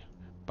give me.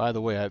 By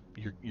the way,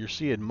 you're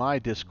seeing my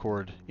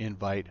Discord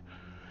invite.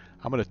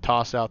 I'm going to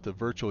toss out the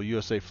virtual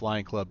USA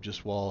Flying Club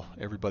just while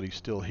everybody's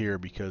still here,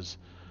 because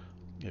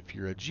if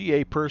you're a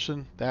GA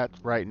person, that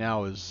right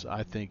now is,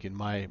 I think, in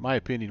my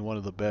opinion, one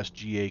of the best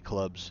GA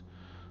clubs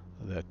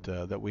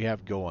that we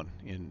have going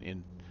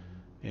in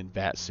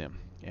VATSIM.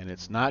 And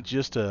it's not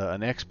just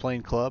an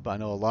X-plane club. I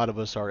know a lot of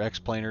us are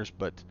X-planers,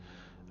 but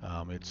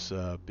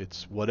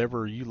it's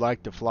whatever you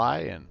like to fly,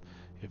 and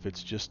if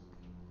it's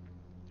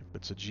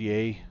a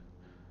GA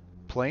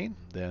plane,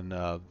 then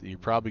you're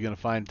probably going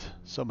to find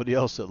somebody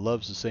else that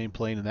loves the same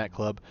plane in that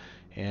club.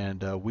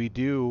 And we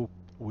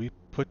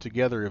put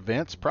together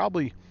events.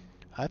 Probably,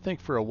 I think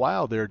for a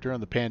while there during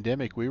the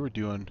pandemic, we were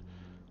doing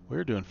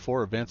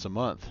 4 events a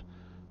month.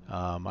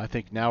 I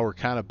think now we're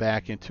kind of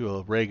back into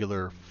a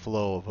regular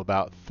flow of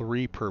about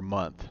 3 per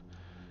month.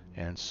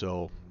 And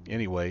so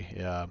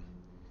anyway,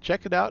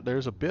 check it out.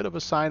 There's a bit of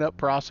a sign up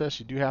process.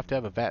 You do have to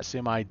have a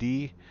VATSIM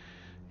ID,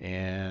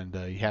 and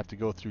you have to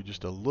go through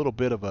just a little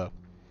bit of a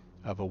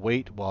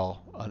wait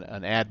while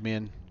an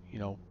admin,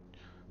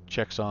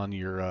 checks on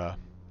your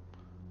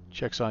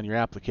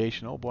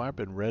application. Oh boy, I've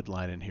been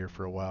redlining here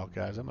for a while,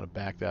 guys. I'm going to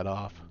back that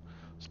off.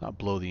 Let's not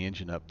blow the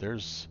engine up.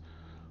 There's.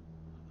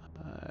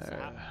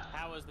 So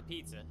how was the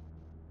pizza?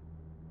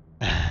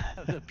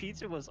 The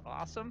pizza was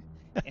awesome,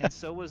 and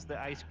so was the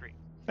ice cream.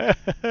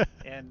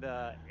 And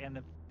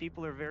the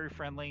people are very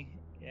friendly,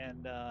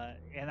 and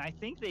I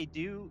think they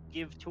do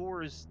give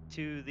tours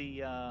to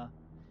the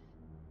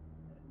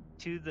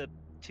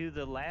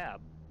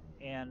lab,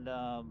 and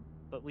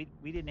but we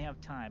didn't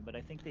have time, but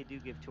I think they do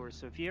give tours.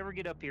 So if you ever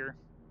get up here,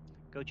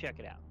 go check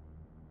it out.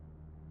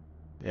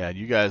 Yeah,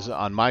 you guys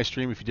on my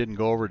stream, if you didn't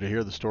go over to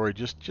hear the story,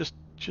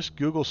 just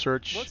Google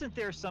search. Wasn't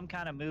there some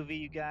kind of movie,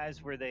 you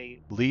guys, where they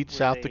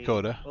South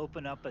Dakota,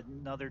 open up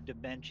another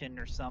dimension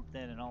or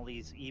something, and all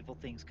these evil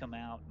things come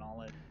out and all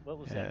that? What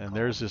was that and called?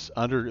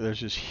 there's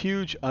this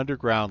huge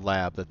underground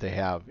lab that they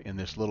have in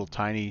this little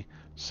tiny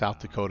South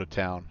Dakota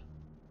town.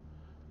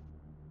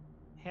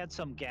 Had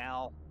some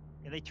gal,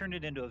 and they turned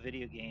it into a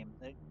video game.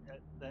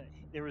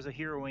 There was a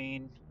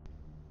heroine.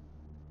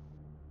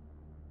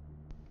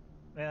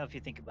 Well, if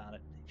you think about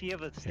it, if you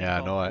have a thing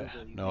called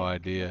Google, no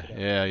idea.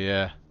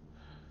 Yeah.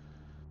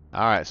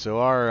 All right, so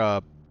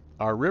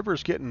our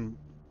river's getting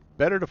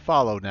better to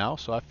follow now,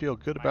 so I feel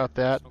good about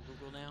that.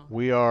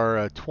 We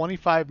are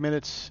 25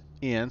 minutes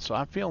in, so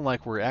I'm feeling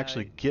like we're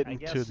actually getting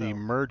to the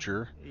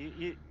merger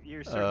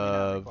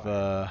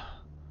of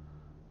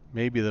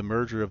maybe the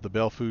merger of the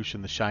Belle Fourche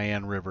and the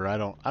Cheyenne River. I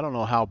don't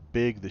know how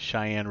big the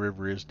Cheyenne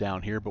River is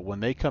down here, but when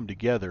they come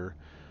together,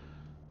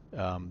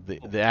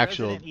 the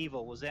actual Resident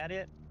Evil, was that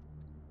it?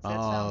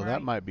 Oh,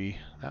 that might be.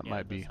 That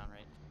might be.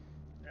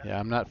 Yeah,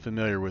 I'm not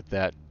familiar with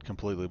that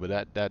completely,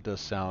 but that does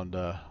sound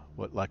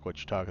like what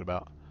you're talking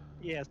about.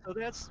 Yeah, so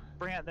that's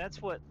Brant.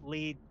 That's what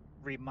Lee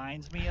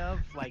reminds me of.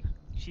 Like,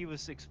 she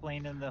was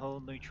explaining the whole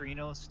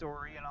neutrino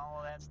story and all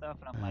of that stuff,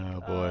 and I'm like,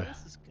 oh boy,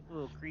 this is a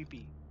little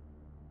creepy.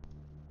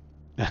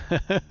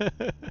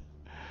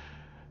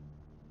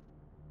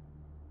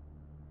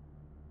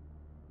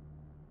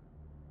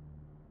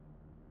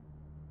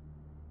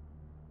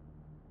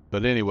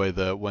 But anyway,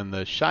 when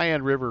the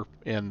Cheyenne River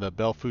and the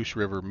Belle Fourche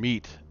River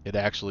meet, it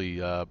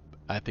actually, I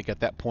think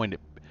at that point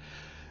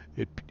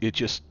it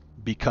just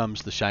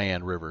becomes the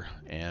Cheyenne River,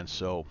 and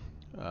so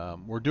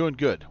we're doing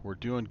good. We're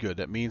doing good.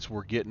 That means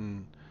we're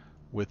getting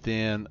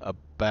within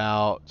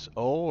about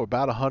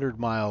 100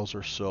 miles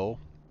or so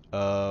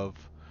of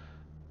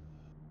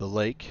the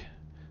Lake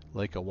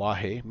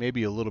Oahe.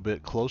 Maybe a little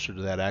bit closer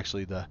to that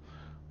actually. The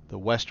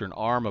western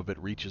arm of it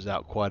reaches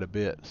out quite a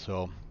bit.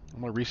 So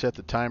I'm going to reset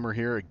the timer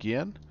here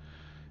again,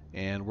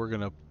 and we're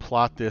going to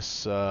plot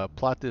this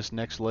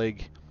next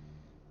leg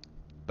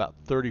about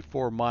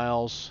 34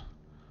 miles,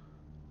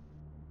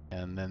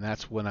 and then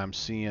that's when I'm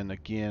seeing the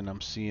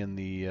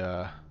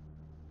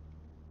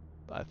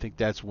I think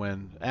that's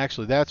when the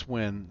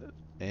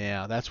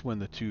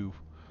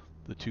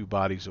two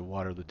bodies of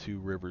water, the two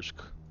rivers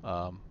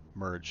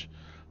merge.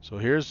 So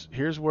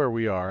here's where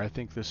we are. I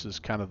think this is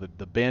kind of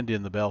the bend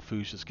in the Belle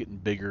Fourche is getting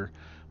bigger,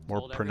 more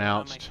Told everyone on my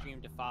pronounced.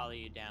 stream to follow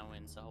you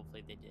downwind, so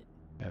hopefully they did.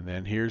 And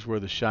then here's where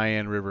the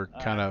Cheyenne River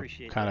I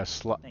appreciate that.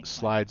 Thanks, Mike.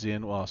 slides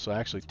in. Well, so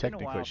actually It's been a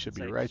technically while it should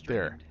since be I right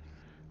there. streamed.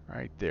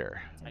 Right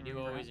there. I And do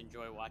remember always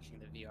enjoy watching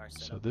the VR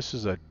setup. So this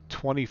is a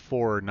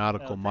 24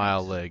 nautical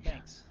mile leg.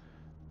 Thanks.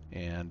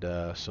 And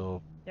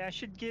so Yeah, I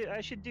should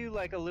do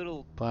like a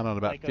little plan on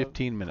about like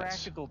 15 a minutes.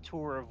 practical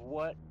tour of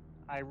what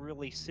I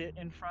really sit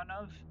in front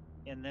of,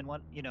 and then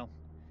what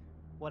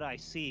I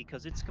see,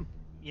 because it's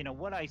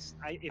what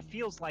it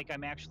feels like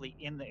I'm actually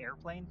in the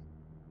airplane,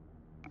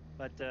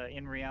 but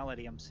in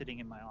reality I'm sitting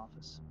in my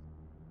office.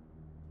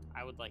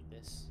 I would like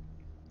this.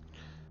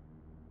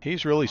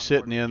 He's really I'm on board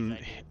sitting with in. these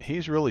ideas.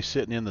 He's really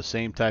sitting in the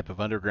same type of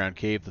underground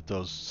cave that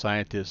those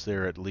scientists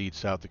there at Leeds,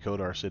 South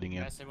Dakota, are sitting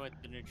in. Messing with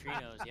the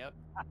neutrinos, yep.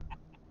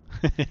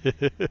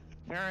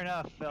 Fair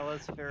enough,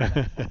 fellas. Fair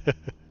enough.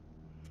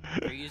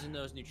 They're using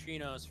those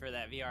neutrinos for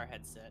that VR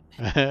headset.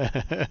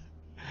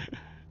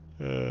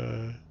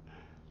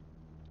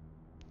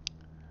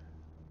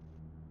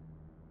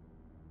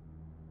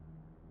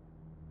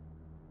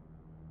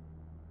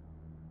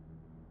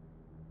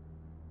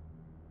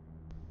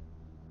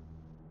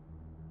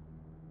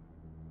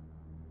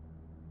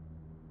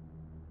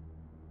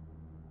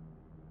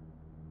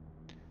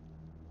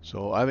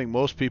 So I think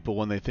most people,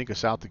 when they think of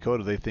South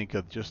Dakota, they think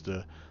of just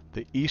the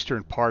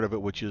eastern part of it,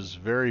 which is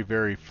very,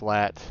 very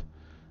flat.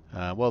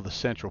 Well, the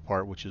central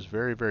part, which is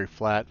very, very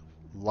flat.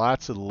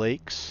 Lots of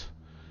lakes,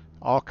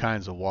 all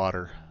kinds of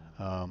water.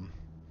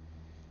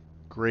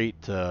 Great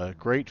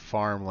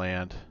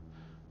farmland,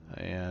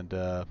 and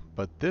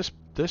but this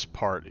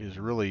part is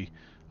really,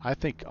 I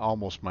think,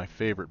 almost my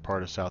favorite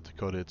part of South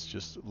Dakota. It's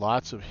just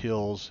lots of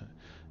hills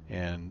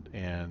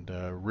and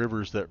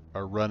rivers that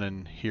are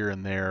running here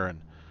and there,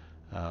 and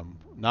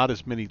not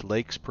as many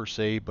lakes per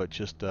se, but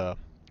just a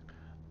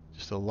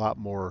lot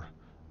more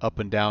up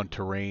and down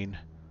terrain.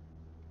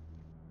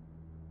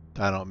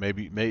 I don't know,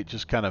 maybe it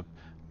just kind of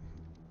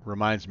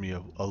reminds me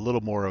of a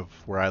little more of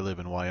where I live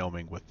in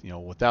Wyoming, with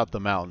without the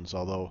mountains,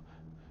 although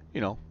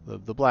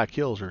the Black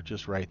Hills are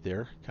just right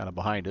there, kind of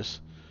behind us.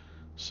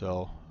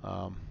 So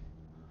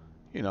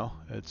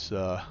it's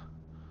not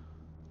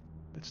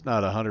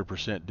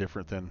 100%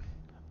 different than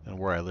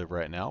where I live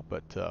right now,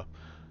 but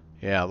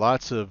yeah,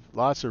 lots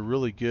of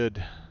really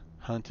good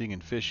hunting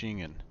and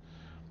fishing, and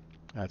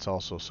that's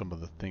also some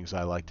of the things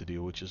I like to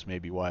do, which is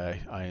maybe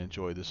why I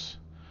enjoy this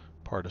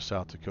part of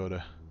South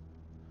Dakota.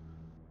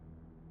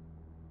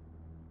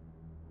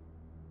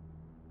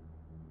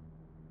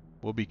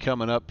 We'll be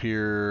coming up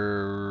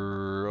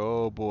here,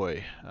 oh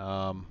boy,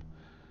 I'm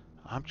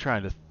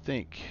trying to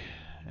think.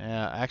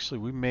 Actually,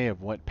 we may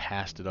have went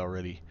past it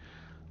already.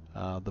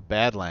 The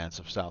Badlands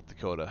of South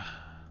Dakota.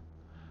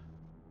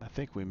 I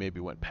think we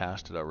maybe went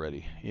past it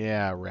already.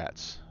 Yeah,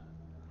 rats.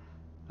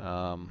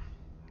 I'm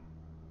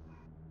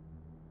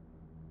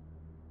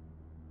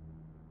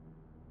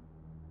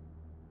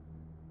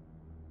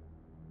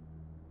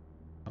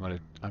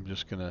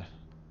just gonna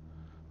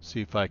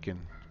see if I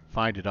can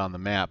find it on the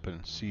map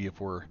and see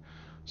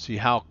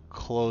how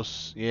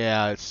close.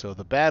 Yeah, so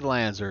the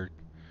Badlands are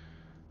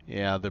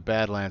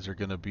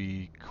going to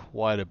be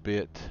quite a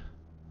bit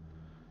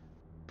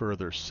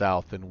further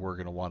south than we're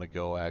going to want to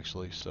go,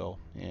 actually. So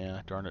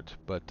yeah, darn it.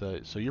 But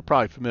so you're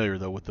probably familiar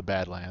though with the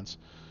Badlands,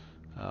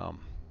 but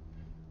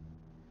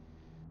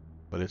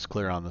it's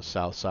clear on the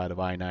south side of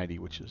I-90,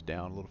 which is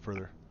down a little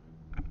further.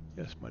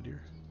 Yes, my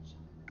dear.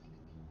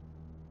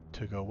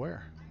 To go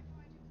where?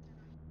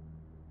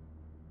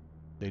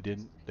 They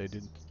didn't.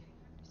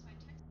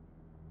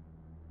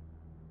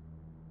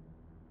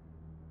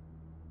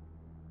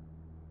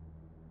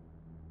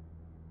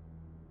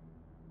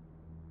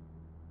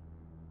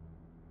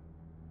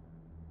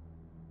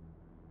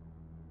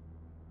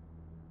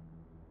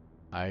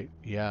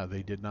 Yeah,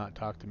 they did not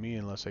talk to me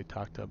unless they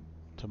talked to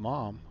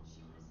Mom.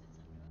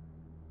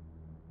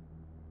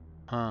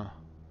 Huh.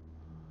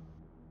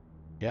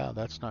 Yeah,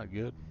 that's not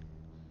good.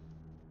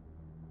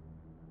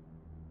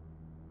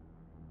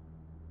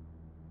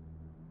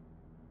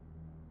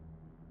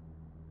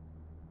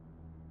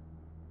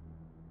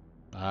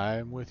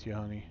 I'm with you,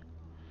 honey.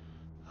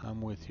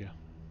 I'm with you.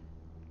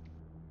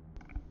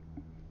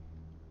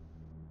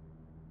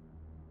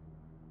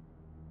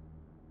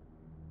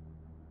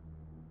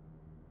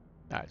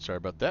 All right, sorry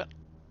about that.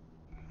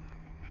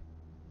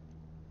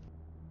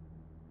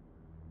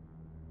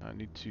 I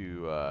need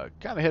to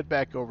kind of head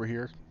back over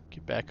here,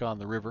 get back on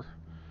the river.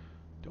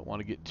 Don't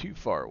want to get too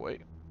far away.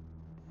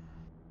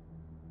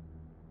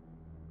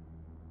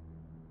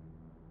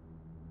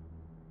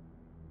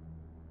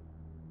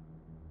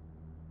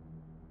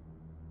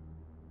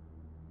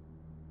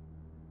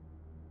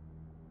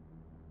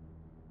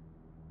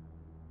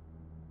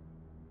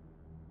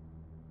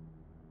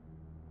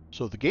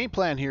 So the game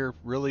plan here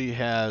really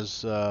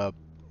has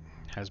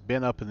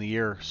been up in the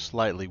air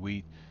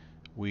slightly.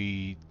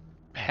 We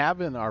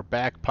have in our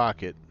back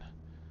pocket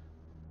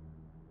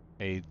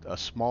a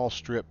small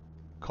strip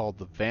called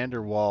the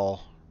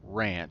Vanderwall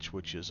Ranch,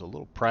 which is a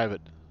little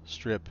private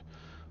strip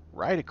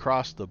right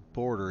across the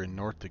border in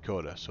North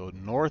Dakota. So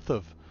north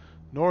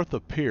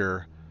of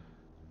Pierre,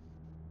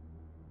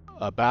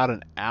 about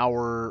an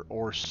hour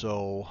or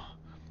so.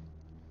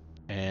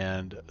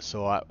 And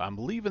so I'm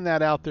leaving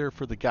that out there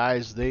for the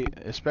guys. They,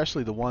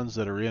 especially the ones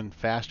that are in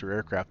faster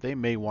aircraft, they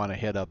may want to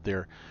head up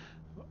there.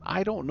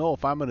 I don't know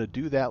if I'm going to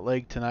do that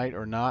leg tonight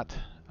or not.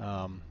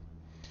 I'm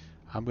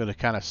going to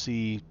kind of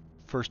see,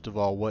 first of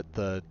all,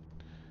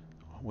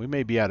 we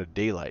may be out of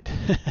daylight.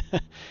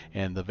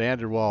 And the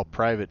Vanderwall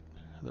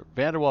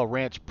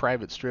Ranch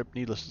private strip,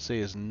 needless to say,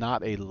 is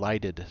not a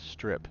lighted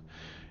strip.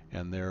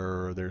 And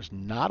there's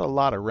not a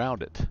lot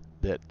around it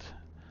that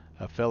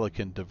a fella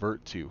can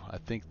divert to. I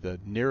think the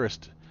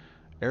nearest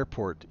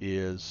airport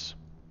is,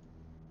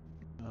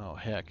 oh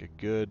heck, a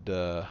good,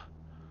 oh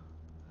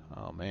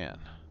man,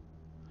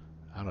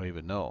 I don't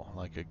even know,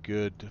 like a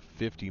good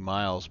 50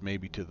 miles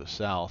maybe to the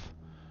south.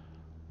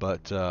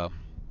 But, yeah,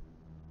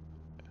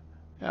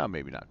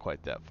 maybe not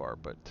quite that far,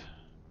 but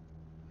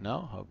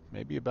no,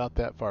 maybe about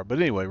that far.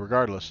 But anyway,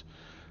 regardless,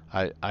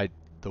 the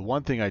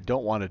one thing I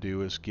don't want to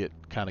do is get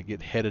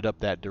headed up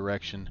that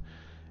direction.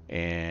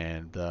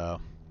 And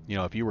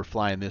if you were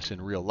flying this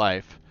in real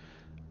life,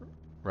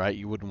 right,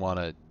 you wouldn't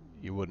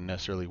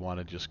necessarily want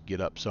to just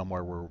get up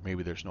somewhere where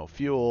maybe there's no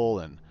fuel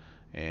and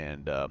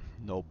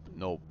no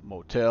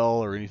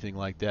motel or anything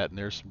like that. And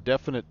there's some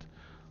definite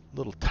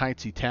little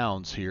tiny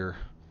towns here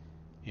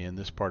in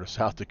this part of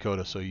South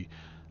Dakota. So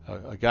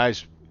a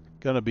guy's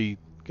gonna be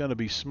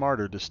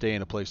smarter to stay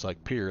in a place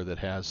like Pierre that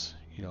has,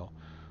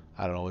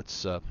 I don't know,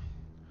 it's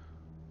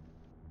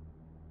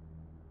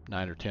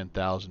 9 or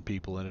 10,000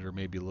 people in it, or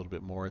maybe a little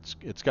bit more.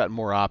 It's got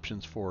more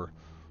options for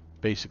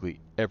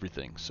basically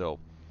everything. So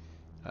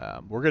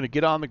we're going to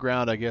get on the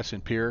ground, I guess,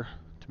 in Pierre,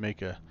 to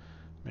make a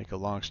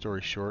long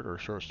story short, or a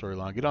short story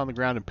long. Get on the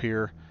ground in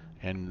Pierre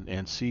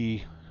and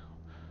see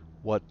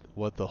what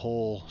the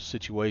whole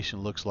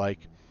situation looks like.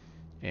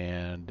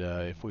 And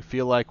if we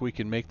feel like we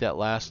can make that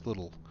last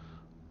little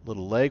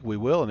leg, we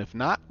will. And if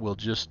not, we'll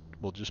just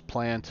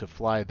plan to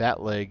fly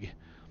that leg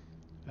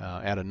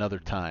at another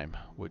time,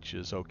 which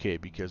is okay,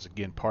 because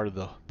again, part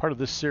of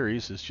this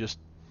series is just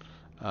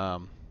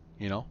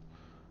you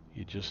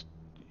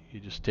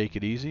just take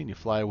it easy and you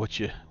fly what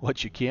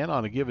you can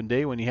on a given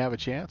day when you have a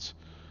chance,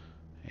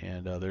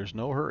 and there's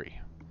no hurry.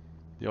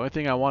 The only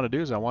thing I want to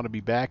do is I want to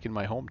be back in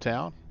my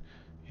hometown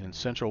in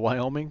central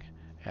Wyoming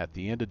at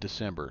the end of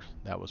December.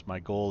 That was my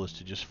goal, is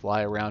to just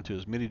fly around to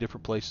as many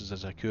different places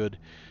as I could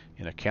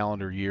in a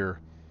calendar year,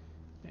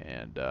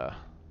 and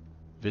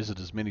visit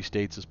as many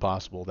states as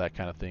possible, that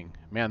kind of thing.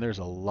 Man, there's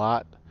a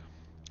lot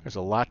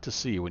to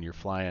see when you're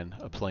flying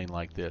a plane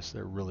like this.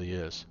 There really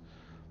is.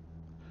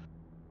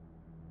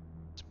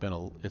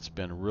 It's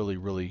been really,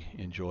 really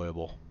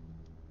enjoyable.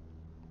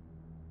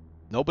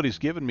 Nobody's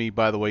given me,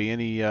 by the way,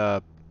 any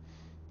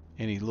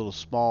little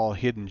small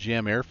hidden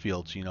gem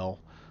airfields,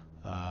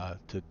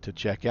 to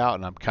check out.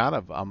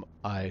 And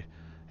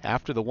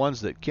after the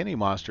ones that Kenny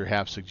Monster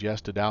have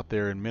suggested out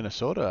there in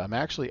Minnesota, I'm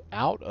actually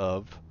out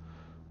of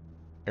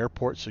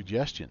airport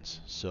suggestions.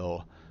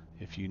 So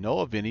if you know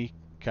of any,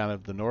 kind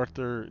of the North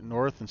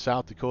and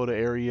South Dakota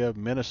area,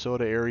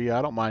 Minnesota area,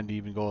 I don't mind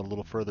even going a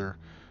little further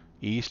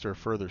east or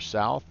further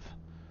south.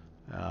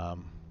 I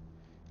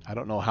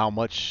don't know how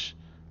much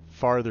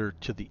farther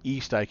to the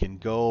east I can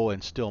go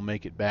and still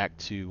make it back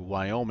to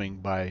Wyoming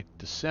by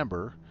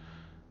December.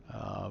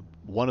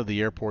 One of the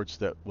airports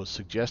that was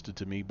suggested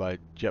to me by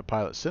Jet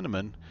Pilot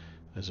Cinnamon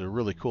is a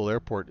really cool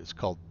airport. It's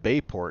called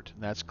Bayport,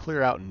 and that's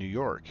clear out in New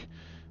York,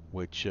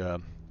 which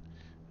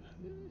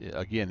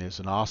again is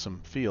an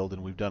awesome field,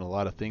 and we've done a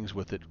lot of things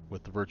with it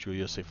with the Virtual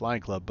USA Flying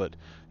Club. But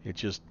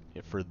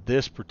for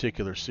this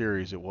particular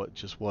series, it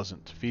just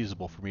wasn't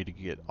feasible for me to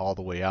get all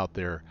the way out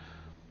there,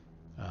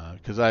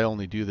 because I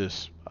only do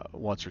this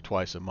once or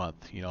twice a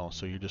month,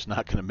 so you're just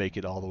not going to make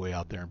it all the way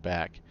out there and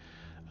back.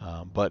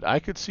 But I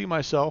could see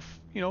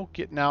myself,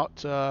 getting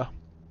out.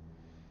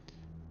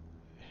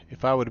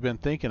 If I would have been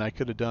thinking, I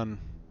could have done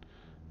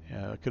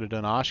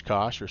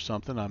Oshkosh or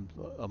something. I'm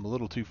a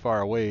little too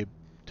far away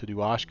to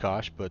do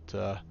Oshkosh, but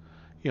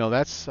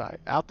that's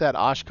out that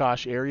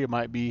Oshkosh area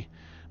might be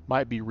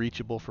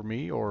reachable for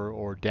me,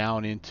 or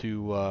down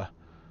into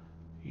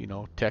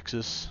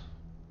Texas.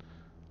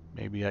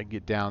 Maybe I can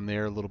get down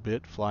there a little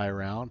bit, fly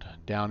around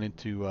down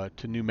into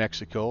to New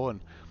Mexico, and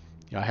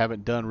I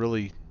haven't done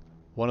really.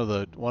 One of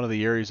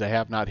the areas I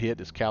have not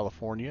hit is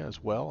California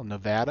as well,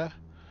 Nevada.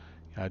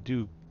 I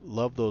do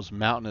love those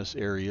mountainous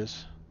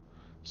areas.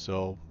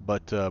 So,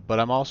 but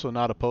I'm also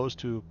not opposed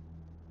to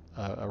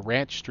a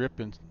ranch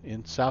strip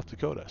in South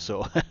Dakota.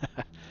 So,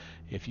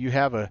 if you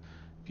have a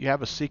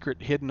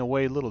secret hidden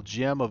away little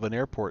gem of an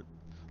airport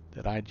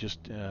that I just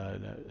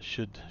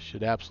should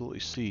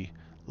absolutely see,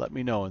 let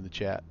me know in the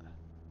chat.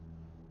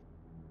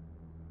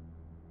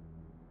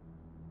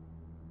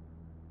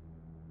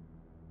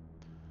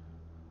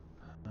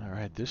 All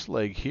right, this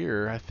leg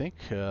here, I think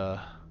we're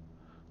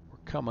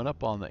coming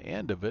up on the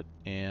end of it,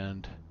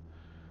 and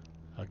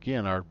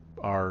again,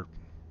 our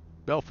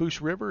Belle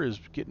Fourche River is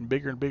getting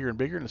bigger and bigger and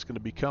bigger, and it's going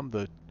to become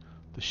the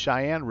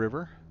Cheyenne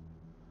River.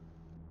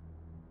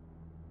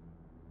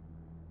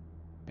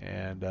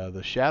 And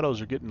the shadows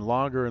are getting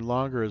longer and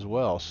longer as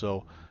well.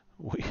 So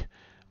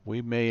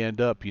we may end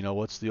up,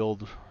 what's the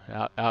old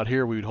out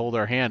here? We would hold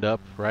our hand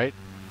up, right,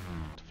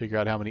 to figure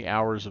out how many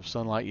hours of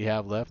sunlight you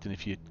have left. And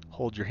if you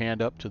hold your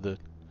hand up to the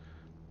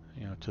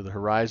to the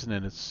horizon,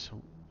 and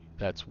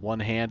that's one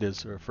hand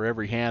is, or for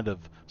every hand of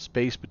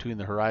space between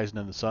the horizon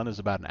and the sun is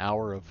about an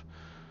hour of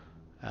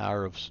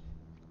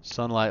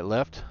sunlight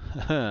left.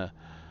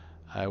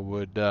 I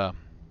would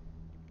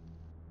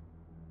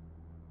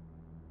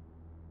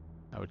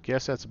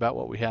guess that's about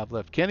what we have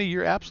left. Kenny,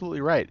 you're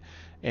absolutely right.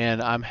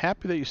 And I'm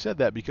happy that you said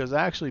that, because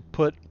I actually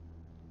put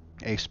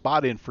a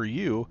spot in for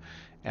you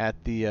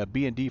at the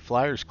B&D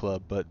Flyers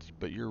Club. But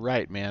you're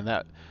right, man.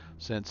 That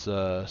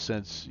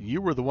since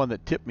you were the one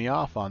that tipped me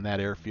off on that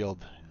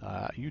airfield,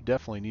 you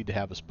definitely need to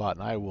have a spot,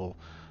 and I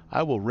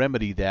will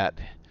remedy that,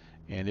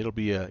 and it'll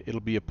be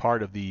a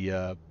part of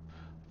the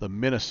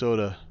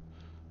Minnesota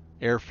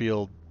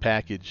airfield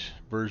package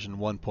version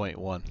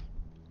 1.1.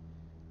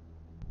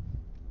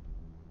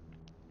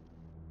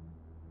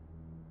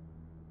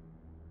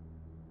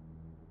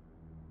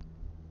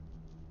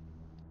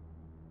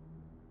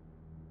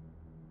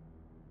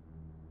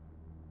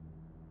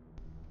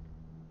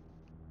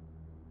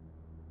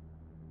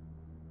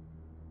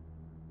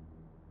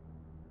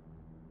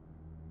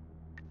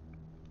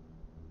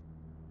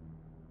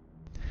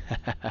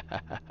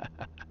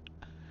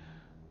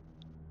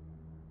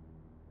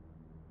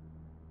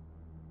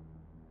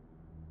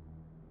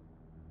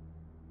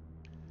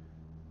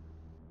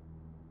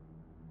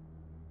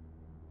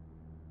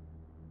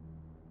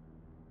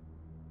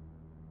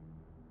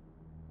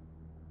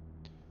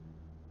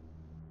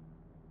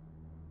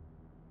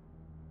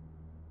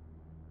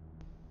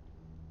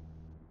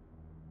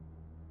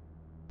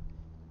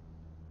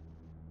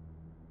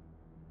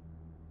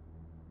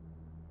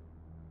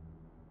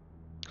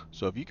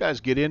 So if you guys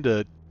get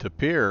into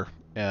Pierre,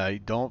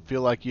 don't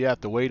feel like you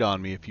have to wait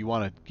on me. If you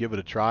want to give it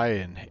a try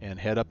and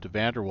head up to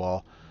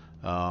Vanderwall,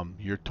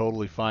 you're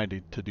totally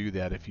fine to do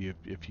that if you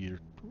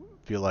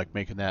feel like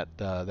making that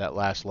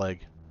last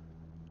leg.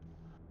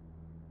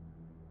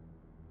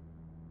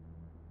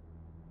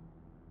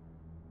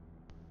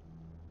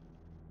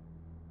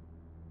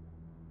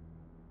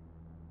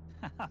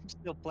 I'm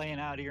still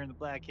playing out here in the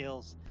Black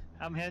Hills.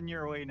 I'm heading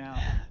your way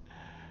now.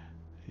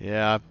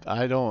 Yeah,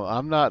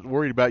 I'm not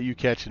worried about you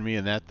catching me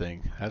in that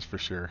thing. That's for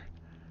sure.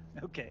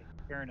 Okay,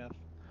 fair enough.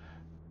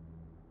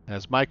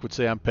 As Mike would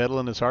say, I'm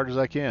pedaling as hard as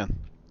I can.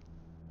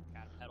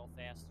 Gotta pedal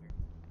faster.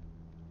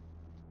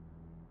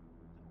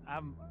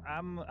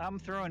 I'm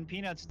throwing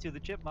peanuts to the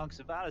chipmunks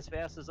about as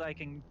fast as I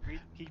can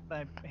keep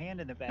my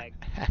hand in the bag.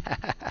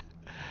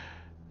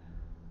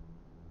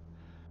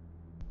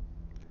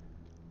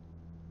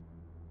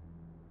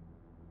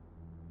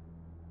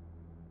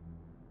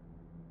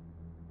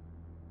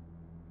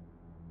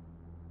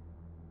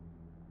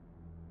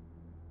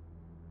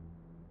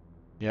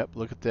 Yep,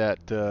 look at that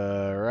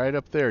right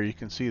up there. You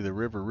can see the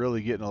river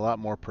really getting a lot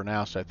more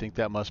pronounced. I think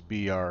that must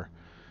be our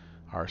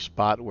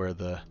spot where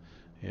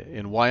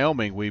in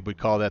Wyoming we would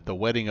call that the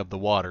wetting of the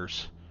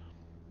waters,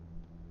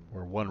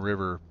 where one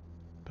river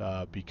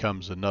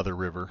becomes another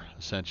river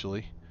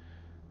essentially.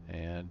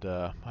 And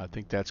I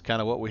think that's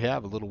kind of what we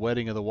have, a little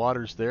wetting of the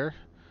waters there.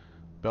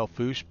 Belle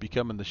Fourche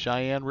becoming the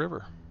Cheyenne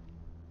River.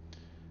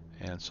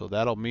 And so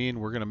that'll mean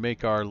we're going to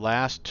make our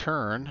last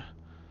turn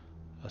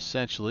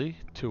essentially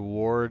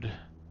toward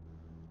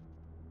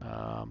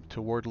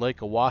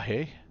Lake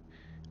Oahe,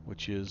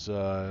 which is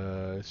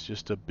it's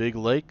just a big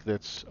lake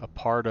that's a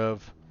part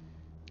of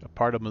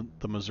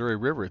the Missouri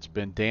River. It's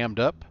been dammed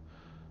up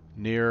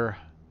near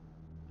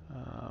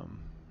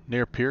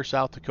Pierre,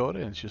 South Dakota,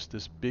 and it's just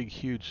this big,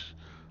 huge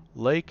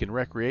lake and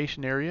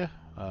recreation area.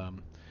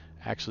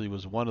 Actually,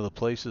 was one of the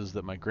places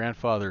that my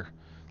grandfather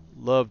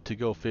loved to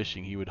go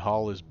fishing. He would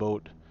haul his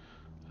boat.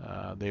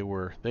 They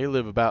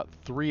live about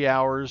 3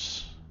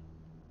 hours,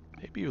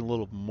 maybe even a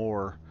little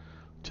more,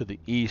 to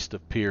the east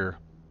of Pierre,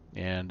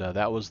 and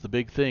that was the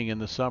big thing in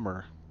the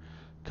summer.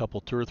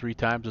 Two or three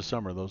times a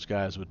summer, those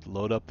guys would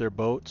load up their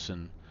boats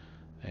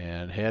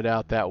and head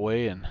out that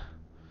way and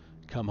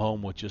come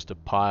home with just a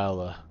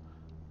pile of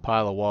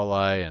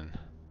walleye, and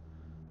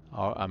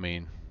I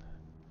mean,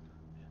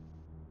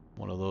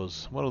 one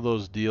of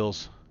those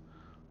deals.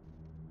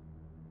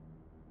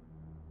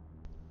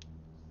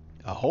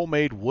 A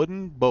homemade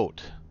wooden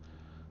boat.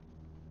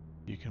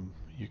 You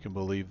can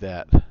believe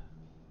that.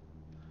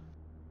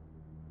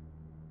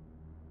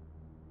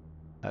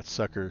 That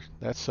sucker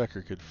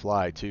could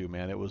fly too,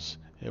 man.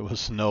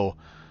 No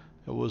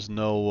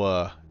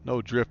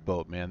drift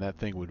boat, man. That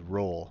thing would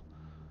roll.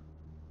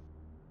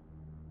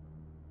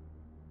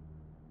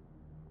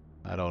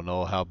 I don't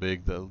know how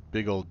big the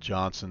big old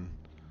Johnson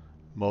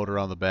motor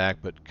on the back,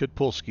 but could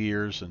pull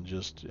skiers and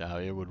just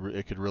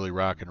it could really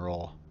rock and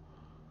roll.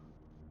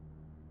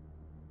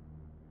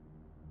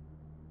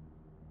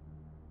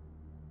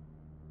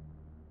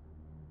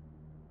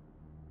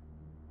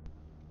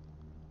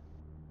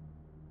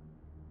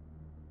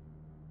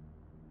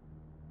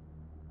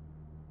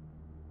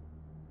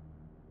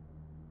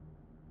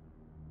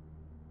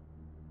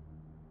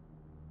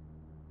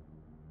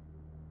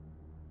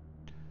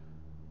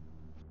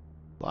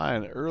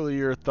 Flying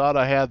earlier, thought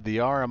I had the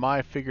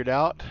RMI figured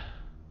out,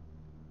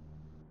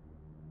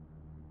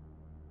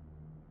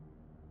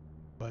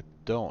 but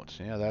don't.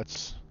 Yeah,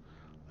 that's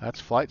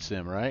flight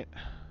sim, right?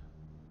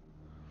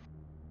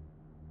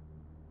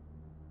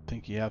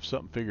 Think you have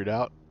something figured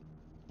out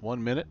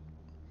 1 minute,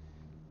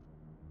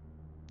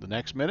 the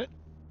next minute,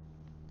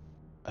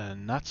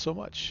 and not so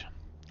much.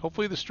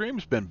 Hopefully the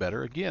stream's been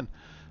better. Again,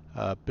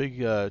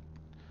 big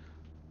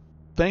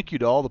thank you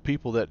to all the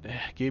people that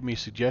gave me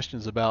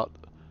suggestions about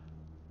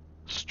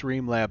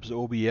Streamlabs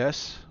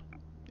OBS,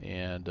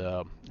 and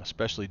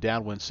especially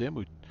Downwind Sim,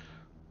 who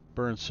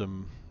burned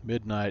some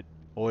midnight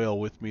oil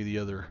with me the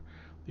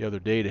other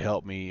day to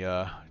help me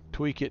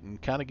tweak it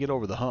and kind of get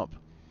over the hump.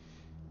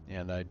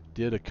 And I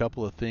did a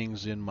couple of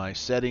things in my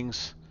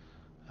settings.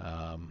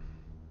 I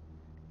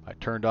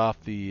turned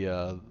off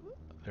the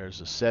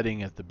there's a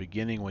setting at the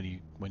beginning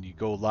when you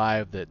go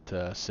live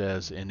that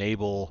says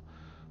enable,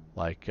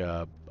 like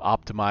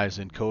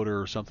optimize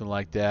encoder or something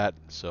like that.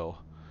 So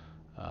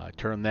I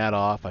turned that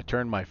off. I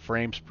turned my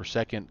frames per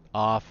second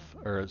off,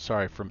 or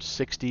sorry, from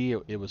 60.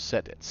 It was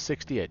set at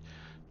 60. I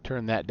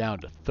turned that down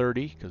to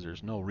 30 because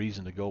there's no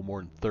reason to go more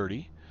than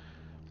 30.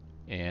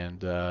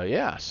 And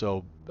yeah,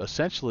 so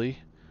essentially,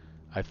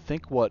 I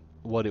think what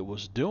it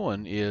was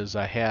doing is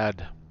I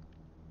had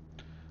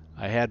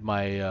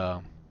my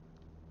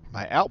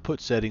my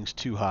output settings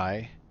too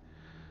high,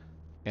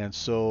 and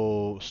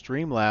so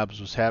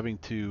Streamlabs was having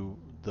to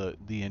the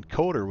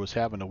encoder was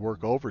having to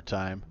work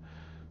overtime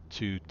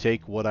to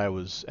take what I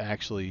was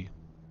actually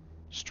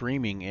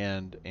streaming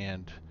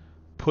and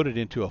put it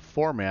into a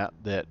format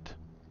that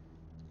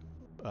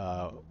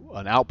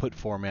an output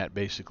format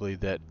basically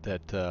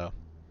that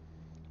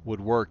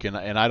would work, and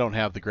I don't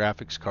have the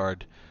graphics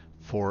card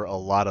for a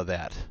lot of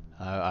that.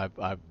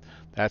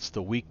 That's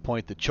the weak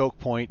point, the choke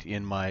point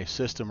in my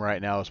system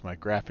right now is my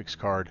graphics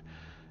card,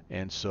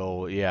 and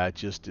so yeah,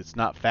 it's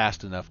not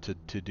fast enough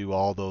to do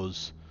all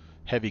those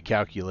heavy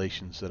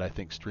calculations that I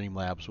think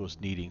Streamlabs was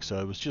needing. So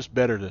it was just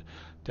better to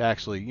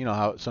actually, you know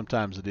how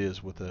sometimes it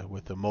is with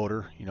a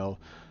motor, if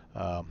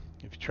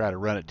you try to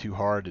run it too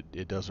hard,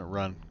 it doesn't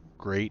run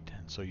great,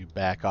 and so you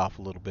back off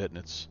a little bit, and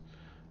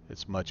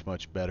it's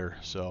much better.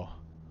 So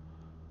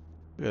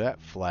look at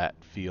that flat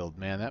field,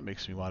 man. That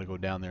makes me want to go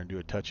down there and do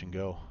a touch and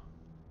go.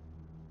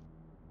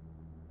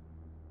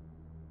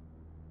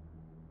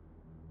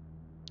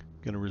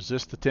 Gonna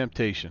resist the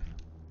temptation.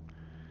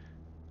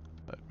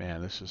 But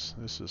man, this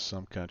is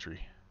some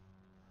country.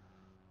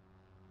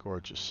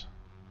 Gorgeous.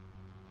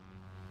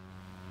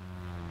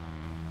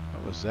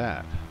 What was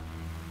that?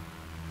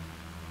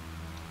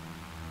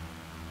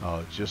 Oh,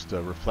 it's just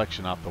a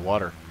reflection off the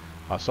water.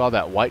 I saw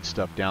that white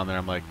stuff down there.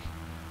 I'm like,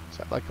 is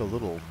that like a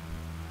little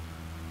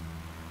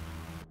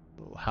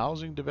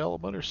housing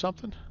development or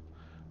something?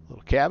 A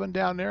little cabin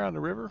down there on the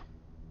river?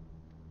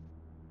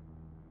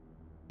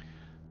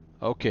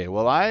 Okay,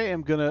 well, I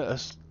am going to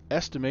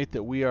estimate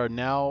that we are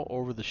now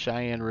over the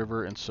Cheyenne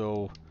River, and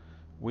so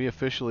we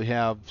officially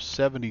have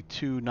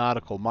 72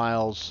 nautical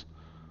miles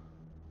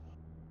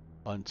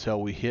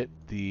until we hit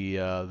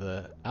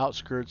the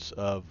outskirts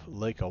of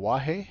Lake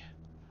Oahe.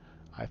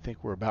 I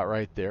think we're about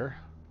right there.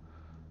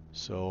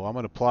 So I'm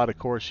going to plot a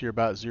course here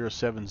about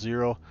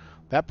 070.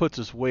 That puts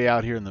us way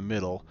out here in the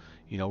middle.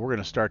 We're going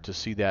to start to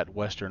see that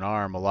western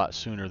arm a lot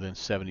sooner than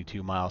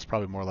 72 miles,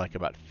 probably more like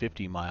about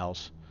 50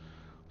 miles.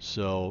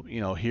 So,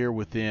 here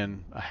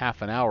within a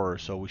half an hour or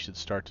so, we should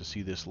start to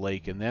see this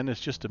lake. And then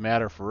it's just a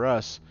matter for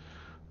us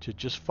to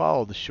just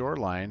follow the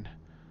shoreline,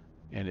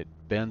 and it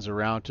bends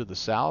around to the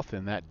south,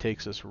 and that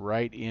takes us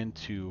right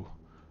into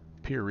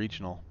Pierre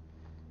Regional.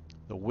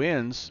 The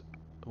winds,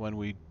 when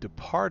we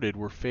departed,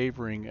 were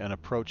favoring an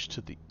approach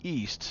to the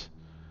east,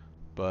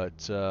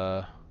 but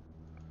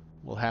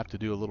we'll have to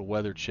do a little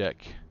weather check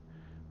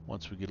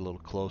once we get a little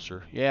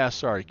closer. Yeah,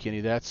 sorry, Kenny,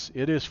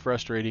 it is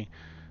frustrating.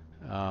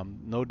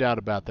 No doubt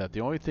about that.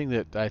 The only thing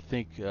that I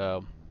think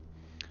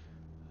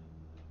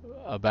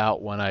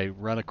about when I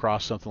run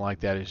across something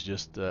like that is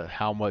just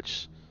how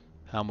much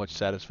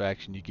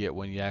satisfaction you get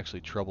when you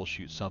actually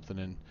troubleshoot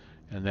something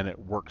and then it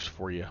works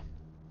for you.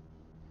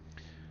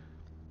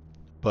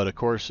 But of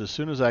course, as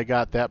soon as I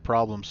got that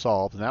problem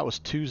solved, and that was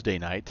Tuesday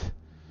night,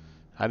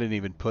 I didn't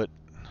even put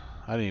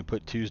I didn't even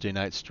put Tuesday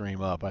night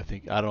stream up. I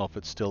don't know if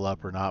it's still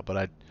up or not,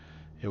 but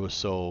it was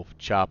so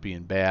choppy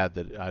and bad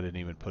that I didn't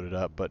even put it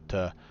up.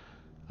 But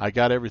I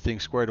got everything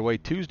squared away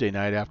Tuesday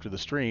night after the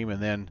stream,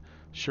 and then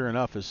sure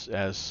enough,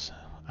 as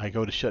I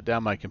go to shut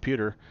down my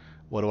computer,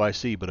 what do I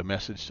see but a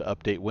message to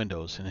update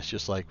Windows? And it's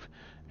just like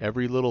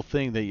every little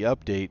thing that you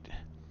update,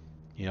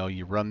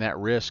 you run that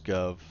risk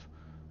of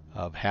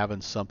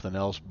having something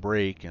else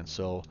break. And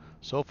so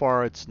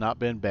far it's not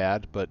been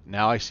bad, but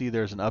now I see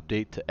there's an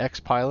update to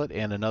Xpilot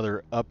and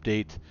another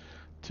update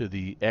to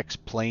the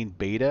X-Plane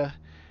beta,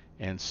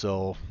 and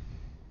so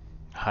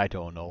I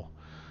don't know.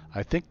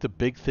 I think the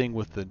big thing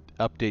with the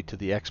update to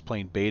the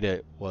X-Plane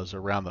beta was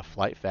around the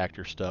flight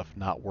factor stuff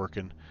not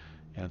working,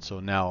 and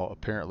so now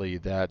apparently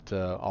that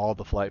all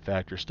the flight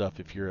factor stuff,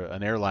 if you're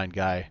an airline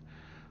guy,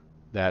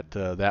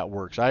 that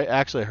works. I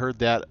actually heard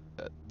that.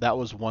 That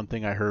was one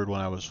thing I heard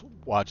when I was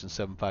watching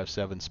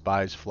 757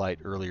 Spy's flight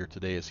earlier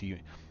today. Is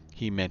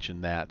he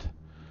mentioned that?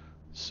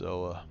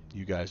 So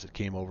you guys that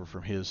came over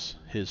from his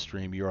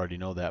stream, you already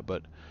know that.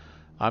 But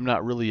I'm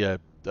not really a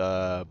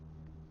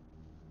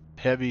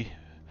heavy,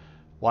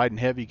 wide and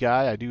heavy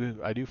guy. I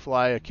do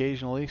fly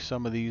occasionally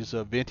some of these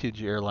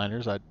vintage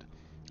airliners.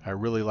 I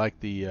really like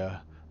the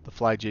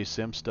FlyJ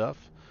Sim stuff.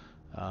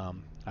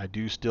 I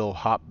do still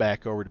hop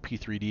back over to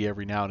P3D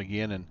every now and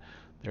again, and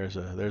there's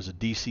a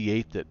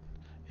DC-8 that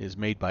is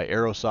made by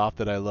Aerosoft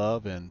that I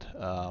love, and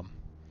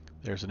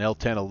there's an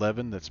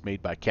L1011 that's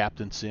made by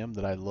Captain Sim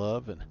that I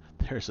love, and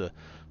there's a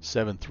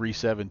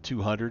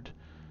 737-200.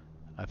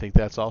 I think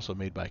that's also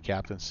made by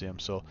Captain Sim.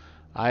 So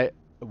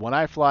when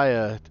I fly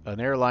an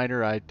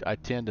airliner, I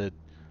tend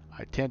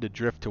to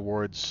drift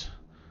towards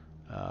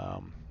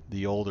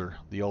the older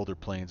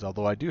planes.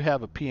 Although I do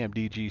have a PMDG I don't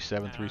know if you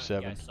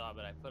 737. guys saw,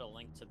 but I put a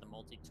link to the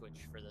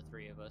multi-twitch for the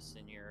three of us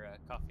in your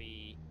cup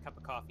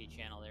of coffee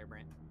channel there,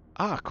 Brent.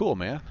 Ah, cool,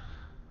 man.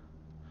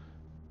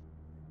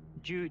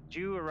 Did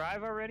you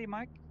arrive already,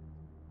 Mike?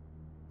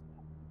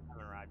 I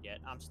haven't arrived yet.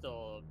 I'm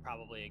still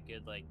probably a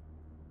good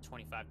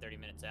 25-30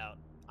 minutes out.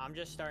 I'm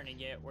just starting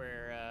to get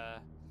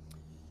where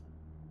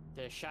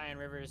the Cheyenne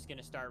River is going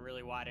to start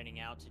really widening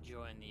out to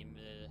join the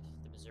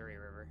Missouri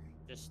River.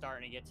 Just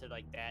starting to get to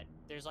that.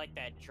 There's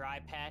that dry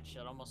patch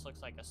that almost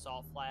looks like a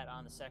salt flat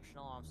on the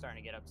sectional. I'm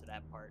starting to get up to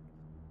that part.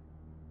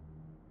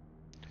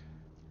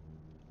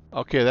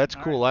 Okay, that's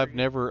All cool. right,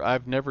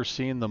 I've never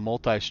seen the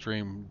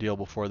multi-stream deal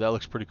before. That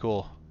looks pretty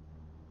cool.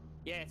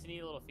 Yeah, it's a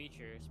neat little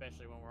feature,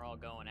 especially when we're all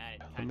going at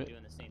it, kind of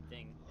doing the same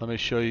thing. Let me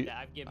show you.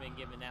 I've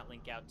given that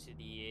link out to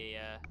the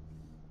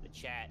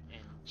chat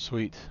and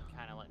Sweet.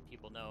 kind of letting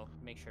people know.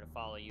 Make sure to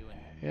follow you and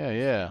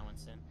Yeah.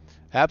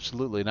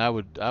 Absolutely, and I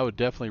would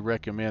definitely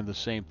recommend the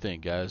same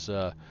thing, guys.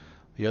 The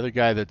other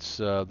guy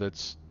that's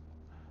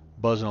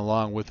buzzing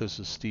along with us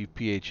is Steve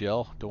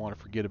PHL. Don't want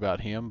to forget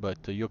about him, but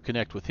you'll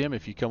connect with him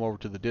if you come over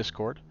to the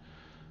Discord.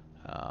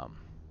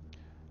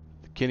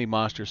 Kenny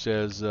Monster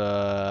says,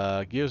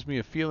 gives me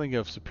a feeling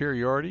of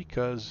superiority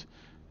because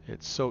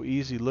it's so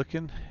easy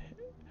looking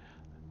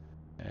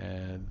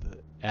and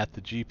at the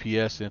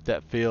GPS, and if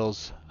that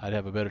fails, I'd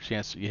have a better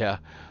chance,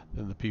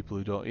 than the people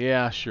who don't.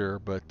 Yeah, sure,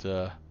 but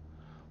the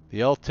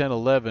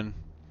L1011,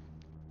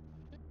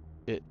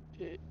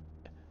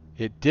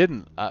 it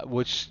didn't,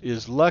 which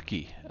is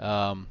lucky.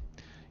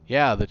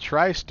 Yeah, the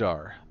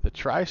TriStar,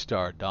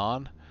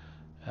 Don.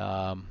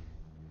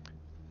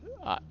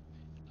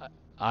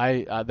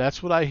 I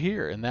that's what I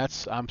hear, and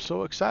I'm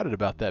so excited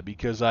about that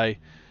because I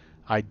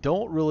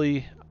don't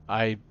really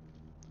I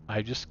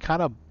just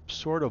kind of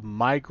sort of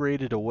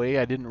migrated away.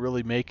 I didn't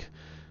really make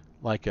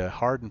a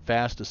hard and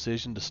fast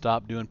decision to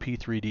stop doing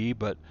P3D,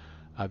 but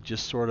I've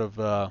just sort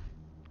of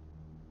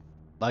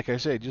like I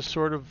say, just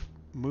sort of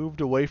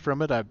moved away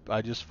from it.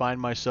 I just find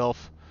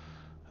myself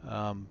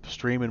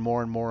streaming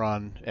more and more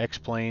on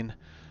X-Plane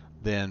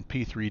than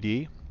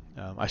P3D.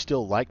 I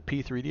still like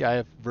P3D. I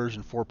have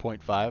version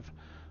 4.5.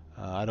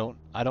 I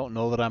don't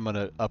know that I'm going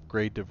to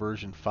upgrade to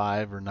version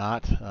 5 or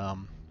not.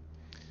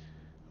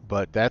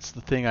 But that's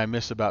the thing I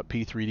miss about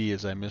P3D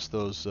is I miss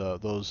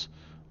those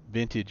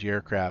vintage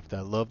aircraft.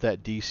 I love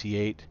that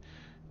DC-8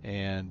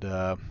 and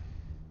the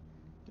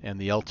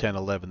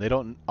L1011. They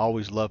don't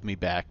always love me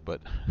back,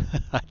 but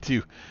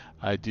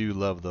I do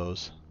love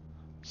those.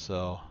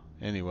 So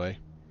anyway,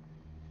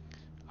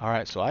 all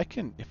right. So I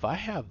can, if I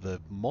have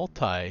the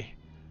multi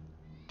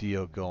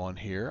deal going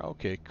here.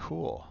 Okay,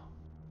 cool.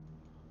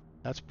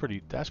 That's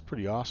pretty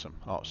awesome.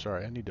 Oh,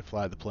 sorry. I need to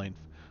fly the plane.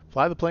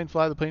 Fly the plane.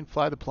 Fly the plane.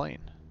 Fly the plane.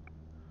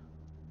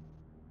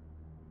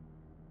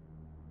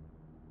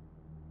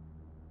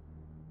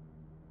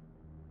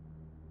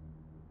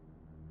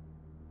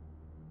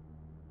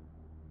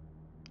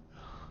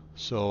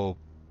 So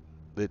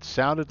it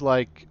sounded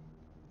like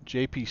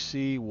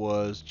JPC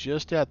was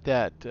just at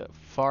that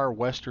far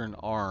western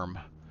arm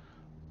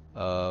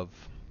of,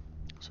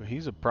 so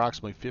he's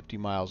approximately 50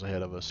 miles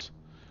ahead of us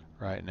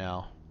right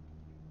now.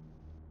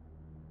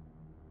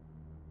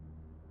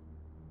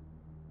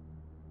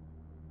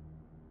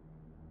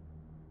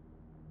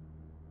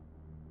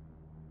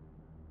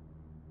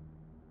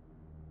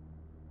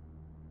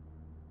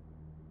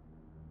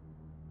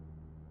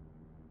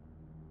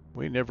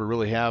 we never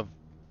really have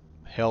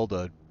held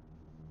a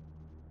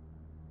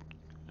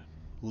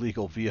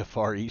legal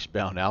VFR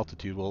eastbound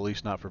altitude. Well, at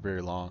least not for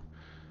very long.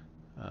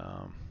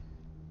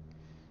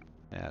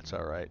 That's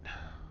all right.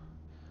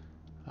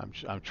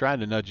 I'm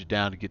trying to nudge it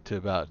down to get to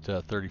about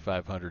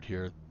 3,500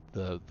 here.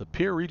 The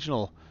Pierre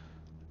regional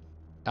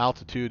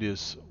altitude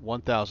is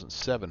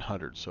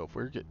 1,700. So if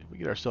we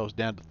get ourselves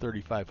down to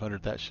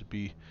 3,500, that should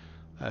be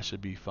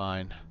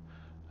fine.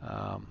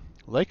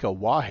 Lake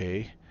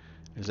Oahe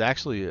is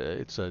actually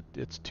it's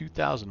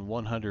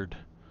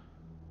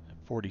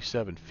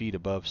 2,147 feet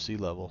above sea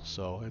level.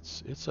 So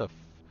it's a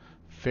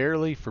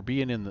fairly, for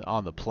being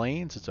on the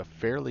plains, it's a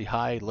fairly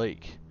high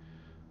lake.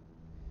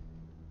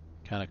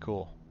 Kind of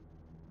cool.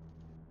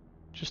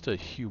 Just a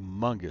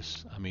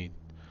humongous, I mean,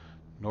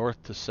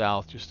 north to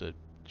south, just a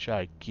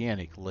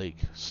gigantic lake,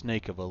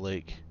 snake of a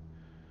lake.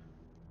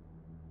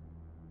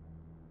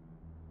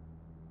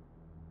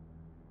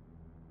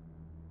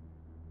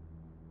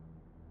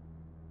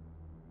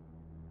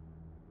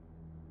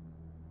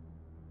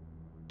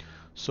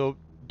 So,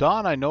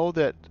 Don, I know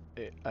that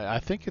I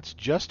think it's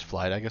Just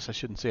Flight. I guess I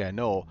shouldn't say I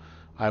know.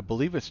 I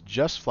believe it's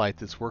Just Flight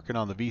that's working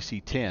on the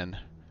VC-10.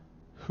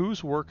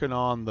 Who's working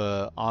on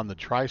the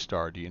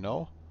TriStar? Do you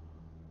know?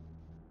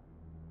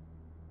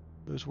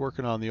 Who's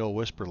working on the old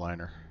Whisper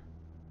liner?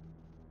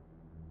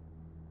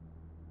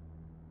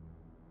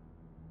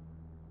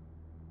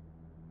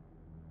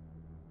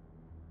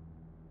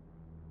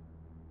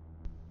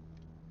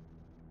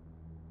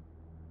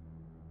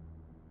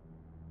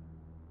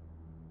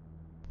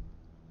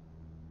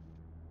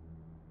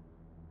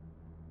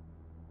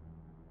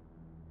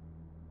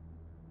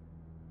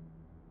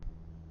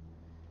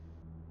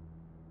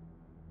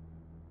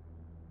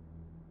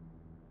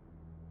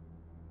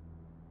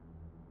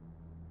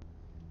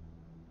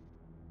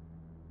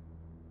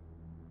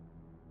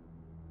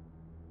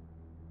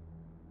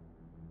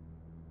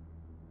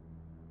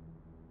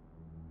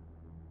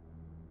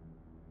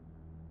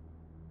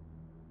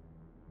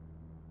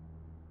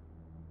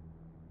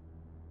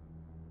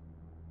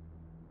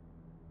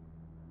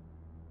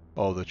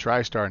 Oh, the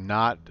TriStar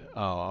not.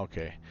 Oh,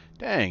 okay.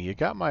 Dang, you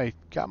got my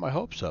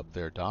hopes up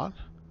there, Don.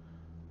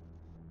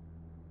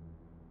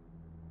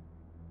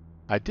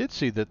 I did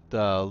see that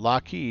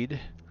Lockheed.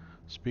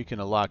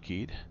 Speaking of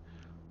Lockheed,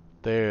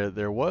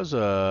 there was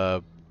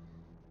the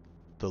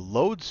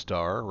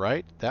Lodestar,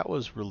 right? That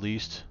was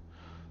released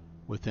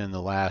within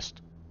the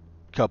last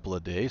couple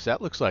of days.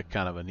 That looks like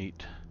kind of a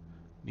neat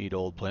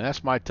old plane.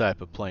 That's my type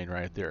of plane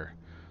right there.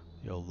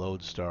 The old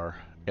Lodestar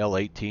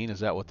L-18. Is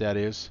that what that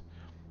is?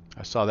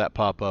 I saw that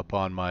pop up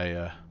on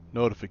my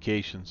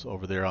notifications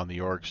over there on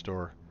the org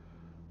store.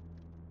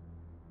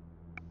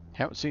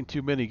 Haven't seen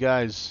too many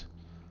guys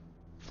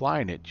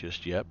flying it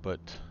just yet,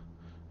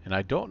 and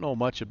I don't know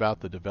much about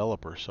the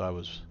developer, so I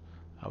was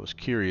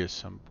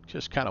curious. I'm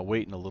just kind of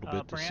waiting a little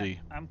bit to Brant, see.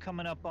 I'm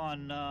coming up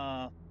on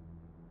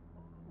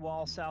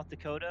Wall, South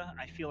Dakota.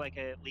 I feel like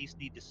I at least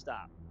need to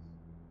stop.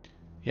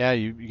 Yeah,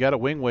 you got a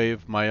wing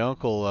wave. My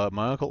uncle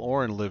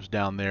Orrin lives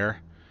down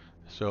there.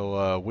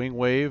 So wing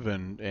wave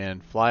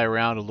and fly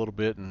around a little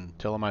bit and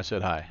tell him I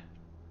said hi.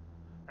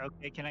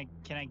 Okay, can I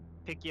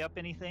pick you up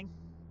anything?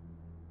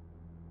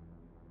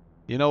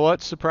 You know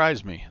what?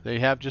 Surprised me. They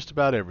have just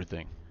about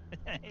everything.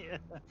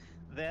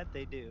 That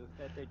they do.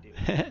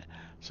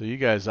 So you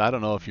guys, I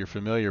don't know if you're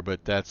familiar,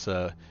 but that's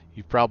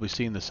you've probably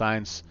seen the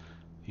signs,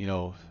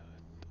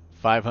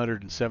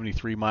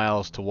 573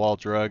 miles to Wall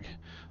Drug.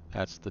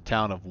 That's the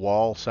town of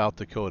Wall, South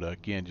Dakota.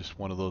 Again, just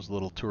one of those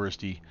little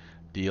touristy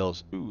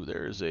deals. Ooh,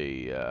 there's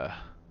a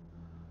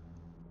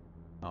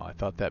oh, I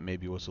thought that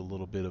maybe was a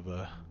little bit of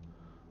a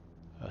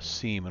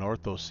seam, an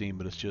ortho seam,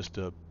 but it's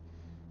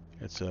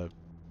a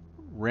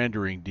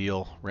rendering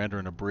deal,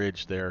 rendering a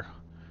bridge there.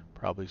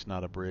 Probably it's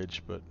not a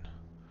bridge, but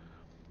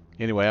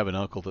anyway, I have an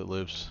uncle that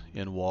lives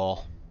in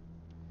Wall.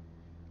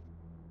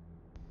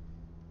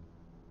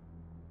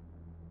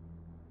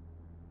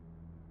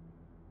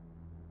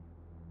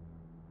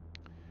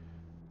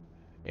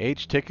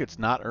 Age tickets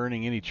not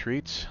earning any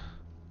treats?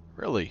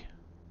 Really?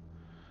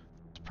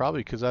 It's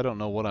probably because I don't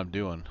know what I'm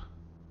doing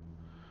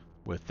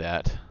with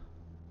that.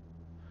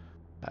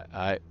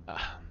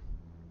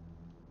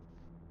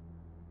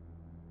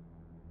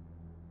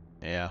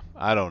 Yeah,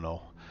 I don't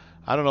know.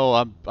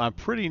 I'm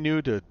pretty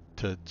new to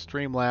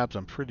Streamlabs.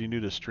 I'm pretty new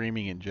to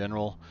streaming in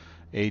general.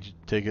 Age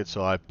tickets,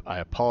 so I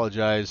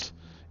apologize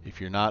if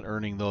you're not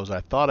earning those.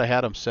 I thought I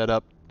had them set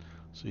up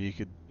so you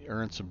could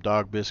earn some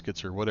dog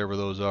biscuits or whatever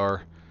those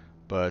are,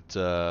 but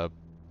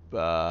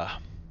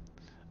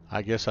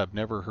I guess I've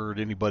never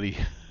heard anybody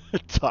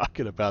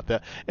talking about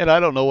that, and I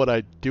don't know what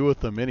I do with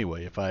them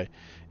anyway.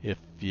 If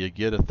you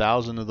get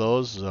 1,000 of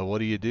those, what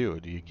do? Do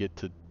you get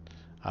to?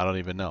 I don't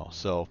even know.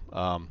 So,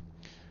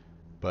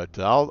 but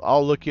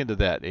I'll look into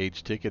that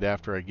age ticket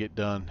after I get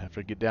done. After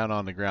I get down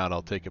on the ground,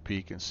 I'll take a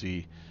peek and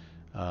see.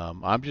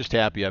 I'm just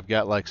happy. I've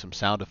got like some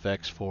sound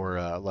effects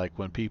for like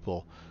when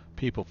people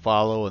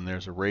follow and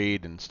there's a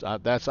raid and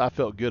I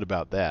felt good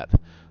about that.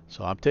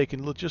 So I'm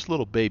taking just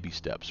little baby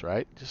steps,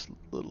 right? Just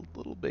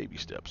little baby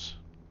steps.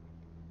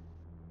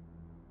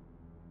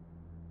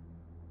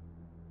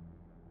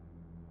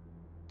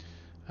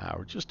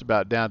 We're just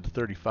about down to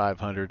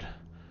 3,500. A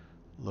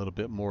little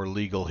bit more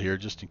legal here,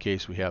 just in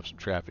case we have some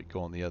traffic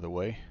going the other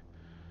way.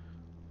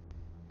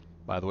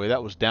 By the way,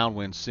 that was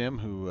Downwind Sim,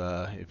 who,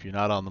 if you're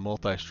not on the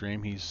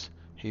multi-stream, he's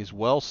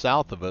well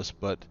south of us,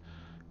 but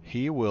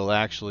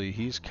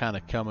he's kind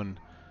of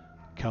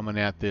coming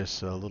at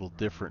this a little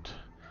different.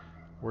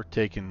 We're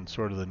taking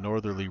sort of the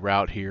northerly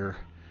route here.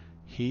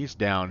 He's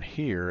down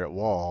here at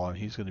Wall, and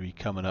he's going to be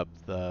coming up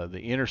the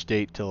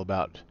interstate till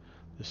about,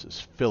 this is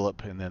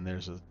Phillip, and then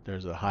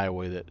there's a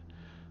highway that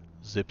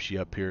zips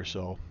you up here.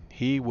 So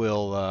he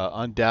will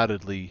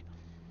undoubtedly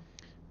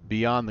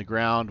be on the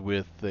ground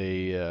with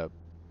a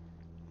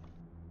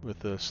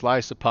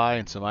slice of pie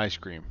and some ice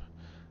cream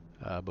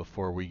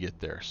before we get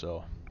there.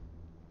 So.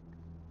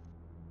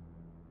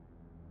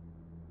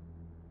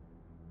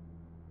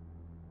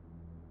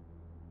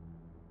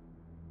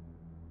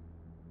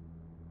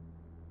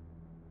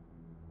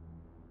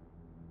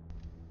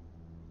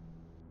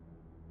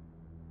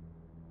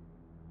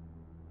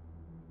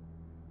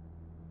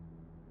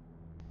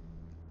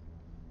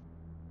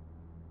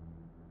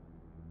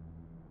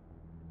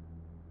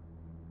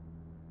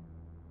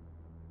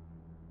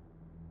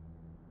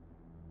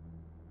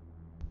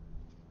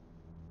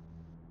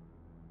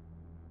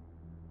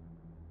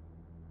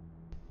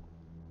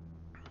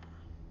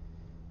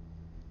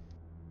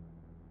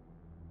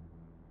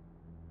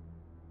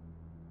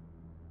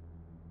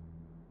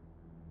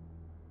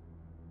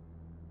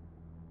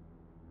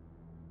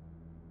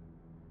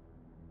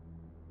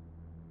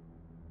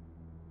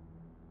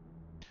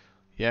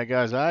 Yeah,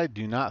 guys, I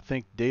do not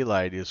think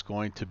daylight is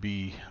going to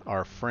be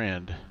our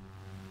friend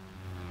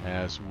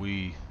as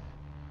we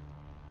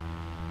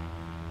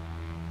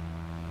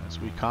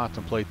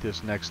contemplate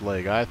this next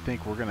leg. I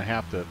think we're going to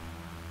have to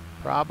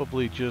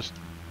probably just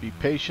be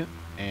patient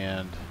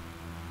and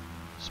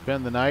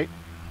spend the night.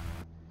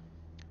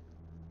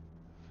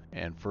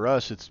 And for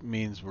us, it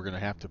means we're going to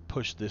have to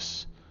push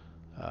this,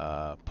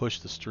 push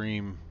the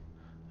stream.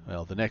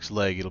 Well, the next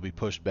leg it'll be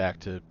pushed back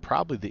to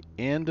probably the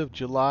end of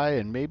July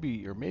and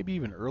maybe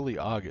even early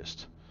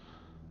August,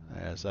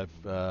 as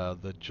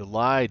the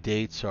July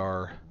dates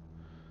are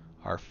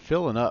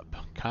filling up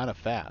kind of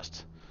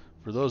fast.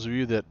 For those of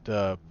you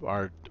that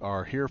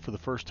are here for the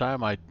first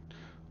time, I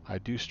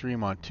do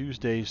stream on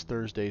Tuesdays,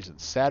 Thursdays, and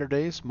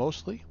Saturdays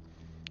mostly.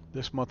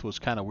 This month was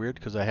kind of weird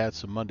because I had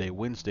some Monday,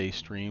 Wednesday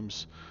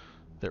streams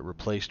that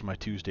replaced my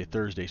Tuesday,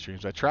 Thursday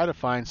streams. I try to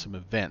find some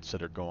events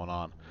that are going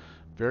on.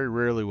 Very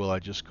rarely will I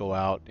just go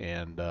out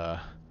and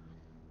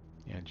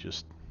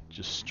just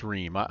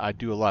stream. I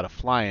do a lot of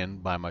flying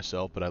by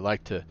myself, but I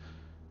like to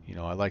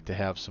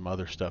have some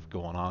other stuff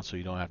going on, so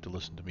you don't have to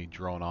listen to me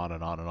drone on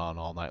and on and on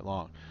all night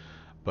long.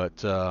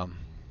 But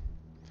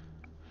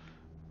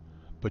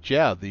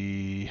yeah,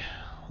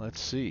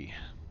 let's see.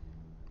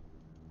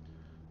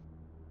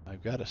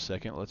 I've got a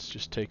second. Let's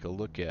just take a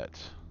look at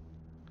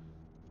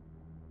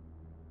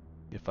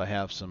if I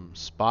have some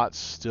spots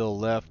still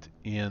left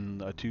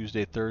in a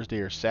Tuesday, Thursday,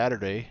 or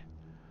Saturday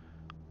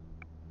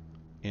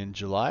in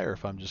July, or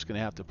if I'm just going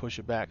to have to push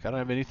it back. I don't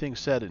have anything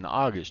set in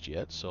August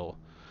yet, so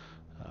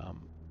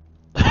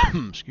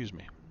excuse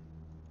me.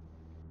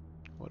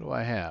 What do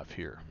I have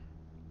here?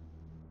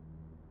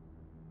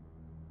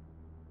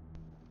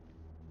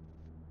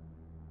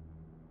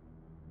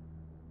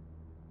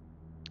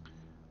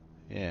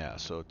 Yeah,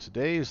 so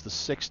today is the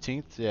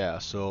 16th. Yeah,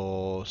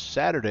 so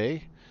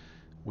Saturday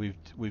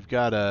we've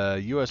got a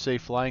USA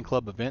Flying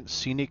Club event,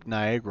 Scenic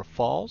Niagara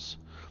Falls.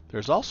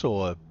 There's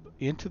also a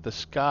in the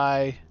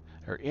Sky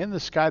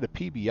to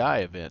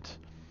PBI event,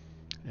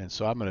 and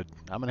so I'm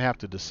gonna have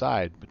to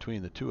decide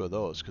between the two of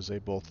those because they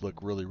both look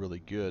really,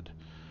 really good.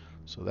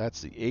 So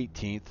that's the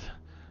 18th,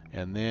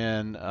 and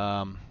then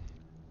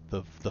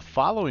the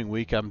following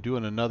week I'm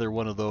doing another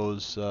one of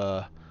those.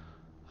 I'm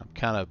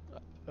kind of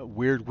a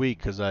weird week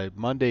because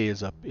Monday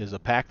is a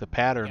pack the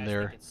pattern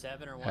there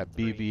at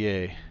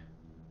BVA.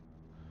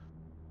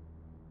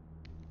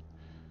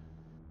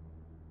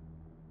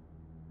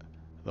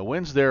 The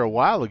winds there a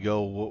while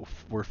ago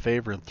were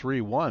favoring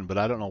 3-1, but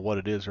I don't know what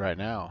it is right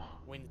now.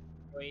 Wind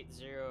 80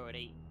 at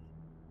 8.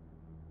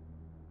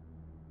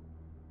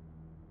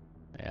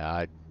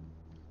 Yeah,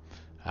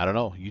 I don't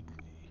know.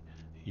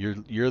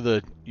 You're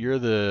the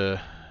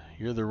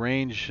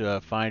range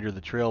finder,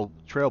 the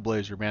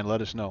trailblazer, man.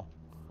 Let us know.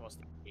 Well,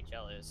 Steve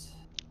HL is.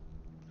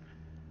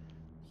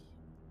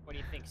 What do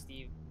you think,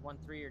 Steve?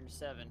 1-3 or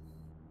 7?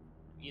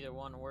 Either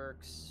one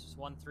works.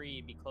 1-3,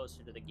 you'd be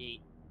closer to the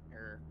gate.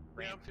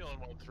 Yeah, I'm feeling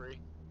 1-3.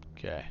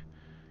 Okay,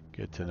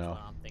 good to know. That's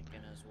what I'm thinking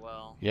as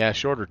well. Yeah,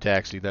 shorter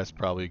taxi. That's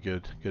probably a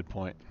good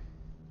point.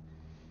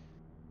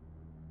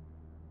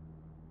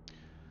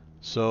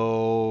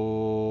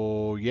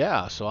 So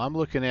yeah, so I'm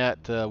looking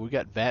at we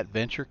got VAT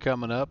Venture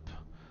coming up.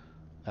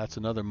 That's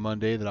another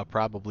Monday that I'll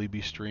probably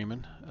be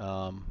streaming.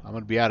 I'm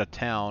going to be out of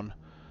town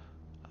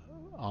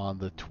on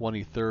the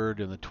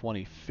 23rd and the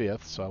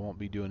 25th, so I won't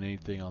be doing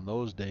anything on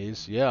those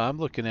days. Yeah, I'm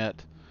looking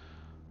at.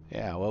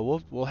 Yeah,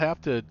 well, we'll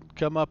have to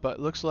come up. It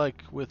looks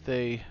like with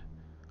a.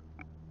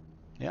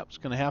 Yep, it's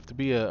going to have to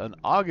be an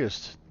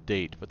August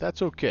date, but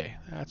that's okay.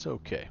 That's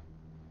okay.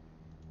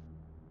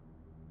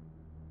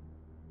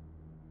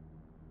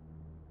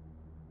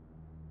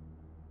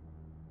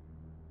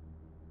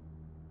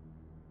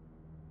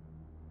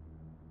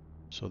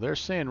 So they're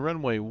saying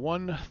runway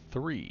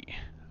 13.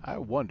 I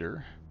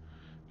wonder,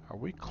 are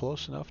we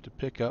close enough to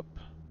pick up?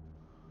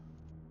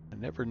 I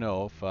never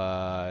know if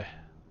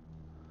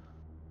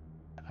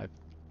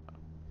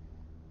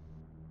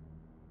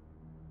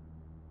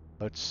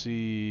let's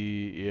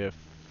see if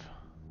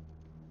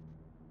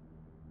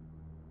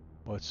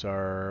what's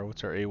our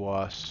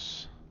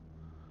AWOS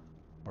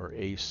or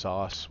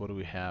ASOS? What do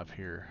we have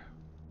here?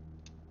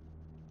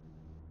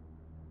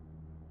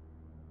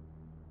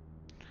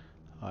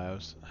 I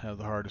always have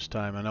the hardest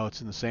time. I know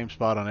it's in the same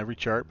spot on every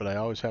chart, but I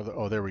always have the,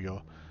 oh, there we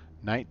go.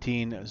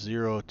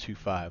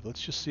 19025.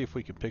 Let's just see if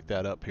we can pick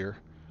that up here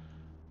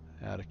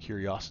out of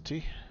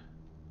curiosity.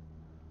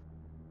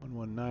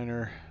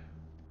 119er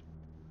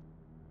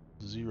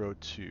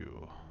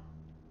 02.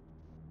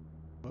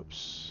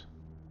 Whoops.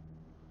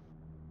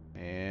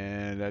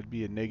 And that'd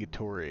be a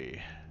negatory.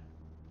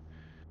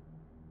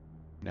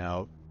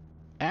 Now,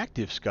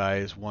 active sky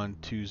is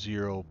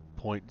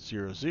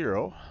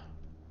 120.00.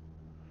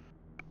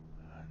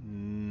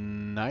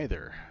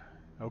 Neither.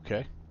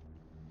 Okay.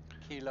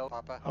 Kilo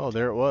Papa. Oh,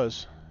 there it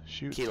was.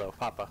 Shoot. Kilo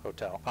Papa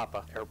Hotel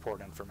Papa Airport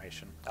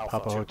information. Alpha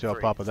Papa 2, Hotel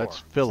 3, Papa. 4, That's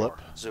Philip.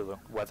 4. Zulu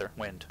weather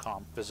wind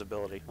calm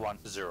visibility 10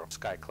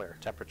 sky clear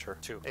temperature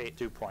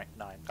 2.9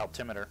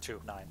 altimeter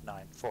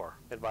 2994.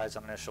 Advise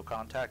on initial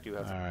contact. You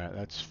have. All right,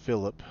 that's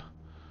Philip.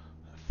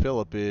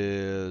 Philip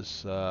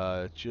is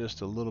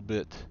just a little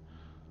bit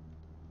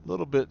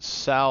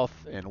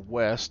south and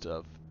west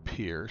of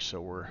Pierre, so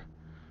we're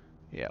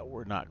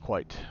not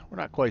quite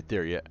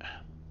there yet.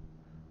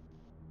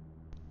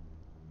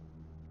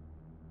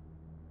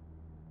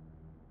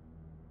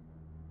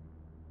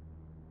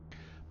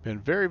 Been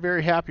very,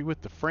 very happy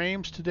with the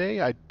frames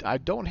today. I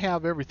don't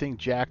have everything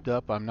jacked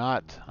up. I'm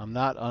not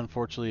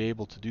unfortunately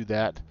able to do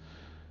that.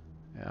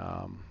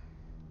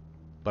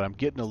 But I'm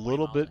getting a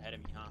little bit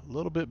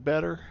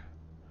better.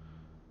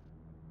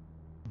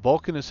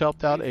 Vulcan has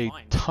helped out a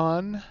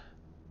ton.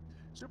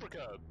 Super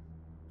Cub.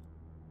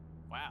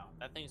 Wow,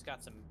 that thing's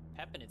got some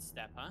pep in its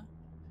step, huh?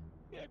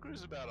 Yeah, it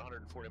cruises about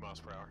 140 miles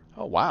per hour.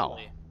 Oh wow,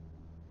 Really?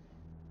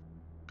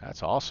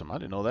 that's awesome. I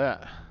didn't know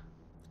that.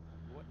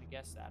 Wouldn't have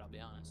guessed that, I'll be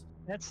honest.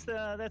 That's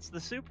the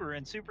Super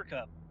and Super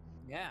Cup.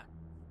 Yeah,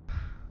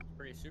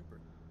 pretty super.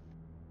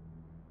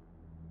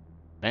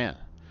 Man,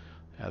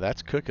 yeah,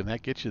 that's cooking.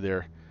 That gets you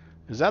there.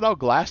 Is that all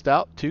glassed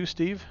out too,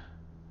 Steve?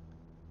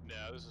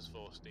 No, this is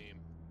full of steam.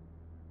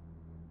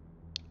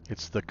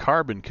 It's the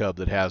Carbon Cub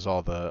that has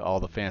all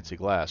the fancy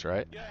glass,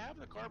 right? Yeah, I have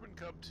the Carbon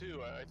Cub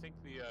too. I think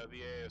the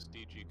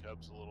ASDG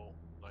Cub's a little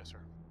nicer.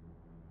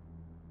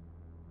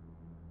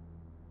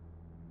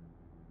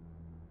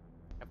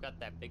 I've got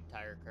that big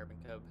tire Carbon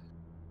Cub.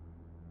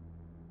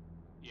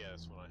 Yeah,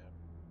 that's what I have.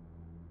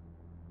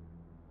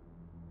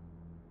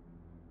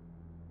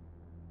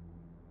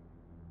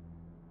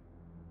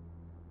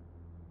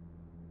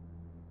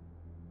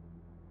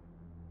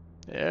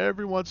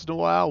 Every once in a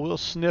while, we'll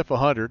sniff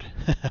 100.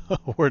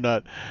 we're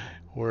not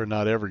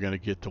ever going to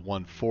get to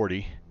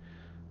 140.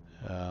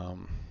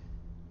 And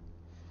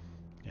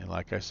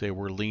like I say,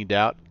 we're leaned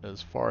out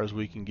as far as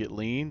we can get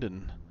leaned,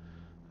 and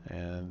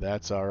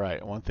that's all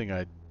right. One thing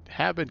I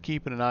have been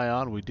keeping an eye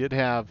on, we did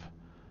have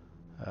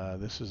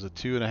this is a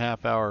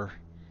 2.5 hour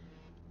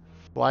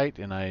flight,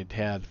 and I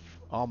had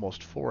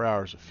almost 4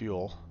 hours of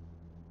fuel.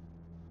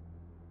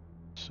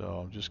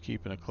 So I'm just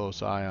keeping a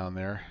close eye on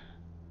there.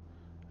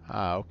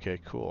 Ah, okay,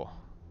 cool.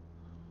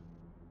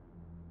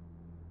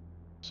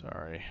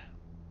 Sorry.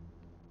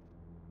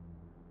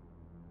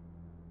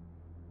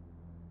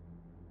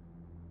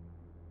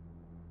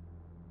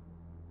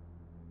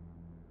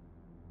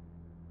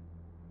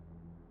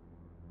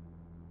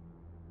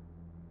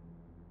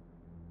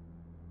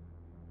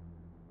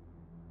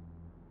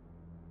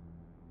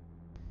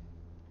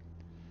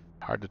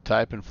 Hard to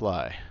type and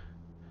fly.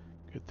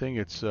 Good thing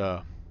it's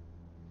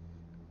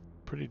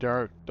pretty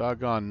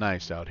doggone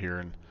nice out here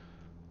in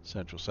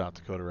central South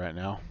Dakota right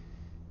now.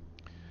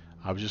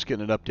 I was just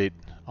getting an update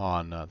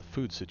on the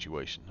food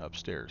situation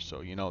upstairs,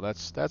 so you know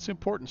that's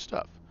important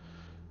stuff.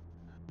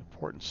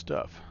 Important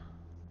stuff.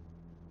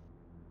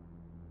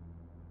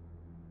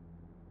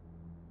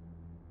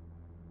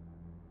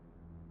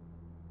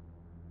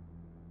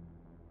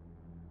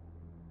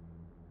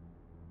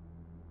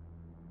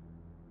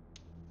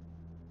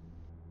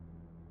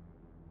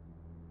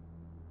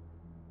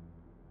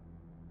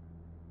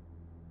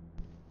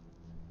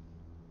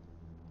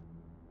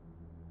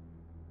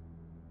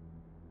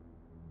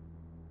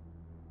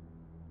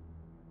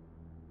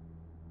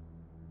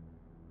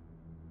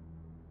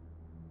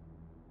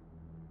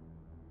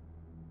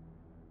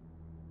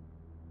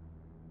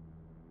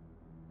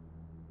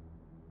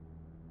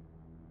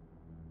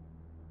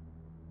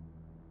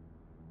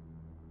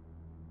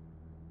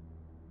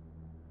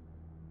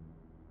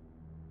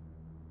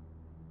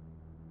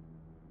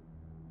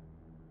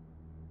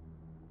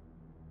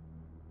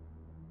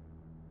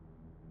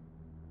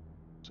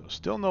 So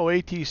still no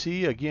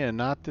ATC. Again,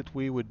 not that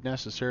we would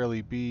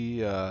necessarily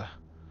be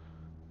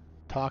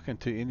talking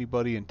to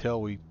anybody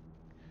until we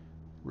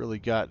really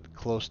got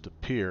close to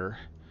Pierre.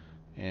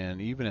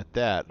 And even at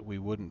that, we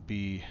wouldn't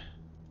be.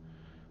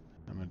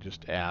 I'm going to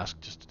just ask,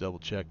 just to double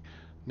check.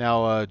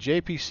 Now,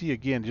 JPC,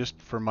 again, just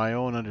for my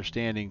own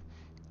understanding,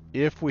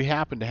 if we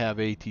happen to have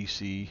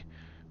ATC,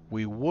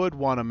 we would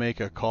want to make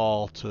a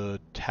call to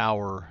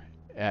tower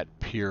at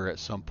Pierre at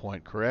some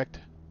point, correct?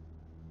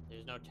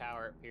 There's no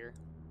tower up here.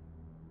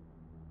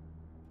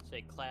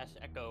 Say Class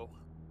Echo.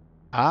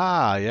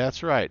 Ah, yeah,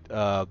 that's right.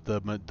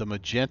 The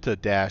magenta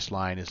dash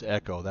line is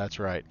Echo. That's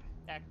right.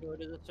 Echo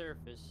to the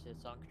surface.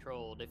 It's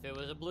uncontrolled. If it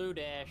was a blue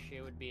dash,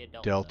 it would be a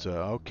Delta. Delta.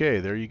 Okay,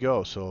 there you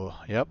go. So,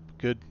 yep,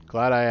 good.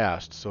 Glad I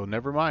asked. So,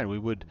 never mind. We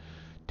would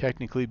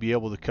technically be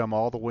able to come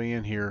all the way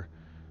in here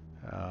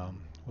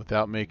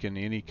without making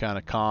any kind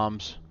of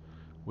comms,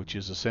 which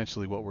is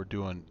essentially what we're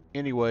doing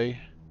anyway.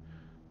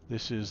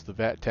 This is the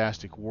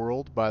Vatastic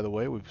world, by the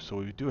way. So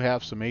we do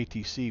have some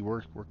ATC.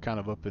 We're kind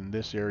of up in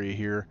this area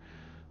here.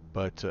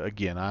 But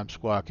again, I'm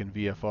squawking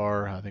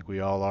VFR. I think we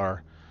all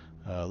are.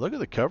 Look at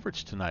the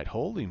coverage tonight.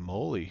 Holy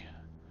moly.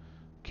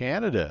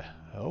 Canada.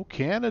 Oh,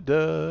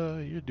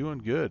 Canada. You're doing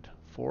good.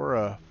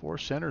 Four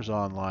centers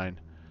online.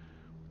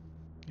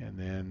 And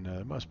then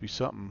there must be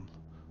something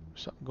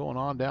going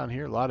on down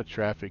here. A lot of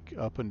traffic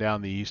up and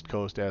down the East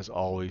Coast as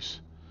always.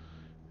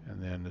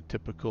 And then the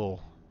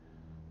typical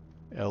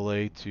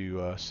LA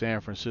to San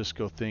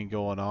Francisco thing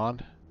going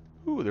on.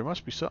 Ooh, there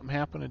must be something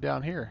happening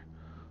down here.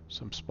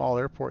 Some small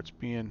airports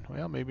being,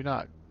 well, maybe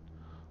not.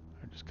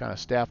 They're just kind of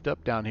staffed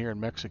up down here in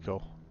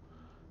Mexico.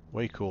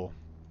 Way cool.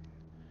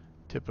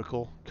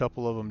 Typical.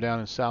 Couple of them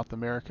down in South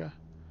America.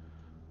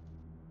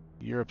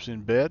 Europe's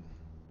in bed.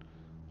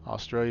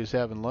 Australia's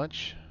having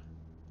lunch.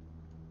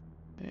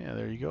 Yeah,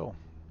 there you go.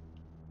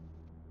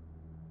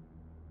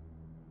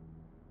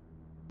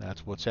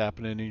 That's what's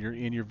happening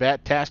in your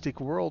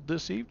Vatastic world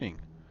this evening.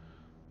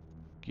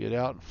 Get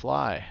out and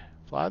fly.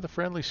 Fly the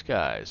friendly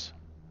skies.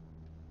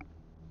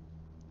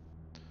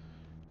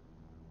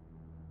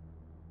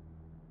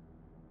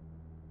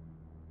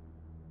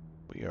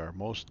 We are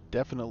most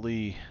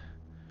definitely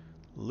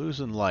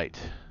losing light.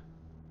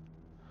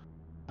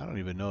 I don't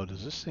even know,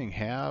 does this thing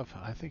have,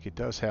 I think it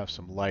does have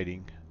some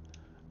lighting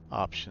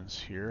options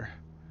here.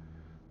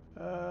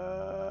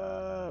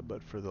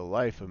 But for the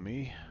life of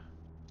me,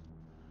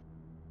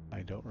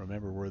 I don't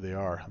remember where they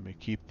are. Let me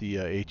keep the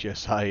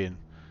HSI in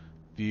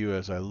view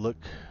as I look.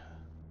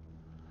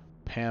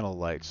 Panel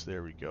lights,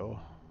 there we go.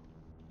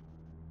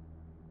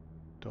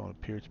 Don't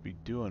appear to be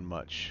doing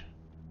much.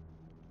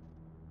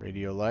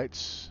 Radio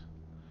lights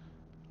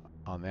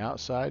on the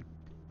outside,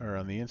 or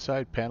on the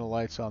inside. Panel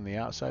lights on the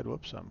outside.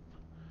 Whoops, I'm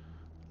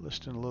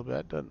listing a little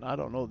bit. I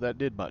don't know if that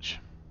did much.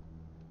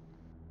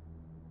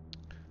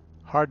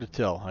 Hard to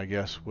tell, I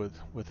guess, with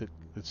it.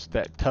 It's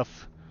that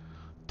tough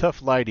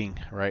lighting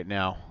right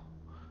now,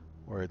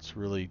 where it's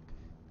really,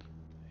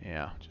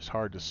 yeah, just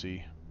hard to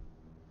see.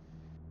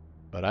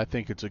 But I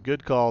think it's a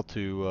good call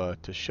to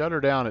shut her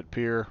down at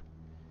Pierre.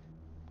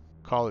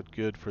 Call it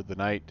good for the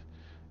night,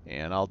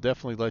 and I'll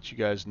definitely let you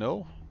guys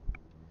know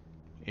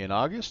in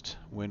August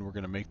when we're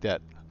going to make that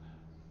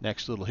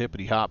next little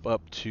hippity hop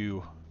up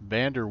to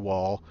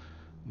Vanderwall,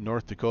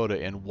 North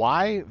Dakota. And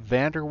why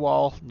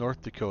Vanderwall,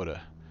 North Dakota?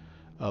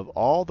 Of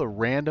all the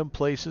random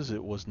places,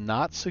 it was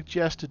not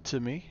suggested to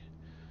me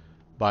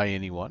by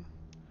anyone.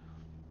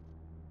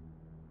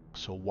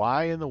 So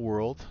why in the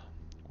world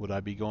would I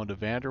be going to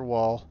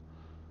Vanderwall,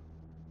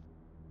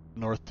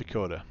 North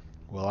Dakota?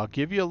 Well, I'll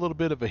give you a little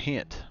bit of a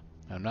hint.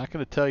 I'm not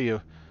going to tell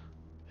you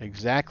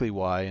exactly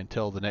why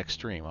until the next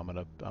stream. I'm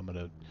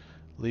gonna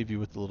leave you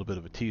with a little bit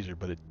of a teaser,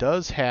 but it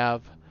does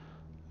have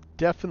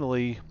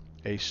definitely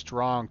a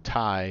strong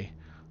tie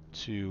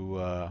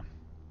to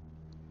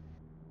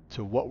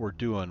what we're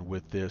doing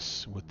with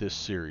this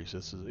series.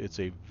 It's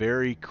a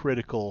very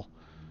critical,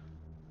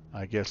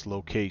 I guess,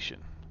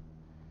 location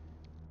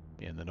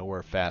in the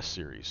Nowhere Fast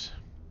series,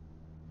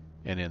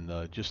 and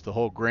in just the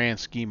whole grand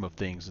scheme of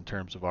things in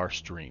terms of our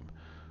stream.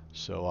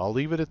 So I'll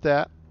leave it at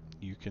that.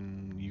 You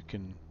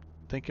can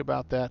think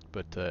about that,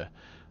 but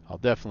I'll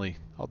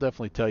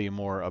definitely tell you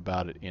more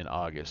about it in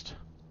August.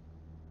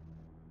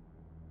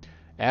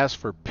 As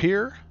for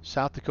Pierre,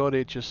 South Dakota,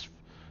 it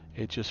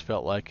just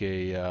felt like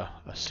a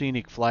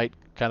scenic flight,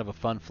 kind of a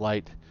fun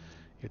flight.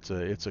 It's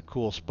a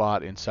cool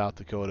spot in South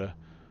Dakota.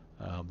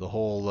 The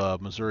whole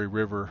Missouri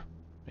River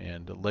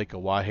and Lake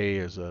Oahe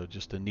is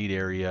just a neat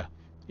area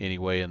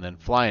anyway. And then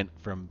flying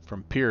from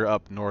Pierre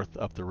up north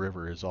up the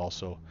river is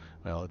also,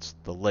 well, it's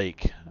the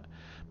lake,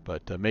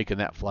 but making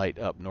that flight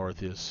up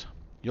north is,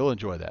 you'll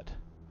enjoy that.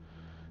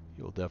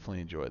 You'll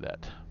definitely enjoy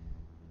that.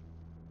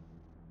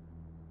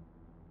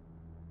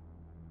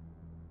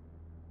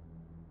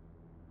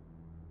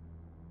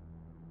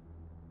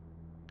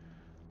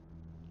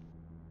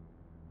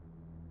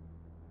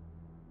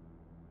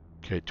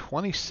 Okay,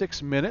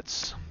 26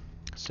 minutes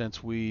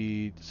since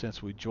we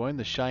joined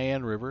the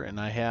Cheyenne River, and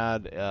I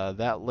had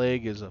that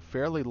leg is a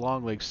fairly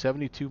long leg,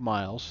 72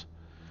 miles.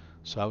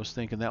 So I was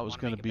thinking that was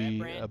Wanna going to make a bet, be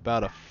Brant?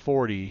 about a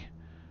 40.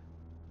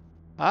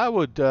 I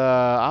would.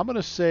 I'm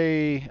gonna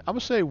say.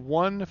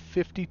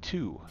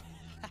 152.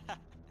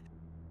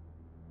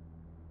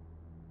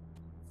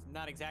 It's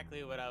not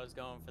exactly what I was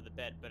going for the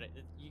bet, but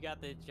you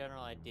got the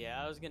general idea.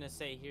 I was gonna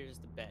say, here's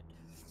the bet: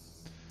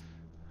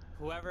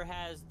 whoever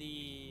has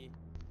the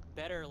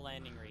better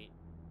landing rate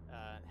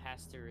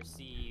has to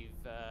receive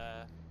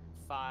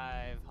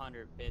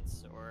 500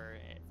 bits or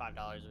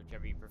 $5,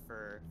 whichever you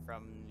prefer,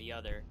 from the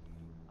other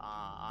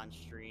on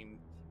stream.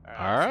 All Since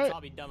right.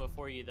 I'll be done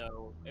before you,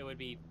 though, it would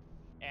be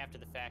after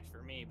the fact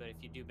for me. But if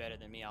you do better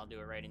than me, I'll do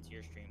it right into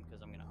your stream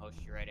because I'm gonna host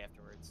you right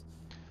afterwards.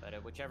 But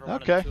whichever one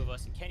of Okay. the two of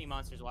us, and Kenny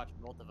Monster's watching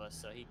both of us,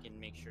 so he can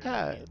make sure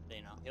that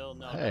he'll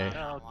know Hey. that I'm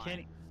No, not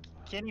lying.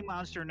 Kenny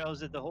Monster knows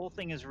that the whole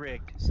thing is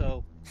rigged.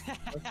 So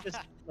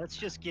let's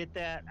just get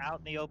that out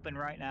in the open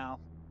right now.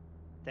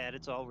 That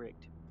it's all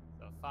rigged.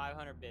 So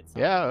 500 bits.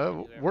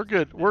 Yeah, we're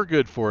good. We're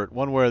good for it.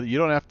 One where you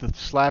don't have to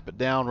slap it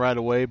down right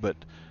away, but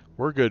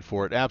we're good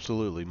for it.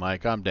 Absolutely,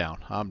 Mike. I'm down.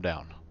 I'm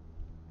down.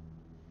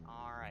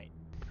 All right.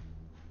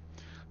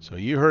 So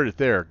you heard it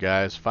there,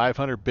 guys.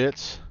 500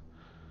 bits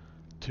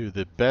to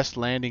the best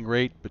landing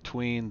rate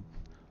between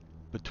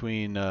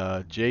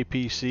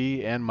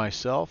JPC and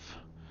myself.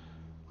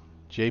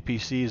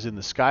 JPC is in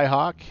the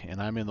Skyhawk,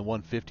 and I'm in the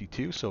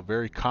 152, so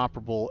very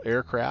comparable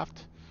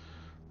aircraft.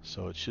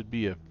 So it should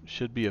be a I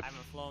haven't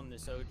flown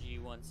this OG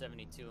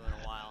 172 in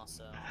a while,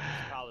 so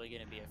it's probably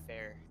going to be a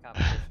fair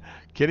competition.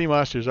 Kenny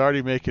Monster's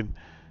already making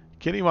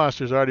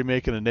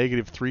a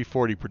negative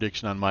 340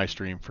 prediction on my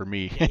stream for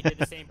me. Yeah, he did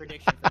the same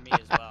prediction for me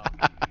as well.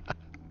 I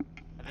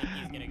think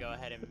he's going to go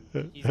ahead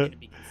and he's going to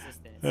be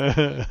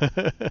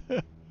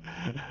consistent.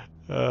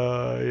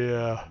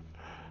 Yeah.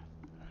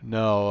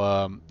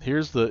 No,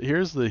 here's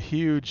the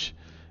huge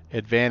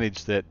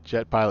advantage that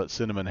Jet Pilot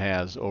Cinnamon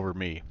has over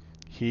me.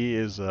 He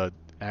is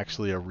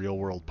actually a real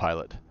world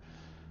pilot,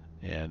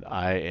 and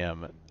I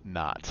am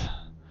not.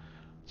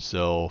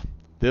 So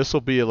this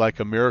will be like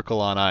a miracle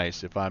on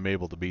ice if I'm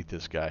able to beat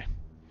this guy.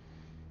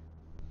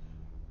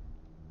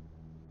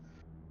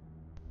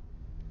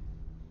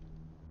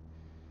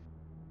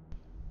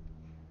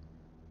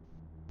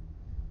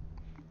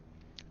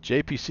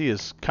 JPC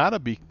has kind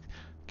of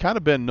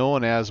been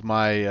known as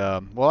my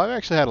well, I've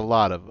actually had a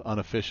lot of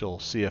unofficial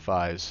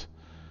CFIs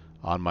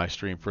on my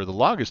stream. For the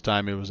longest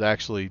time, it was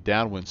actually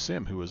Downwind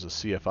Sim who was a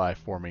CFI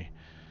for me,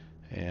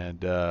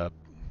 and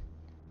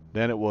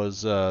then it was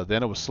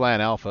Slan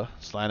Alpha.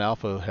 Slan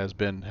Alpha has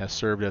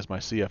served as my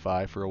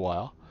CFI for a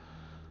while,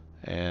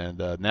 and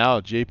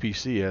now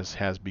JPC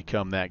has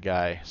become that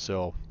guy.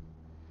 So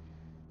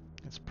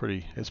it's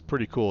pretty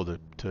cool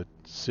to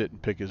sit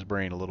and pick his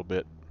brain a little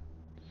bit.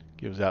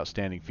 Gives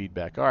outstanding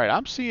feedback. All right,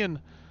 I'm seeing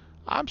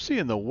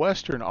the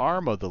western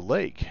arm of the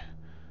lake,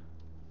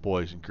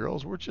 boys and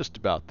girls. We're just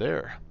about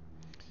there.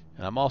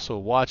 And I'm also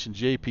watching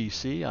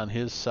JPC on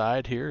his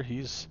side here.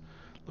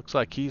 Looks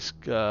like he's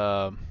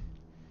getting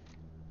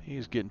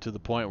to the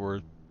point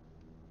where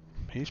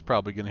he's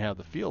probably going to have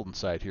the field in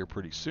sight here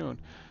pretty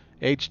soon.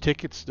 Age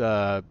tickets,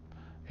 a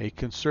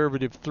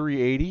conservative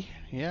 380.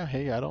 Yeah,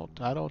 hey, I don't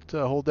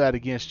hold that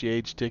against you,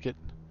 age ticket.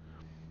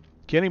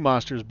 Kenny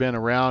Monster's been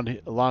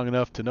around long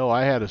enough to know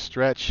I had a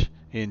stretch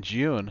in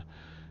June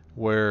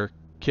where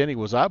Kenny,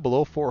 was I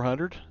below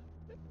 400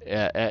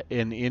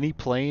 in any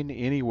plane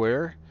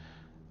anywhere?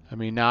 I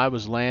mean, now I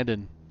was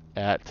landing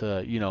at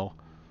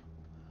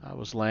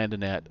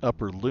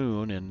Upper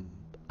Loon in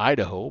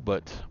Idaho,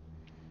 but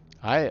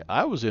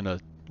I was in a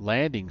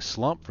landing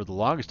slump for the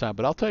longest time.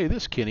 But I'll tell you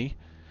this, Kenny,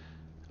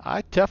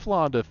 I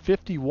Tefloned a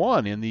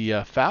 51 in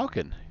the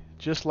Falcon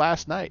just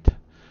last night,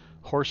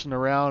 horsing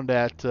around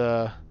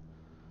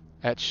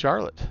at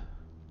Charlotte.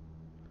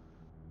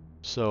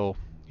 So,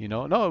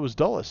 no, it was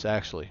Dulles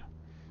actually.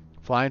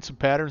 Flying some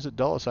patterns at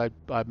Dulles, I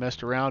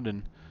messed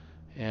around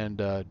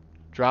and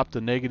dropped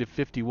a negative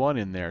 51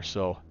 in there.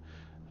 So,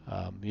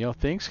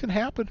 things can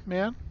happen,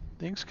 man.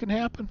 Things can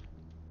happen.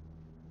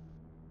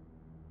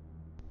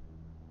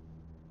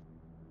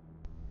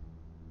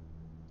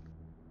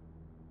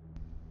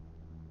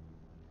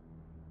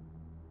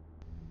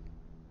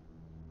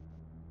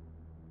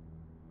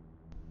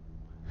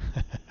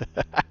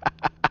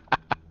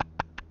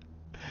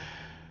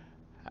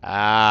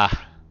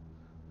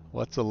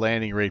 What's a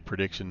landing rate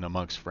prediction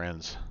amongst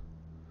friends?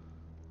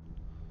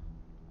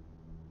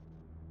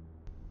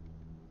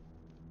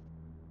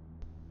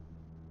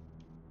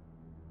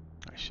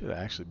 I should have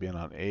actually been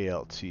on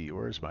ALT.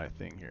 Where's my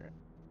thing here?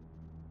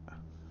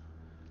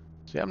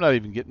 See, I'm not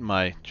even getting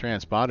my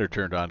transponder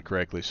turned on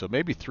correctly, so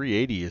maybe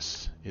 380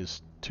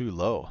 is too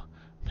low.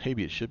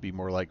 Maybe it should be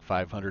more like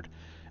 500.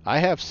 I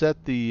have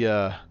set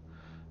the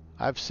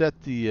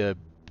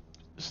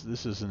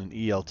this is an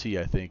ELT,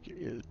 I think,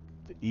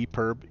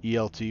 EPIRB,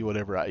 ELT,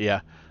 whatever.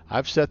 Yeah,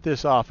 I've set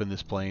this off in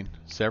this plane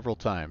several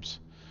times,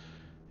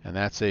 and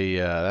that's a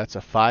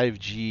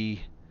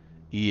 5G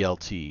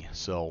ELT.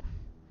 So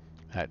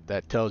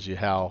that tells you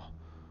how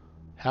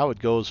it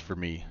goes for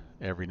me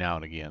every now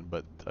and again.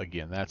 But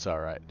again, that's all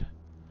right.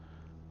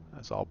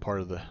 That's all part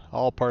of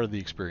the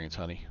experience,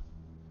 honey.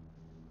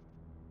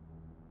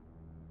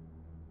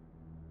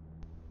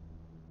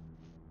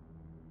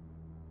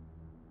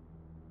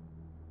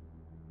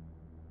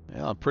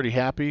 Yeah, I'm pretty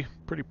happy,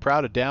 pretty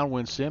proud of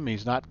Downwind Sim.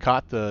 He's not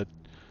caught the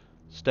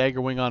stagger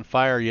wing on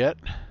fire yet,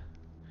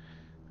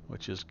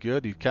 which is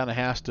good. He kind of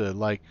has to,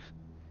 like,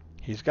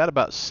 he's got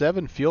about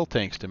 7 fuel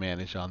tanks to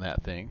manage on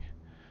that thing.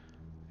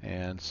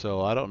 And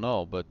so I don't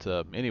know, but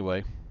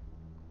anyway,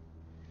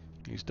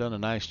 he's done a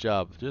nice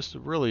job. Just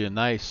really a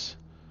nice,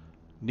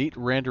 neat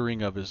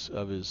rendering of his.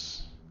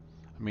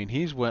 I mean,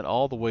 he's went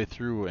all the way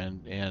through,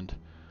 and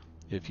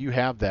if you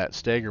have that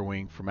stagger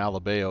wing from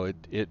Alabeo,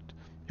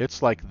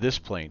 it's like this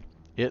plane.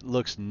 It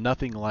looks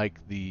nothing like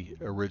the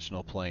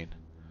original plane.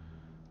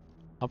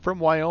 I'm from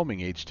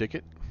Wyoming, age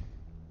ticket.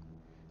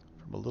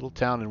 From a little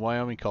town in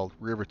Wyoming called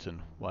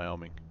Riverton,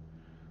 Wyoming.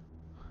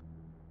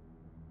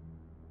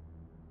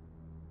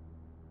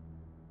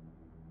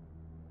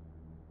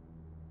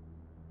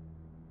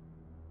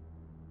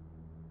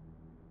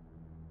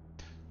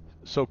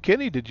 So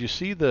Kenny, did you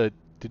see the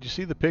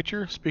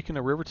picture? Speaking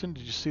of Riverton,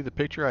 did you see the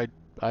picture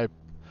I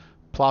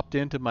plopped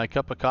into my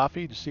cup of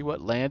coffee? Did you see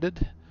what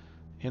landed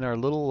in our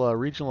little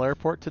regional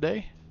airport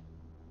today?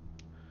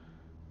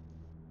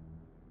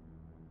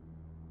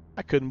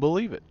 I couldn't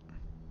believe it.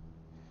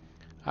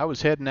 I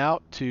was heading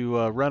out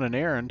to run an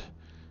errand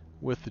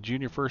with the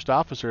junior first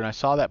officer, and I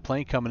saw that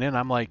plane coming in.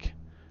 I'm like,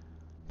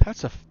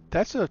 that's a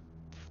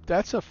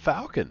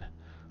Falcon.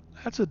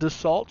 That's a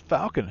Dassault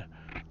Falcon.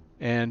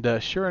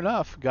 And sure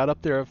enough, got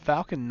up there a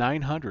Falcon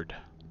 900.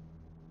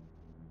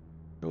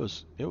 It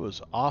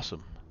was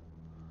awesome.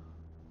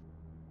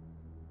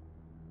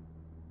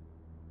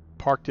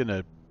 Parked in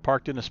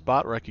a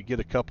spot where I could get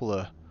a couple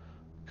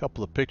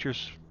of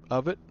pictures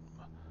of it.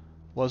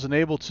 Wasn't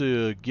able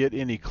to get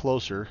any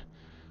closer.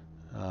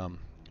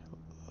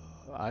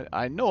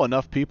 I know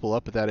enough people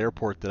up at that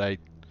airport that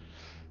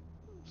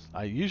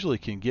I usually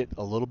can get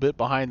a little bit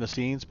behind the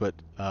scenes, but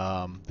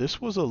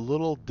this was a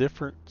little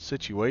different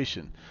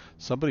situation.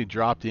 Somebody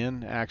dropped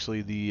in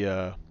actually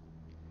or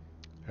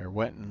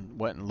went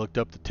and looked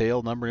up the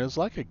tail number. It was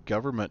like a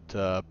government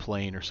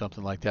plane or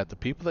something like that. The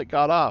people that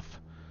got off,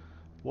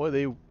 boy,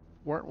 they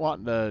weren't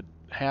wanting to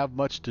have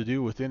much to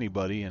do with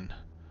anybody, and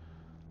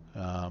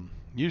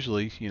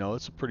usually,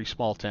 it's a pretty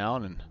small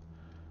town, and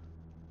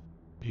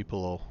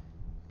people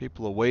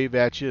will wave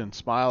at you and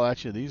smile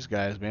at you. These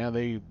guys,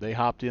 man, they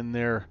hopped in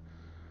their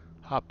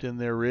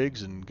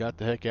rigs and got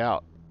the heck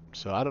out.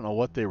 So I don't know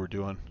what they were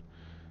doing,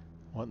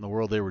 what in the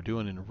world they were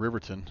doing in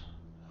Riverton,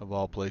 of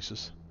all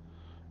places.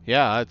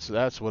 Yeah,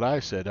 that's what I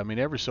said. I mean,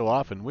 every so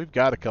often we've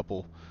got a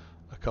couple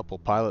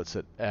pilots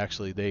that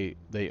actually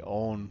they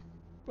own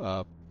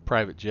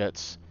private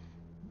jets,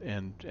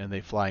 and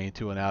they fly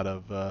into and out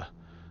of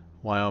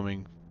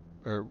Wyoming,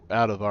 or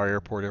out of our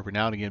airport every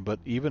now and again. But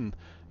even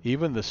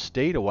the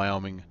state of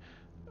Wyoming,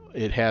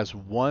 it has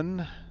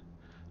one.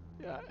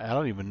 I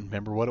don't even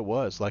remember what it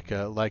was, like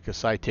a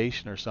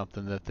citation or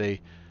something that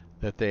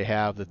they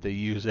have that they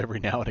use every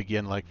now and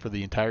again, like for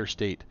the entire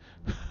state.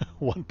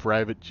 One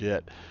private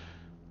jet.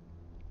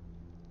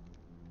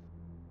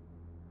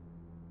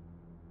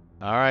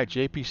 All right,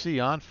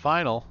 JPC on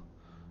final.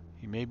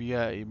 You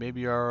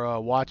maybe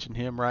are watching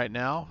him right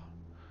now.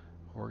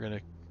 We're gonna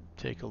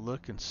take a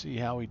look and see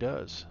how he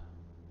does.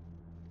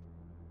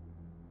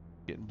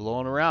 Getting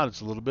blown around.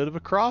 It's a little bit of a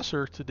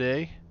crosser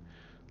today.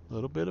 A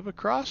little bit of a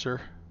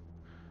crosser.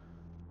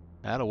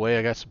 That away,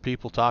 I got some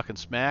people talking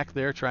smack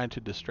there, trying to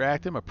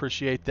distract him.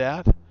 Appreciate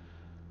that.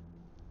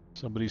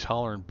 Somebody's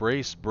hollering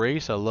brace,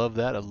 brace. I love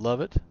that. I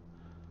love it.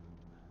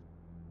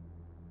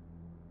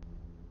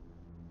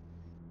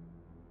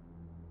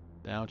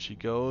 Down she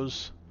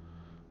goes.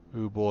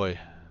 Ooh boy.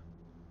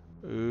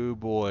 Ooh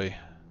boy.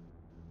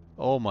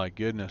 Oh my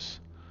goodness.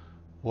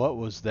 What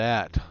was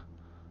that?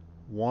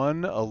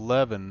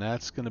 111.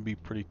 That's going to be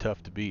pretty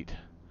tough to beat.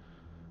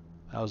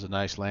 That was a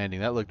nice landing.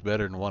 That looked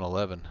better than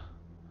 111.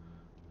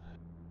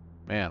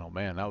 Man, oh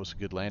man, that was a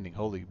good landing.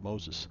 Holy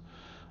Moses.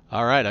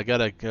 All right, I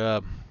got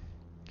a...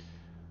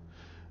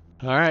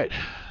 all right.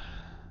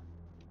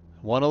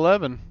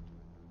 111.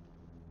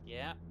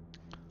 Yeah.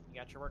 You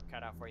got your work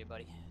cut out for you,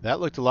 buddy. That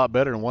looked a lot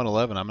better than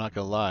 111, I'm not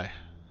going to lie.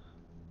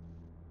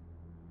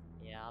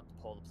 Yeah, I'll have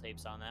to pull the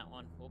tapes on that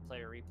one. We'll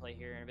play a replay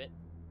here in a bit.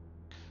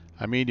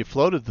 I mean, you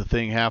floated the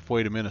thing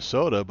halfway to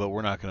Minnesota, but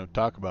we're not going to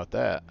talk about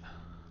that.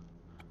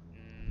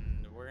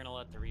 We're going to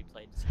let the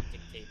replay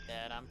dictate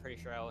that. I'm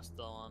pretty sure I was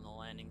still on the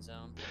landing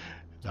zone.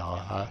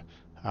 No,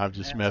 I'm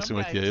just messing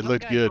with guy, you. It some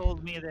looked guy good.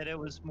 told me that it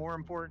was more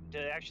important to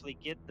actually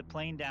get the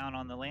plane down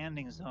on the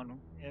landing zone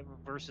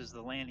versus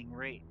the landing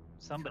rate.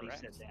 Somebody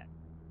Correct. said that.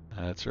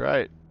 That's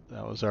right.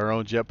 That was our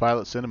own jet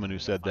pilot Cinnamon who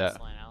said that.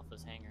 Slant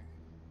Alpha's hangar.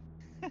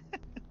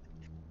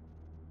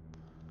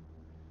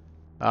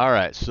 All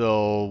right,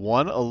 so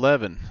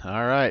 111.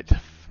 All right,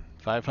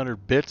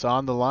 500 bits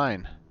on the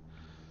line.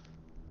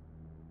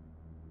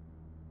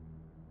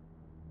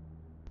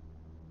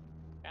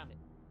 Found it.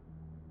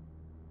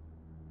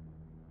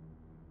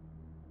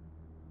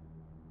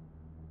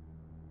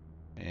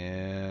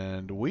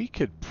 And we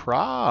could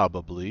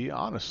probably,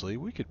 honestly,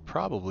 we could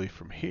probably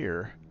from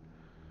here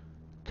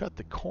cut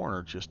the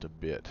corner just a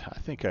bit. I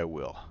think I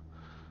will.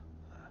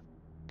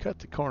 Cut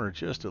the corner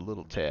just a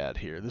little tad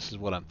here. This is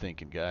what I'm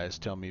thinking, guys.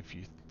 Tell me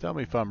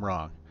if I'm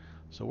wrong.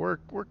 So we're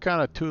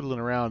kind of tootling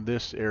around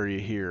this area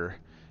here.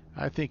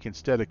 I think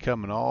instead of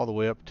coming all the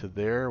way up to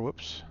there,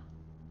 whoops.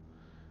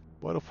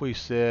 What if we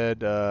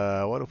said,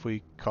 what if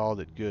we called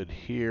it good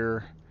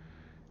here,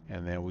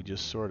 and then we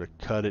just sort of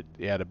cut it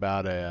at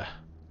about a,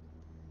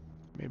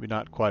 maybe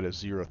not quite a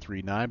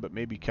 0.39, but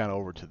maybe kind of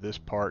over to this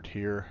part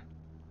here.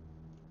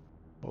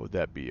 What would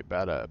that be?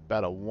 About a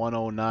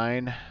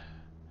 109.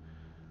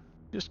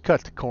 Just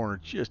cut the corner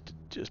just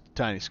a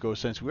tiny sco,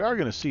 since we are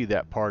going to see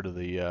that part of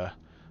the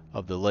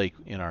lake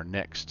in our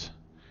next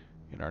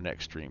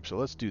stream. So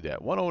let's do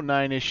that.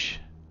 109ish.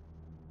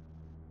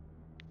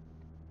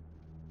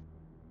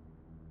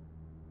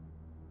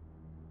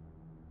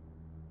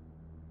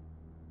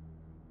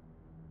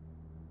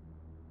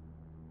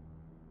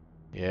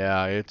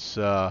 Yeah, it's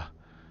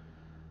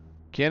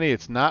Kenny,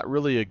 it's not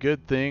really a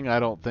good thing, I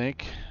don't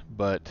think,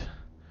 but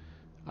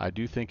I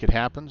do think it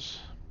happens.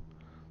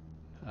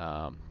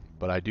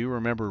 But I do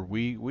remember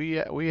we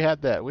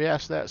asked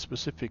that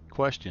specific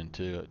question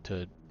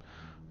to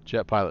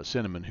Jet Pilot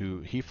Cinnamon, who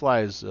he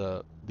flies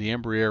the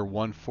Embraer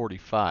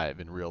 145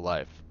 in real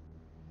life,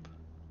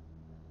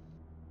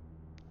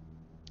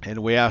 and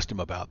we asked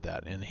him about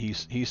that, and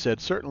he said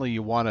certainly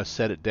you want to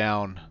set it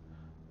down,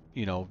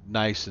 you know,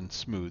 nice and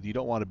smooth. You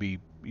don't want to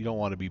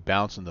be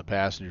bouncing the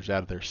passengers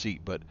out of their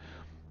seat, but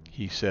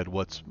he said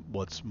what's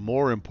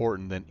more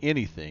important than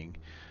anything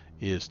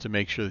is to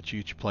make sure that you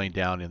get your plane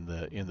down in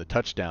the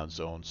touchdown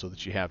zone so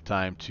that you have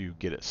time to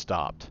get it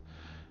stopped.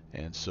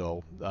 And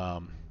so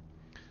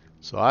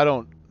so I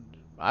don't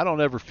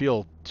ever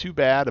feel too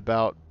bad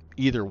about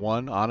either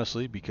one,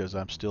 honestly, because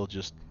I'm still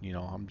just, you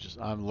know,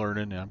 I'm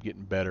learning and I'm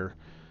getting better.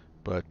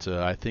 But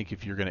I think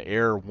if you're going to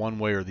err one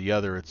way or the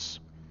other,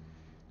 it's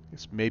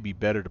maybe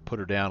better to put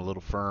her down a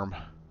little firm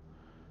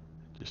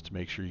just to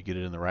make sure you get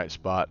it in the right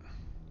spot.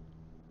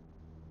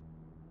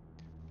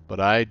 But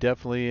I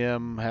definitely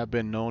have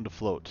been known to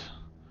float,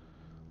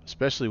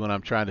 especially when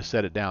I'm trying to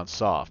set it down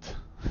soft.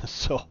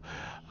 So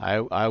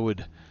I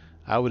would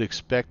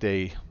expect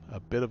a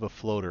bit of a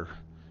floater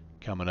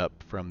coming up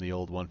from the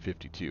old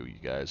 152, you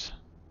guys.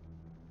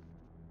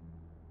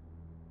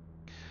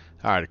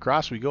 All right,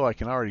 across we go. I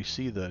can already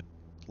see the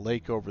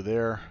lake over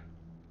there,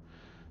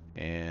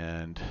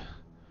 and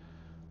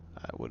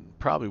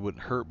probably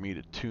wouldn't hurt me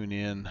to tune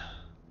in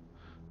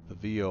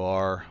the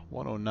VOR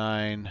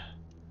 109.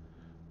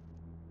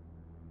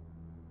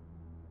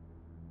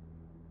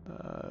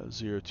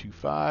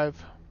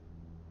 025.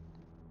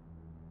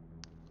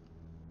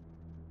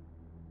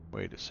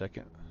 Wait a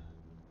second.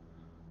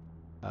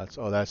 That's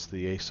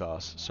the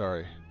ASOS.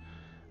 Sorry.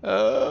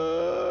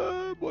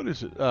 What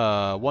is it?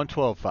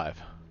 112.5.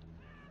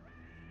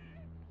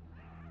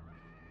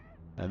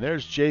 And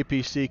there's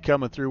JPC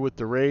coming through with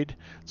the raid.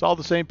 It's all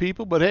the same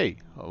people, but hey,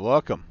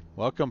 welcome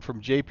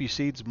from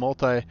JPC's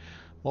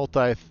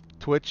multi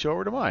Twitch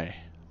over to my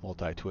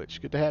multi Twitch.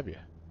 Good to have you.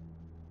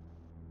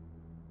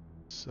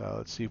 So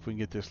let's see if we can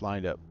get this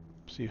lined up.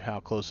 See how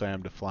close I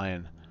am to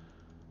flying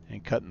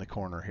and cutting the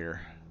corner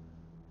here.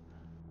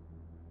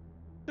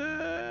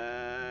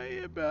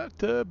 Yeah, about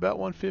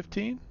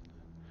 115.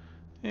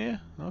 Yeah,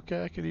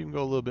 okay, I could even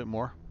go a little bit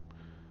more.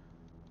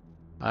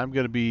 I'm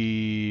going to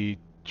be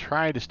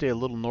trying to stay a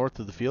little north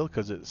of the field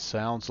because it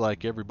sounds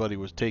like everybody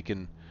was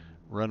taking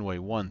runway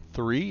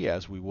 13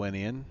 as we went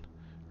in,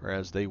 or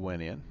as they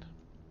went in.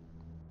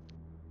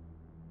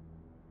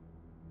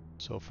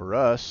 So for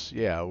us,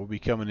 yeah, we'll be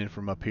coming in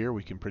from up here.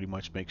 We can pretty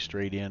much make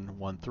straight in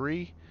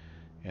 13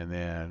 and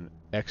then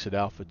exit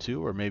Alpha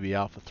 2 or maybe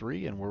Alpha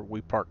 3, and we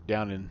park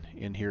down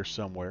in here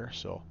somewhere,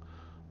 so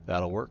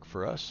that'll work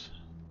for us.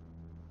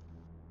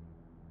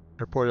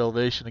 Airport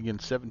elevation again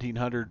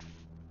 1700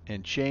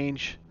 and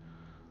change,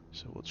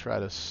 so we'll try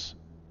to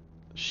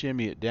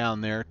shimmy it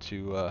down there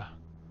to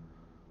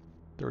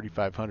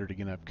 3500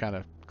 again. I've kind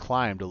of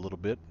climbed a little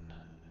bit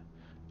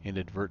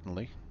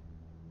inadvertently.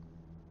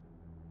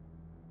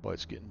 Boy,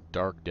 it's getting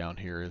dark down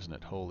here, isn't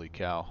it? Holy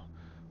cow.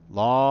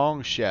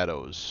 Long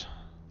shadows.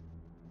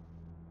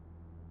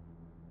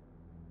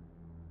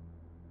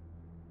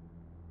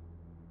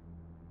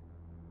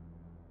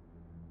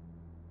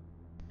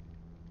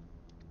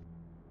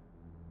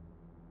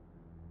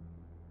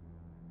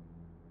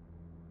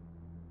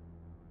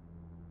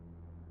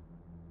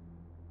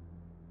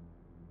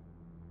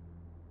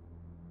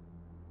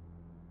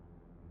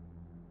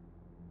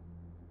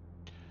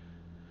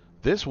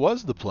 This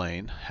was the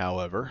plane,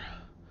 however.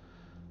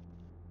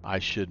 I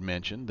should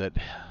mention that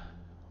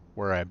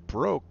where I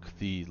broke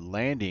the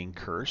landing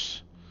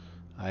curse,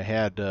 I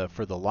had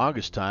for the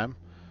longest time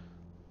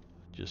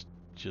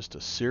just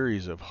a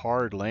series of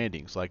hard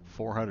landings, like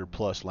 400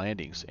 plus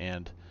landings,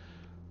 and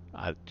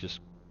I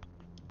just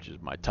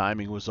my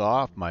timing was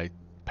off, my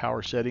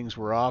power settings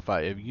were off,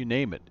 you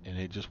name it, and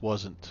it just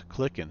wasn't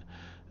clicking.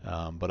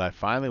 But I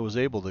finally was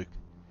able to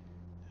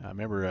I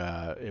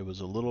remember it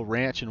was a little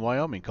ranch in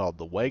Wyoming called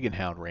the Wagon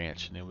Hound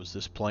Ranch, and it was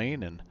this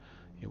plane, and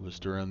it was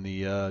during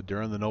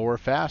the Nowhere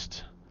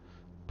Fast,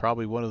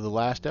 probably one of the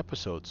last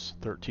episodes,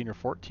 13 or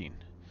 14,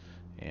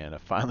 and I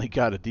finally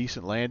got a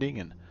decent landing,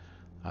 and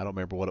I don't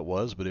remember what it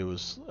was, but it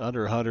was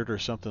under 100 or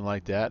something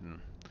like that,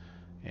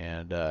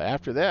 and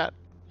after that,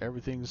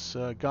 everything's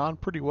gone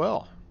pretty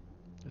well.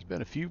 There's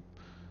been a few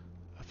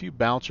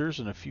bouncers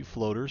and a few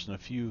floaters and a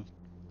few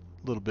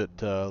little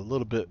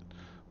bit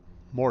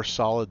more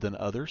solid than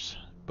others,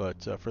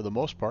 but for the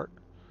most part,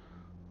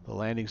 the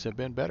landings have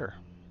been better.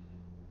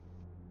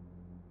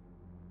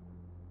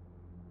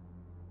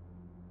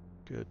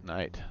 Good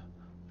night.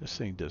 This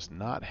thing does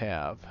not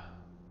have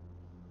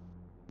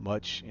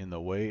much in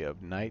the way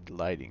of night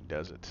lighting,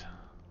 does it?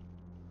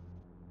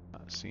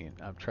 Not seeing.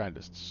 I'm trying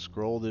to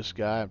scroll this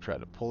guy. I'm trying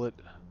to pull it.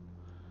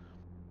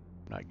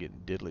 I'm not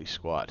getting diddly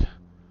squat.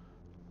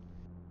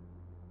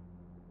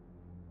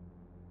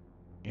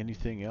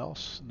 Anything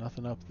else?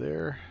 Nothing up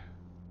there.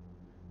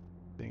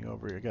 Thing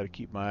over here. I got to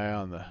keep my eye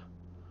on the.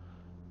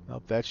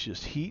 Nope, that's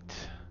just heat.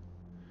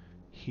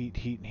 Heat,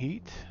 heat, and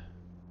heat.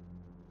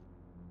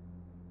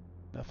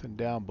 Nothing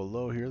down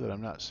below here that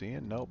I'm not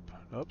seeing. Nope.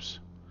 Oops.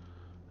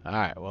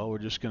 Alright, well, we're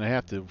just going to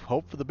have to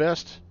hope for the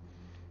best.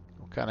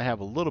 We'll kind of have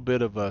a little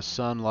bit of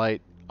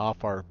sunlight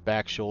off our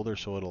back shoulder,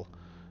 so it'll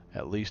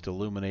at least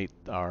illuminate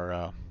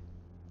our,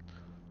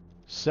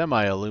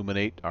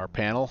 semi-illuminate our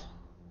panel.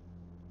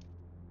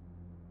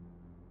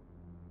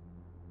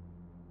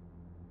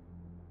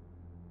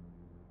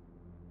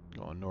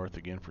 Going north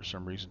again for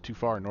some reason. Too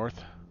far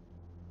north.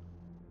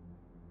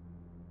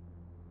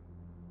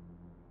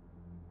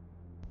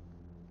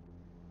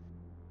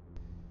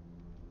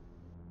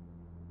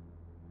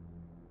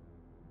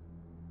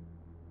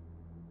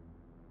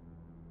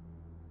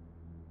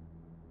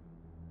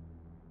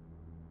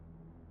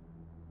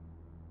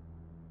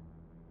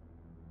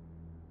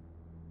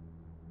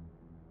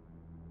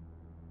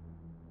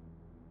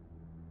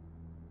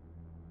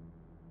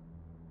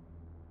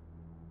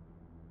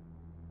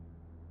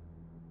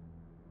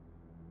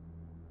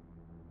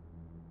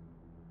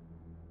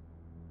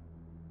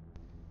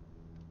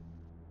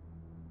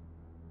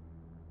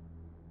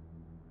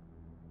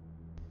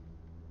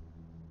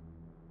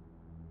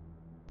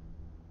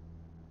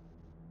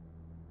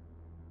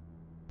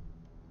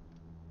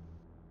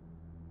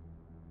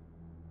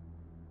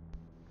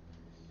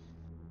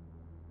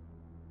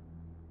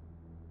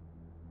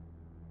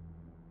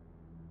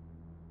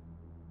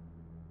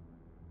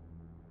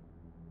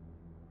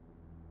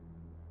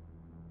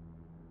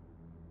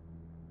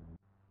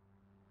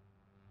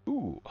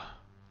 Ooh.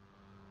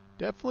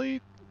 Definitely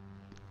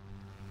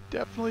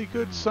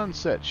good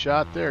sunset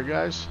shot there,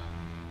 guys.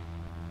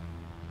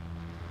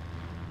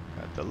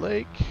 At the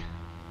lake.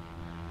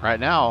 Right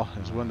now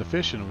is when the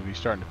fishing will be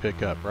starting to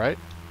pick up, right?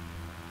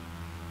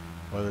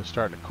 Weather's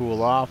starting to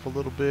cool off a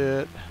little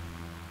bit.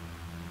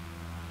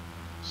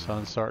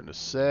 Sun's starting to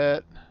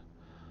set.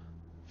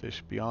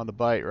 Fish beyond a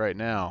bite right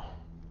now.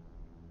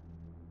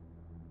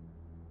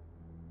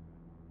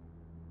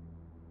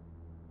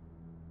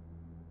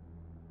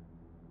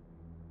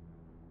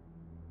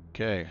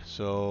 Okay,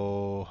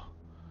 so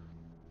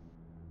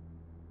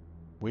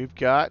we've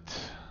got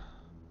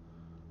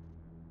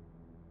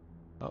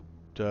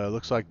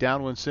looks like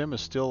Downwind Sim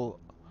is still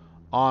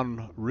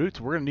en route.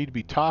 We're going to need to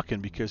be talking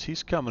because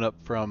he's coming up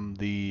from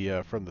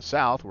the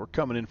south. We're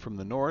coming in from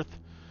the north,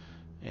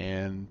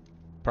 and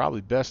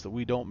probably best that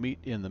we don't meet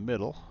in the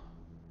middle.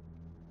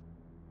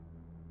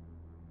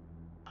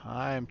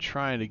 I'm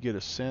trying to get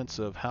a sense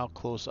of how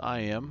close I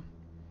am.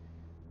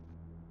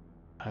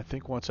 I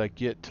think once I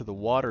get to the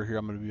water here,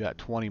 I'm going to be about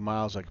 20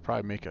 miles. I could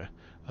probably make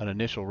an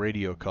initial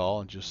radio call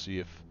and just see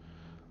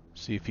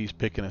if he's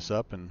picking us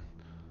up, and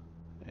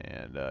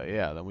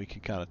yeah, then we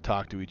can kind of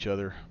talk to each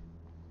other.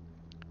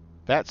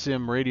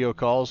 VATSIM radio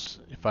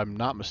calls, if I'm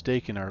not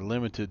mistaken, are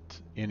limited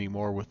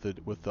anymore with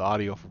the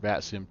audio for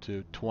VATSIM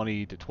to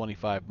 20 to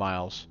 25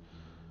 miles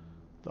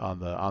on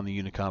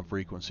the Unicom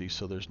frequency.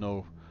 So there's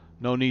no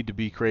need to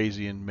be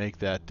crazy and make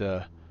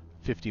that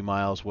 50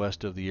 miles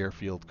west of the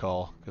airfield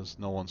call, because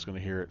no one's going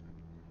to hear it.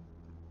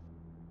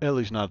 At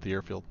least not at the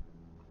airfield.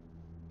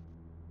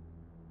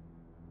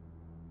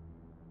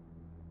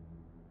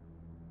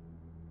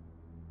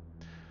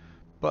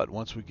 But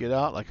once we get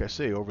out, like I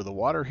say, over the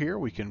water here,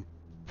 we can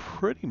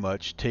pretty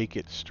much take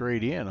it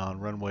straight in on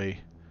runway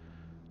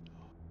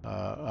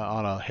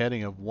on a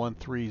heading of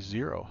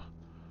 130.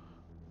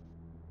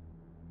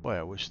 Boy,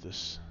 I wish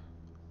these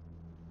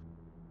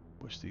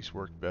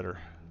worked better.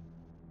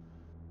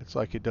 It's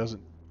like it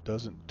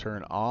doesn't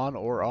turn on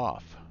or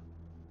off.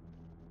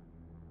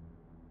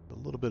 A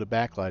little bit of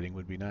backlighting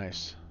would be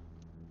nice.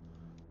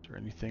 Is there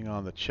anything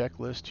on the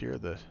checklist here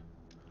that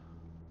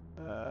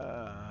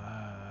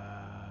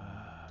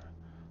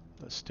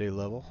let's stay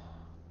level.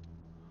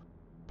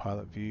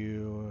 Pilot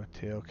view,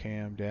 tail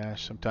cam,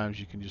 dash. Sometimes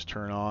you can just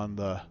turn on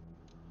the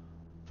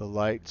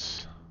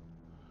lights.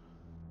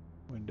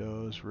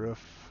 Windows,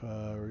 roof,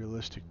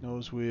 realistic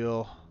nose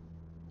wheel.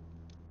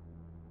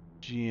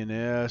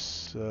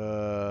 GNS,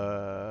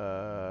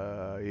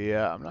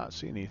 yeah, I'm not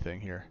seeing anything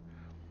here.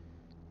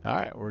 All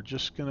right, we're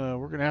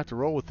gonna have to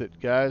roll with it,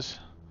 guys.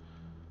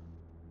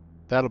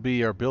 That'll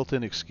be our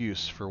built-in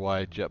excuse for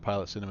why Jet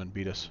Pilot Cinnamon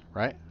beat us,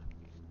 right?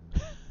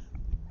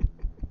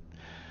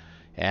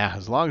 Yeah,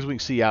 as long as we can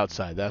see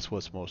outside, that's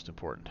what's most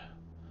important.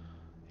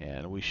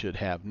 And we should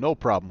have no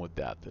problem with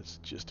that. That's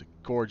just a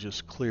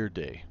gorgeous, clear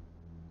day.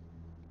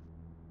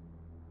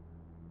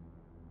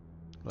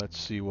 Let's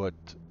see what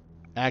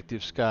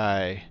Active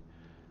Sky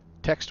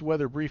text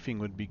weather briefing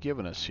would be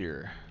giving us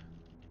here.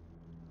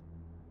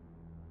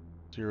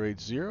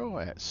 080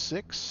 at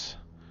 6,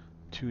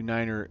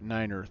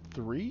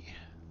 299er3.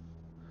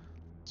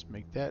 Let's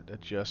make that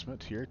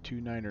adjustment here,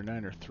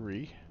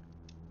 299er3.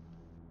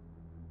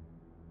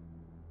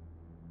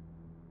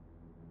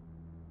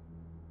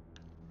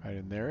 Right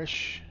in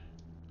there-ish.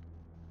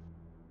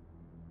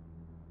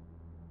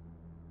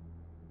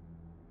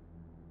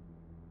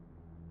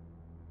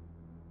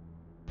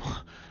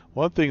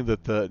 One thing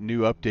that the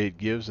new update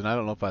gives, and I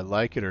don't know if I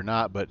like it or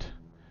not, but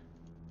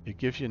it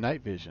gives you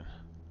night vision.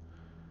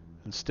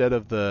 Instead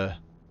of the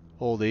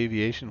old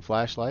aviation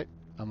flashlight,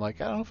 I'm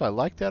like, I don't know if I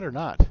like that or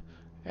not.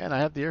 And I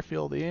have the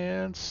airfield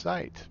in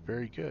sight.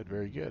 Very good,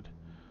 very good.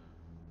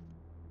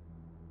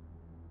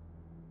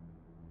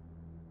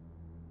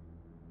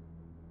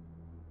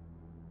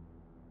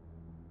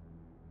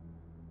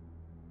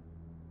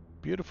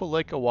 Beautiful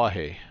Lake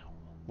Oahe.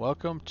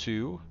 Welcome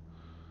to,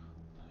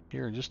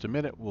 here in just a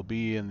minute, we'll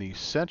be in the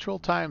Central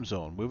Time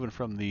Zone, moving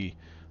from the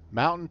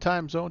Mountain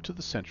Time Zone to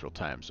the Central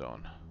Time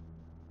Zone.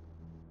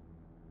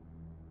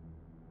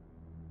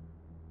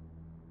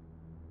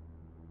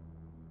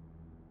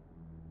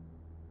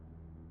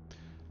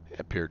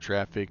 Pier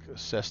traffic,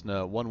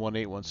 Cessna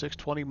 11816,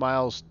 20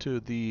 miles to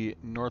the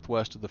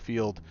northwest of the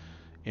field,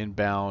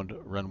 inbound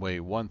runway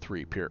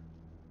 13, Pier.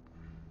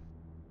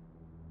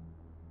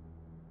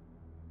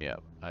 Yeah,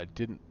 I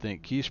didn't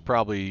think he's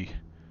probably,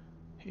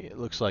 it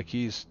looks like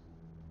he's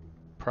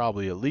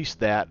probably at least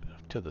that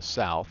to the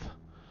south,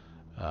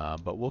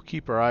 but we'll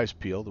keep our eyes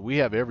peeled. We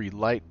have every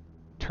light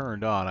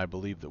turned on, I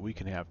believe, that we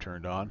can have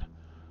turned on.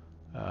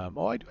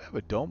 Oh, I do have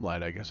a dome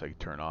light I guess I could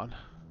turn on.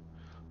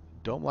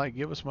 Dome light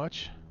give us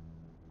much?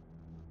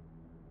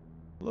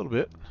 A little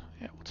bit.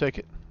 Yeah, we'll take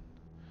it.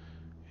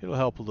 It'll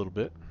help a little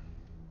bit.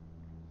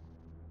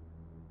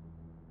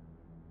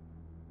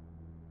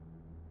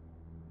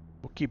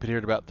 We'll keep it here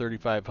at about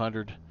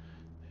 3,500,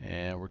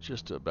 and we're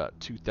just about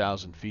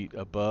 2,000 feet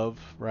above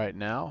right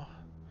now.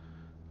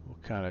 We'll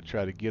kind of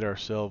try to get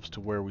ourselves to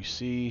where we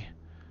see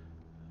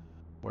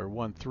where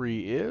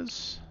 13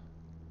 is.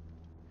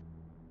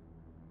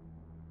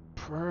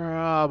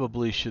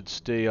 Probably should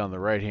stay on the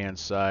right-hand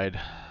side.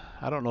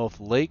 I don't know if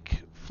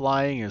lake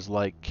flying is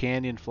like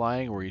canyon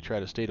flying, where you try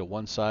to stay to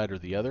one side or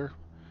the other,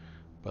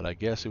 but I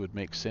guess it would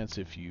make sense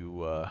if you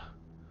were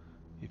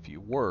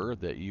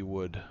that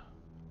you'd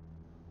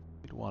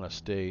want to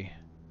stay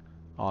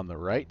on the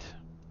right.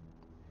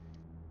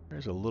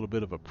 There's a little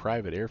bit of a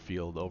private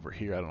airfield over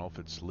here. I don't know if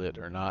it's lit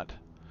or not.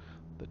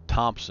 The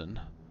Thompson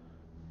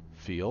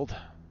Field.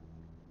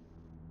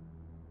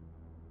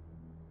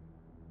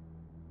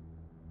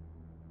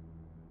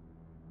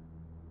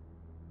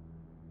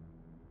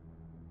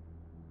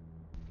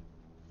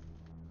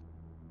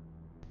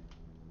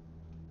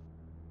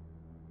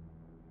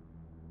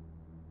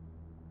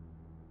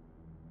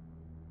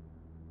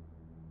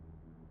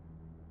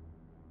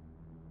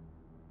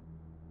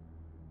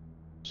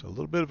 So a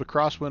little bit of a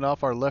crosswind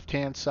off our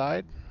left-hand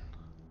side.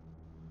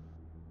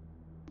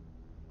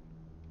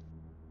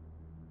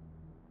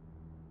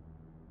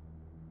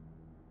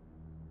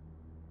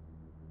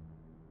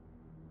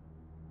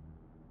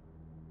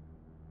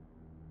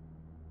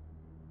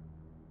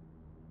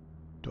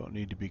 Don't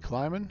need to be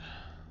climbing.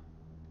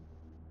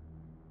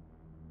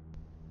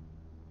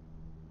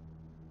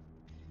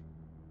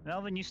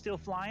 Melvin, you still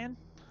flying?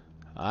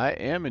 I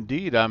am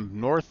indeed. I'm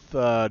north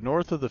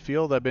of the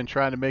field. I've been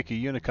trying to make a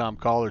Unicom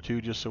call or two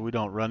just so we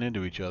don't run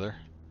into each other.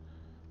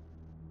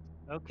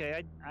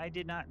 Okay, I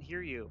did not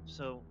hear you,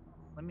 so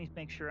let me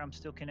make sure I'm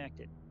still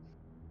connected.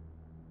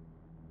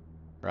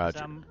 Roger.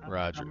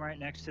 I'm right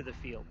next to the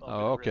field.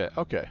 Oh, okay,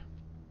 okay.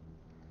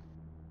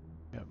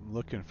 Yeah, I'm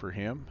looking for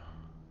him.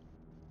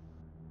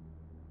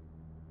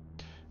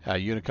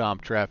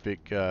 Unicom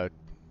traffic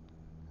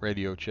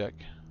radio check.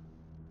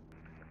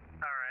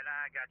 All right,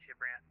 I got you,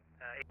 Brant.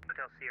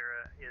 Hotel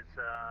Sierra is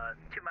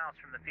 2 miles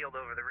from the field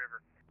over the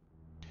river.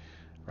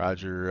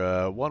 Roger.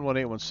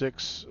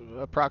 11816,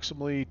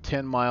 approximately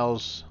 10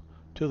 miles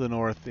to the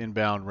north,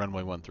 inbound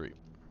runway 13. Okay,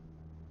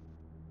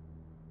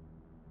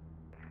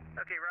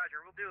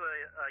 Roger. We'll do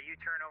a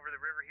U-turn over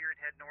the river here and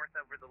head north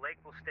over the lake.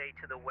 We'll stay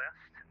to the west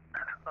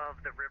of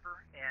the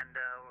river, and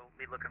we'll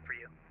be looking for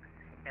you.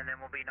 And then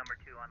we'll be number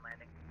 2 on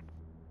landing.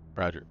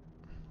 Roger.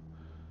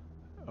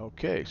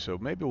 Okay, so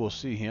maybe we'll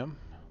see him.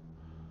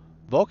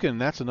 Vulcan,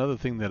 that's another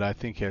thing that I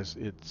think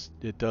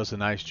it does a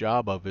nice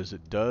job of, is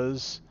it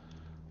does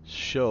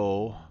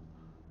show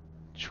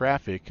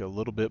traffic a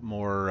little bit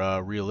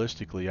more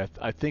realistically.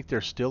 I think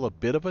there's still a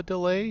bit of a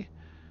delay,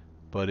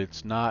 but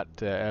it's not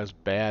as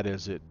bad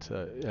as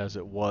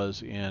it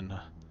was in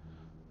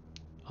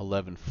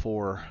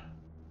 11.4.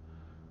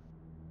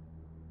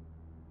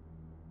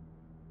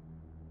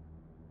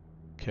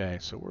 Okay,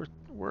 so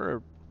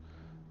we're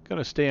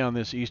gonna stay on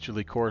this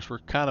easterly course. We're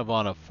kind of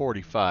on a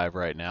 45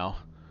 right now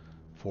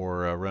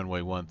for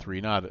runway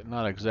 13.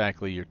 Not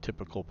exactly your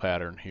typical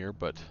pattern here,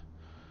 but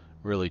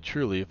really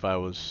truly, if I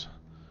was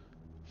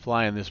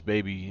flying this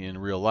baby in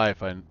real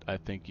life, I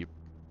think a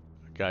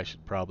guy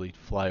should probably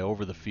fly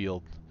over the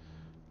field,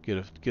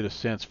 get a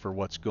sense for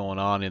what's going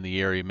on in the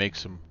area, make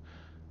some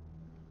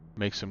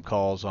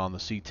calls on the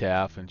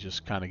CTAF, and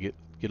just kind of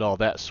get all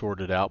that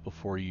sorted out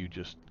before you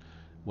just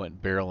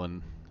went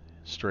barreling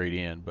straight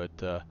in. But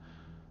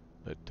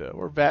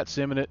we're VAT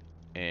simming it,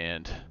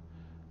 and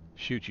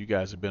shoot, you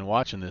guys have been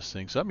watching this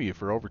thing, some of you,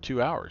 for over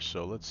 2 hours.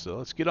 So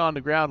let's get on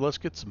the ground. Let's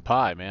get some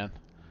pie, man.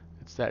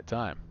 It's that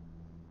time.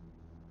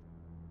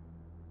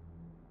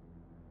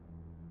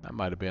 I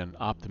might have been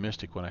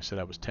optimistic when I said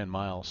I was 10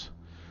 miles.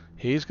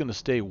 He's going to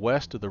stay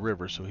west of the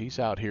river, so he's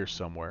out here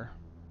somewhere.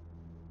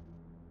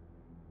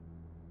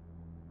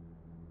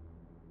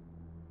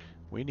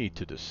 We need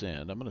to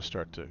descend. I'm going to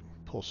start to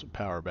pull some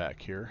power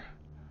back here.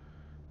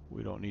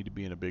 We don't need to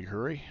be in a big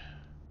hurry.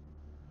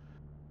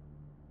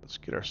 Let's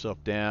get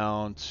ourselves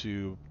down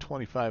to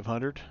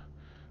 2,500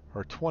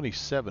 or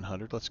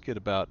 2,700. Let's get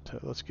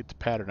to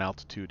pattern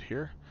altitude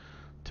here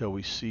till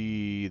we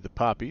see the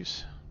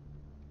poppies.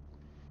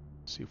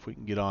 See if we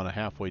can get on a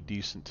halfway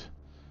decent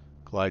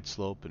glide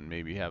slope and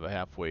maybe have a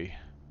halfway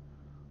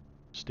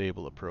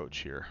stable approach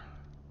here.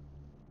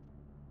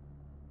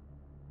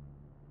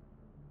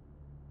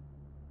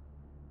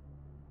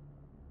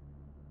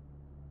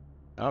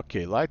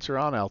 Okay, lights are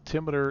on,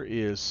 altimeter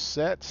is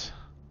set.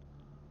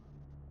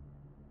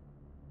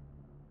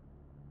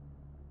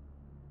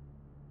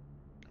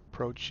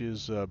 Approach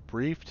is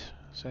briefed,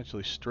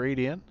 essentially straight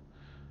in.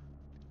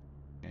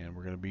 And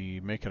we're going to be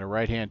making a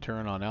right-hand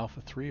turn on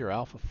Alpha 3 or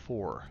Alpha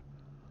 4,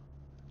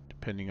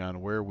 depending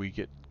on where we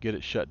get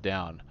it shut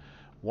down.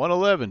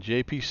 111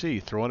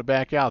 JPC, throwing it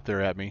back out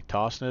there at me,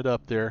 tossing it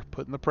up there,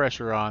 putting the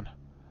pressure on.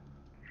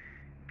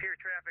 Pier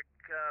traffic,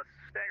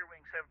 Stagger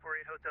Wing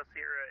 748 Hotel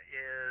Sierra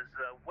is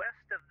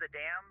west of the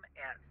dam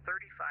at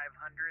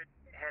 3,500,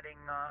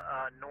 heading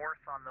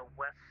north on the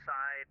west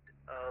side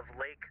of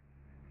Lake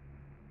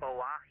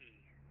Oahe.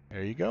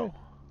 There you go.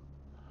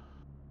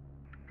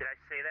 Did I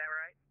say that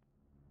right?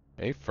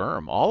 Hey,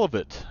 firm, all of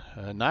it.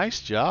 Nice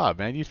job,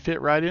 man. You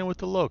fit right in with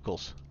the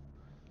locals.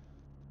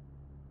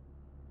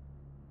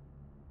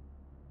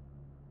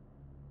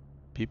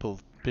 People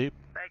Thank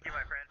you,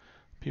 my friend.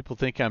 People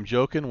think I'm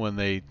joking when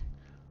they.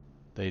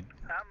 I'm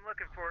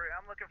looking for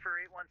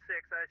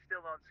 816. I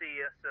still don't see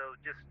you, so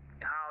just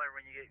holler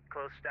when you get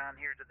close down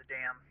here to the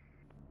dam.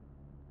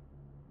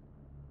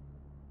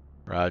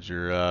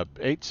 Roger.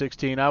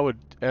 816. I would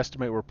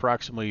estimate we're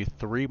approximately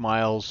 3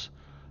 miles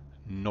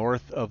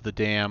north of the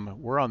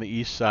dam. We're on the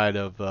east side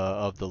of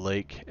the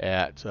lake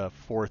at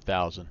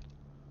 4,000.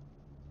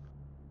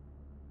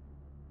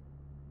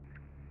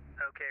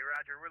 Okay,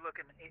 Roger. We're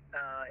looking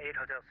 8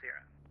 Hotel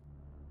Sierra.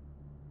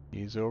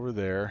 He's over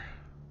there.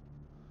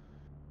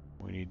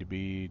 We need to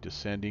be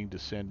descending.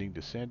 Just a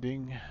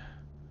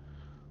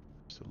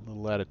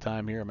little at a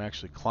time here. I'm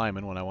actually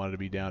climbing when I wanted to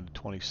be down to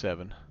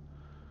 27.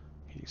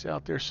 He's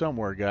out there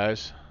somewhere,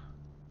 guys.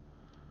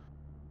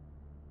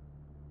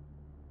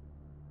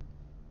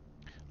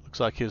 Looks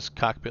like his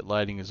cockpit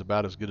lighting is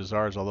about as good as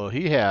ours, although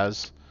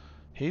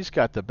he's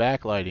got the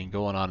backlighting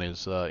going on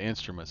his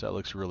instruments. That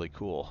looks really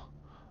cool.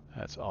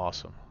 That's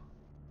awesome.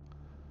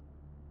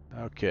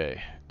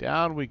 Okay,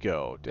 down we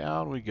go.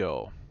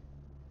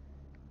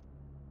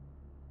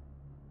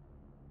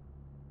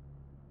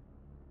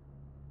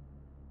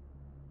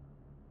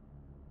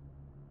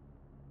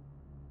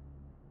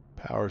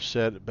 Power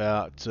set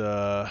about,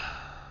 now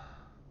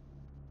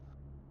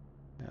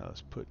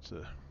let's put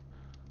the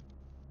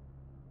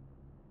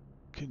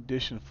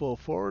condition full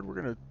forward.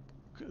 We're going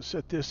to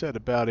set this at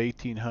about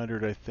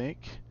 1,800, I think,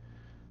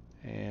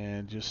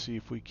 and just see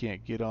if we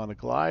can't get on a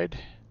glide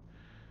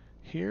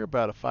here,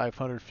 about a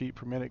 500 feet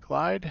per minute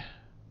glide.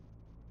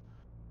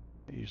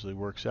 It usually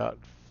works out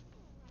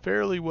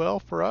fairly well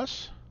for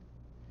us.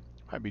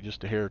 Might be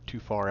just a hair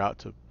too far out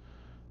to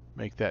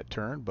make that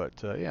turn, but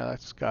yeah,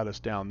 that's got us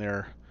down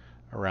there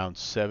around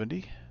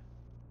 70.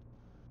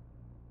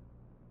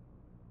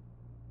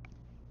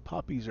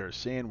 Poppies are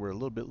saying we're a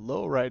little bit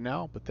low right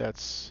now, but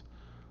that's,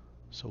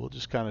 so we'll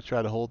just kind of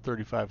try to hold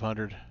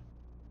 3,500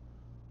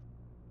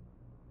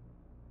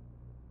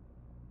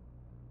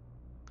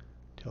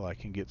 till I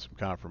can get some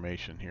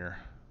confirmation here.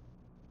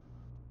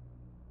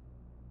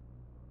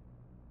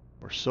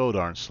 We're so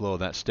darn slow.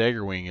 That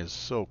stagger wing is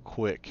so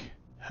quick.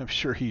 I'm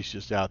sure he's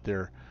just out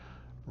there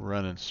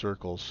running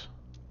circles.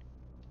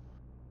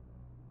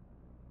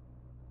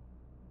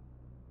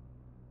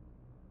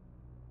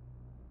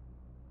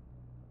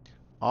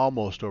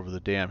 Almost over the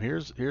dam.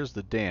 Here's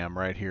the dam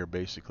right here,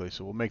 basically.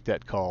 So we'll make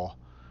that call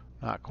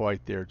Not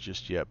quite there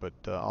just yet, but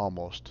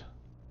almost.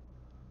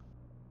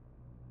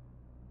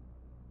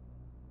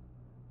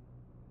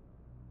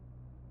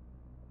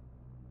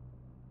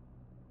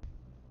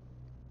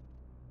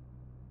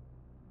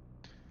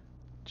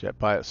 Jet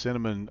Pilot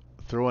Cinnamon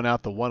throwing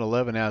out the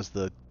 111 as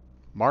the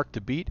mark to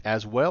beat,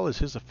 as well as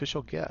his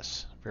official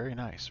guess. Very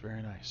nice,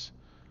 very nice.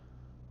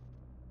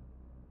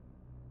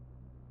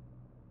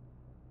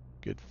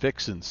 Good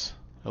fixins.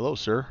 Hello,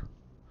 sir.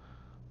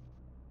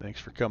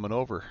 Thanks for coming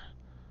over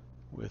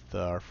with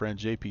our friend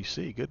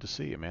JPC. Good to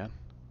see you, man.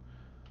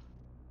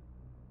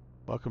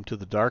 Welcome to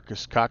the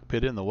darkest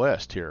cockpit in the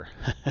West here.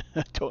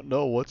 Don't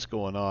know what's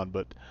going on,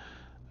 but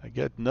I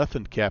got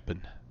nothing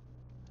capping.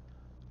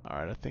 All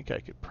right, I think I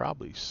could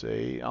probably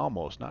say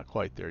almost, not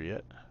quite there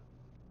yet.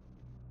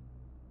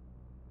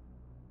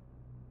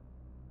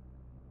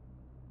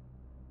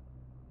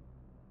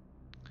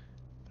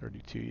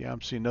 $32. Yeah,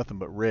 I'm seeing nothing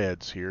but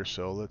reds here,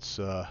 so let's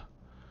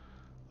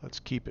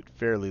keep it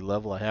fairly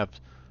level. I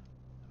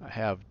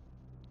have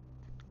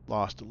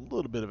lost a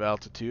little bit of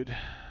altitude.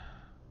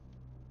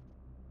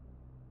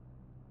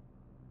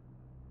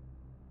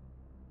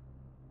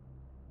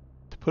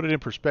 To put it in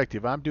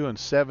perspective, I'm doing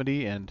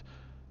 70 and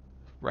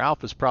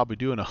Ralph is probably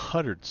doing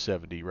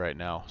 170 right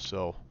now,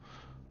 so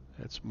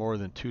it's more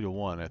than 2 to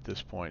 1 at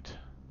this point.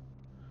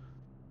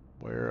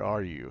 Where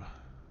are you?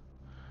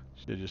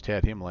 Should have just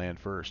had him land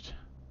first.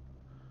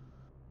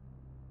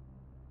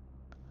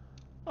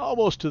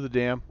 Almost to the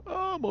dam.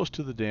 Almost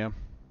to the dam.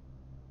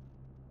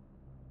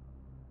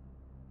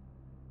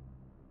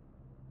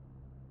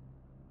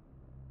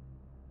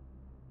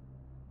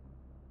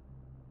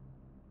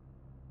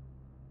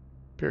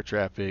 Pier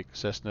traffic,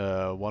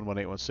 Cessna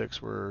 11816.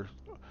 We're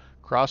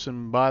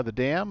crossing by the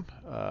dam.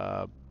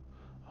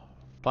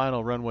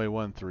 Final runway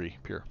 13,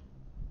 Pier.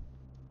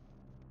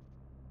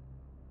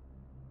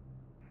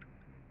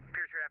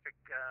 Pier traffic,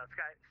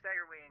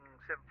 Staggerwing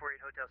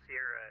 748 Hotel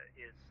Sierra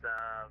is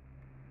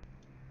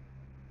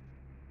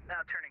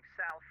now turning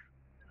south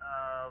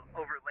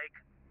over Lake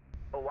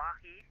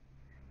Oahe,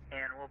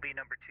 and will be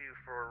number 2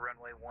 for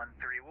runway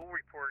 13. We'll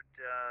report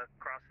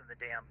crossing the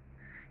dam,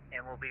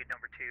 and we'll be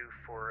number 2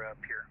 for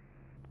Pier.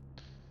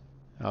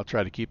 I'll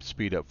try to keep the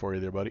speed up for you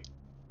there, buddy.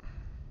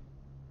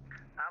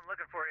 I'm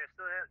looking for you.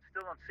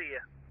 Still don't see you.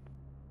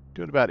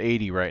 Doing about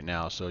 80 right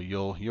now, so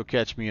you'll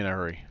catch me in a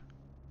hurry.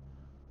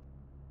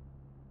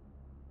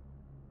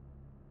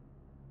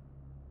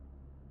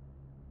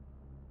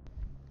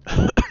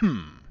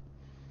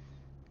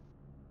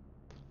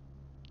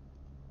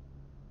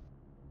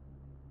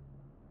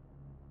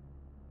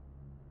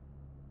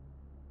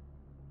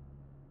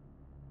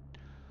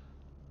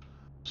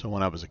 So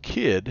when I was a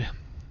kid,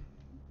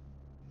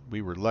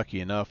 we were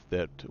lucky enough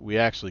that we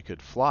actually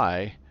could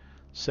fly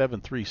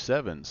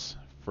 737s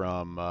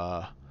from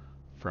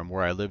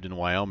where I lived in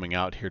Wyoming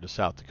out here to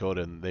South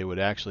Dakota, and they would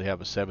actually have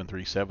a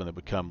 737 that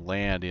would come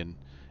land in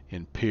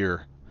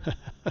Pierre.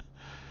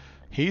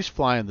 He's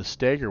flying the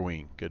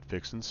Staggerwing, good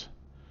fixins.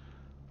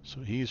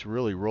 So he's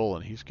really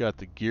rolling. He's got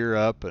the gear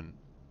up, and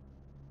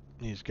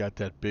he's got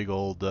that big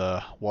old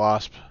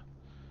Wasp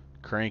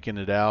cranking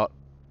it out.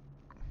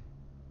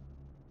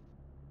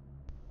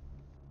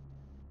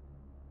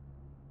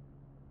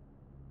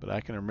 But I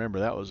can remember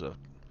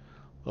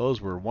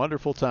those were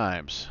wonderful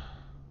times.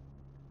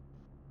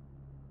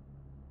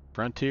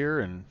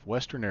 Frontier and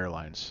Western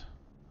Airlines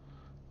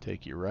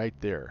take you right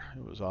there.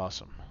 It was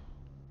awesome.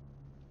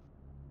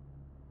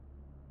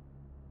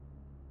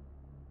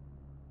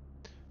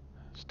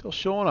 Still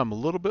showing I'm a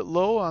little bit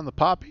low on the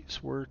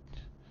poppies. We're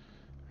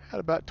at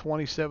about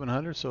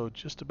 2,700, so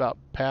just about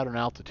pattern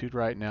altitude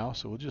right now.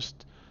 So we'll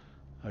just,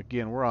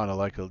 again, we're on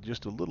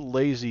just a little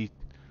lazy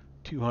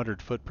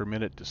 200 foot per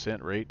minute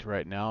descent rate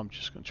right now. I'm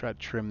just going to try to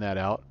trim that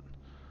out,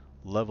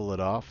 level it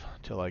off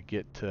till I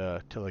get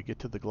to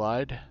the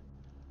glide,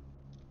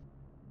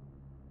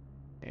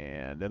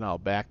 and then I'll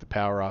back the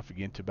power off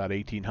again to about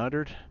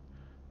 1,800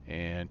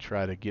 and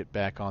try to get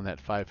back on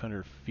that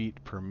 500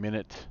 feet per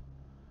minute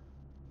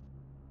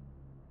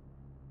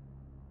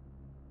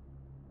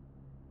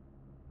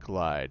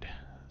glide.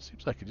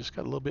 Seems like it just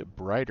got a little bit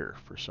brighter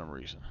for some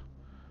reason.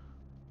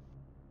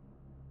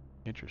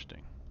 Interesting.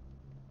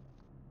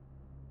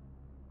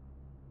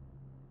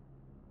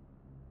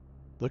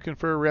 Looking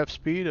for a rep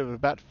speed of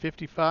about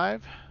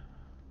 55.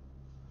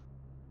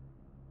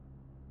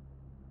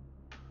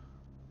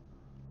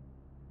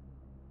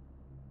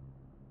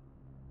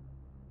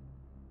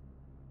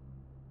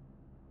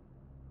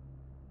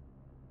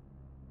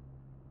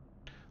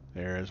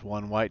 There's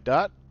one white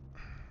dot.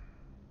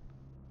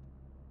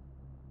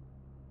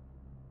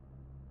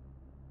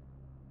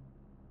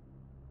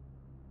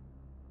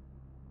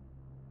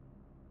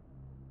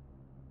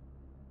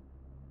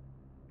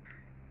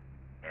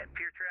 And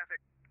Pier traffic,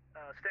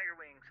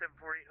 Staggerwing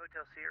 748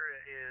 Hotel Sierra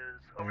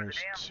is over the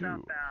dam 2.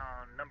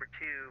 southbound, number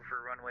 2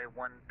 for runway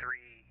 13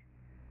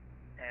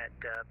 at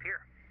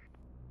Pier.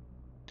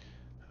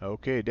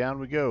 Okay, down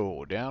we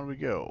go, down we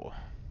go.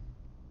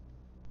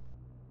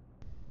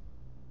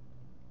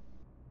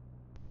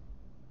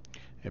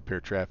 And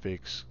Pier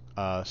traffic's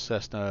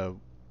Cessna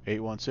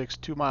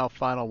 816, 2 mile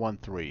final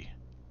 13.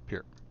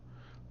 Pierre.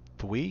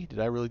 Three? Did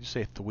I really just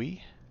say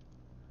three?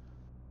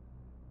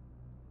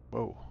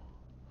 Whoa.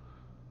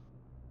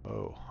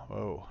 Whoa,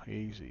 whoa,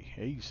 easy,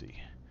 easy.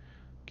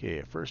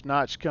 Okay, first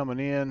notch coming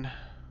in.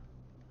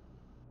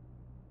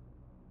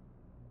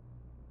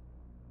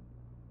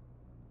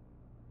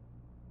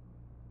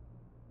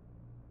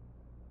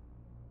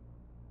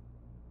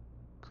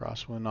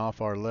 Crosswind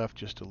off our left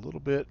just a little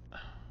bit.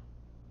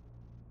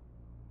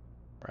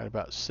 Right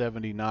about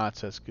 70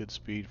 knots, that's good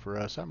speed for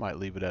us. I might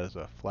leave it as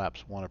a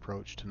flaps 1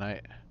 approach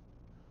tonight.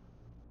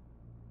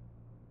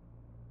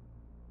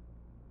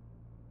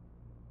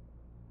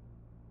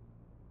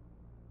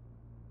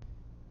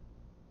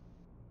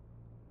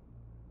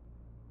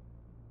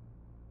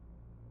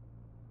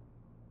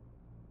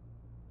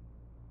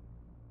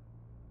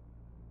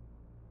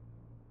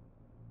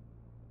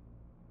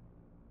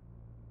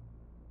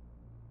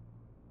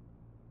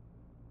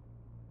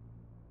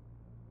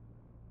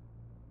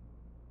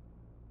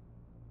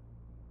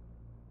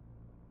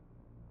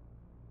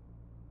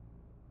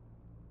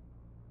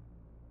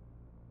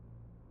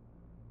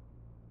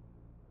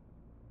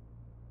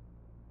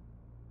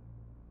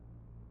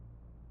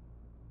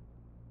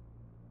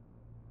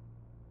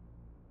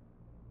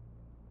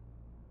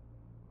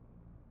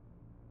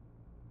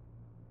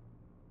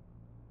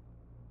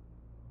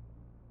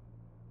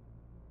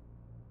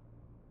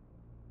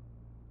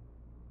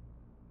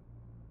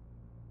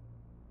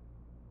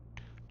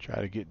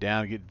 Try to get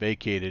down, get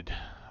vacated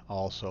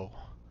also.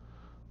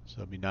 So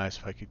it'd be nice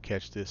if I could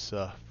catch this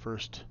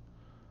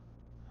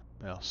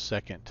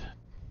second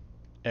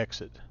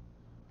exit.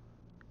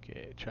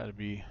 Okay, try to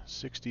be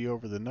 60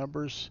 over the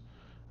numbers,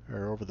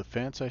 or over the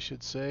fence I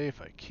should say,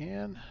 if I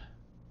can.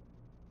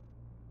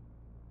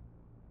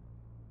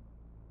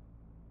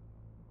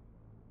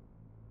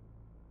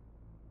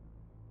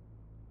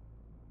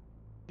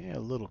 Yeah, a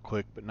little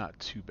quick, but not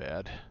too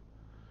bad.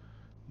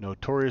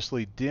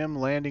 Notoriously dim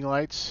landing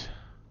lights.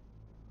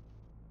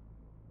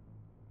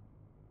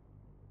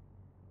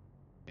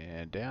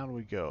 And down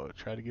we go.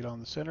 Try to get on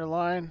the center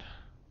line.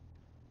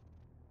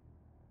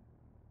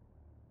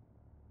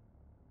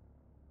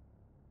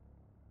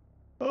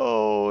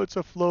 Oh, it's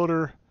a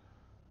floater.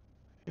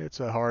 It's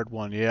a hard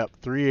one. Yep,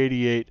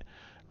 388.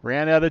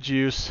 Ran out of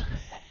juice.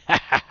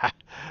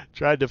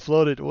 Tried to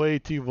float it way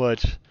too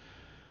much.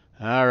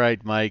 All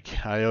right,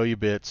 Mike, I owe you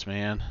bits,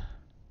 man.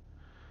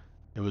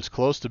 It was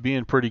close to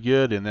being pretty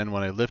good, and then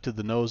when I lifted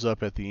the nose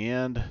up at the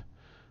end,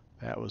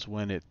 that was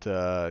when it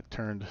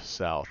turned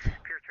south.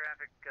 Pier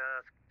traffic,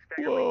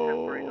 Stagger Wing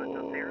 748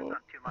 Hotel Sierra on 2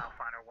 mile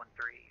final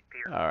 13.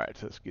 Pier. All right,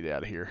 so let's get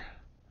out of here.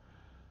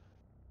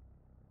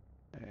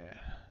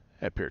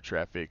 At Pier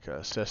traffic,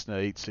 Cessna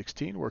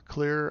 816, we're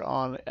clear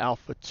on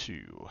Alpha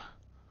 2.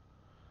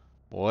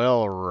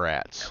 Well,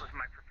 rats. That was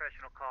my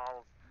professional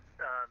call.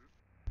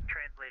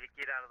 Translated,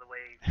 get out of the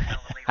way,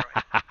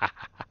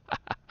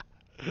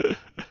 Leroy.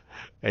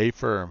 A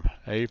firm,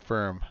 A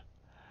firm.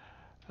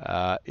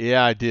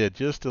 Yeah, I did.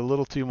 Just a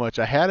little too much.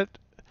 I had it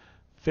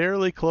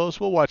fairly close.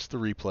 We'll watch the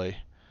replay.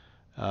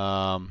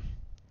 And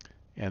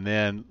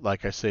then,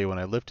 like I say, when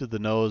I lifted the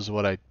nose,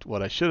 what I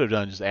should have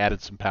done is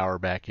added some power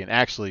back in.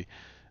 Actually,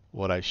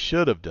 what I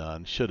should have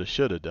done, should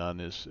have done,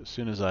 is as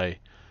soon as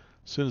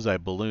I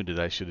ballooned it,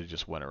 I should have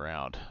just went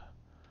around.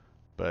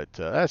 But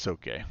that's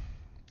okay.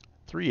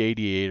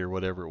 388 or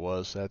whatever it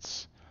was.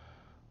 That's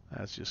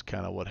just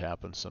kind of what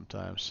happens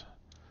sometimes.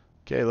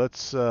 Okay,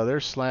 let's.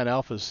 There's Slant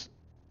Alpha's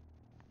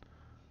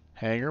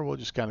hangar. We'll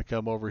just kind of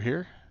come over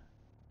here.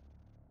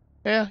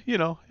 Yeah, you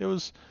know, it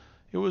was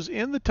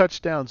in the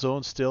touchdown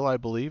zone still, I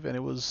believe, and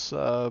it was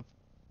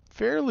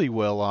fairly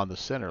well on the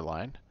center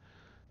line.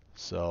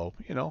 So,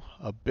 you know,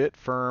 a bit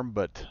firm,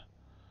 but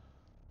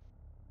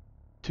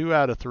 2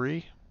 out of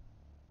 3.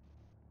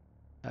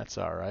 That's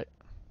all right.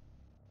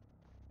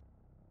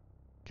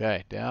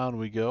 Okay, down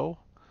we go.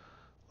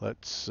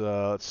 Let's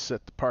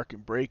set the parking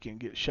brake and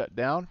get shut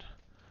down.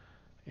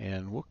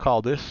 And we'll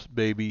call this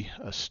baby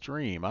a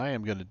stream. I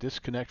am going to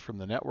disconnect from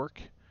the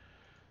network,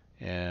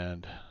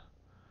 and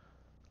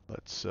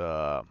let's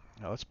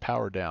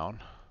power down.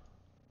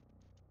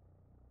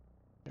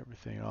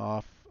 Everything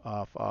off,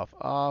 off, off,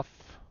 off.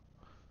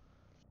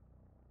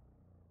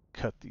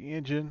 Cut the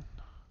engine.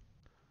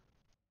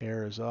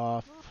 Air is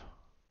off.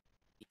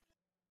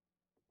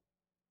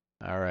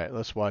 All right,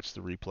 let's watch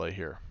the replay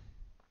here.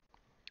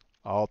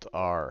 Alt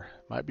R.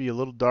 Might be a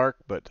little dark,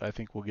 but I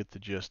think we'll get the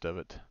gist of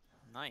it.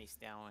 Nice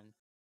downwind.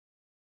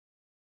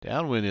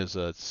 Downwind is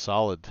a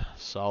solid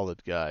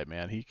guy,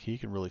 man. He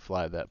can really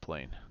fly that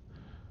plane.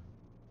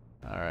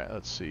 All right,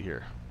 let's see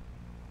here.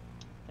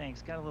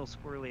 Thanks. Got a little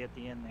squirrely at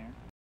the end there.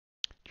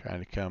 Trying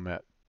to come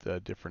at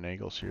different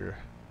angles here.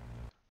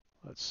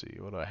 Let's see,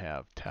 what do I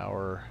have?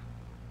 Tower.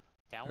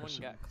 Downwind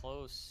got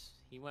close.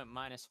 He went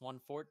minus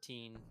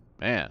 114.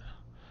 Man,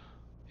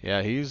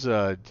 yeah, he's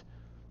a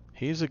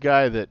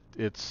guy that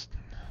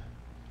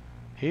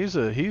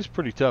he's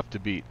pretty tough to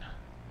beat.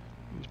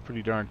 He's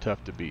pretty darn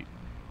tough to beat.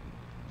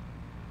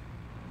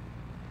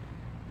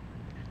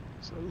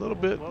 a little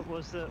bit. What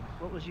was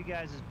you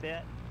guys'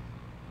 bet?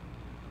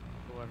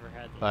 Whoever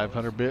had the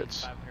 500 lowest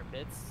bits. 500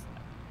 bits.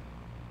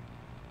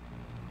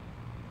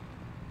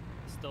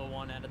 Still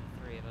one out of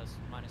the three of us,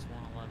 minus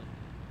 111.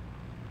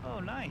 Oh,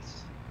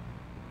 nice.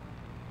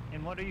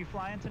 And what are you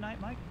flying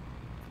tonight, Mike?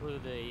 Flew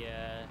the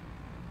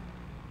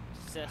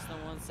Cessna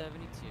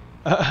 172.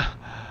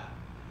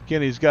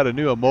 Again, he's got a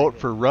new emote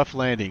for rough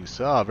landings.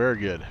 Ah, very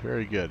good,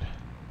 very good.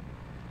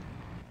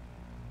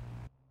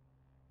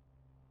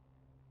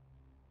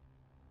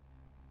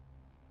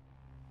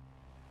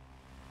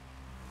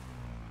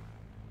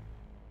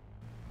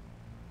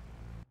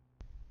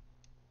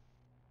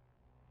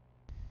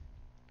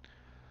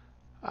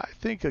 I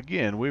think,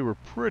 again, we were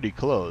pretty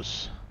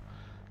close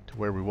to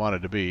where we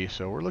wanted to be,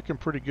 so we're looking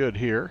pretty good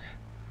here.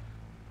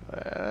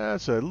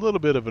 That's a little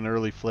bit of an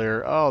early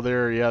flare. Oh,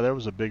 there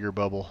was a bigger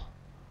bubble.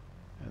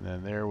 And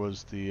then there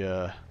was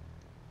the...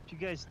 Did you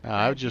guys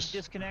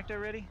disconnect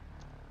already?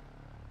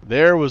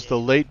 There was the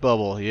late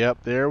bubble. Yep,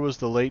 there was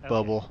the late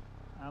bubble.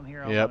 I'm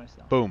here all by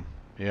myself. Boom.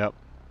 Yep.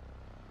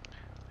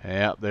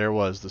 Yep, there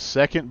was the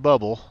second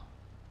bubble.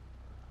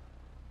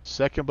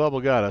 Second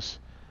bubble got us.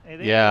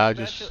 Hey, yeah,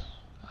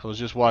 I was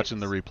just watching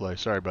the replay.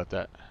 Sorry about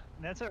that.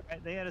 That's all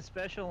right. They had a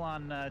special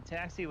on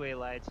taxiway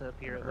lights up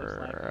here, it looks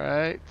like.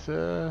 Right.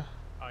 Oh,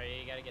 yeah,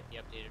 you gotta get the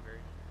updated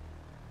version.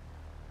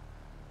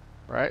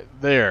 Right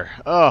there.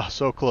 Oh,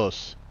 so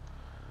close.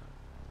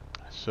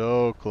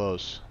 So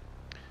close.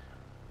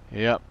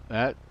 Yep,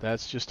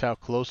 that's just how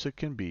close it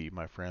can be,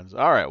 my friends.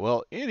 All right.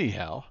 Well,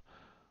 anyhow,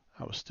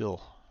 that was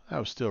still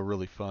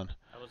really fun.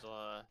 That was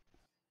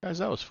guys,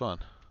 that was fun.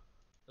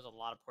 There was a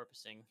lot of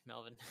porpoising,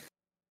 Melvin.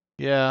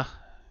 Yeah,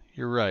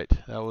 you're right.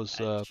 That was.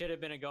 Should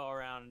have been a go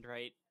around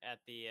right at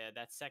the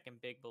that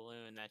second big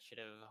balloon. That should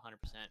have 100%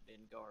 been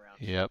go around.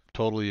 Yep,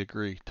 totally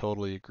agree.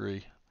 Totally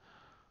agree.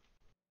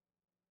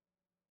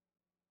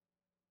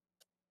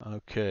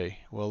 Okay,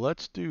 well,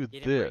 let's do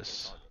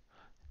this.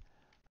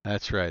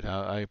 That's right.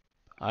 I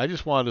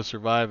just wanted to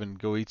survive and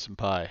go eat some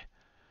pie.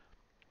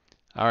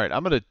 All right,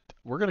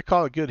 we're gonna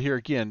call it good here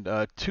again.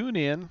 Tune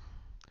in.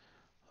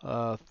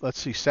 Let's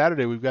see.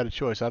 Saturday we've got a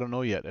choice. I don't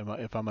know yet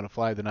if I'm gonna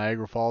fly the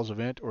Niagara Falls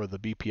event or the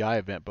BPI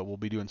event, but we'll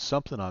be doing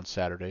something on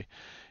Saturday,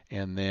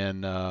 and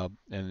then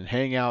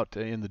hang out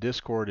in the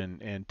Discord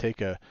and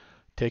take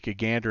a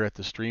gander at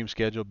the stream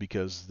schedule,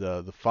 because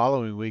the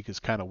following week is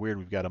kind of weird.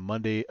 We've got a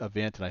Monday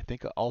event and I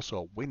think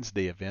also a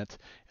Wednesday event,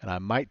 and I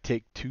might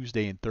take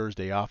Tuesday and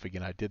Thursday off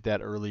again. I did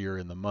that earlier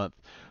in the month,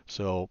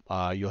 so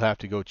you'll have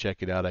to go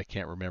check it out. I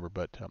can't remember,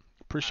 but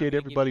appreciate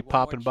everybody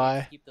popping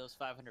by. Keep those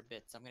 500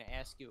 bits. I'm going to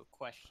ask you a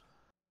question.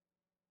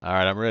 All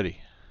right, I'm ready.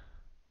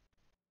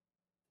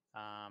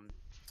 Oh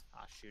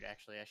shoot,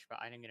 actually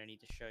I'm going to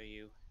need to show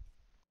you.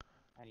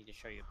 I need to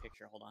show you a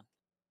picture. Hold on.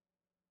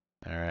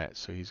 All right,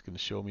 so he's going to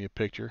show me a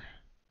picture.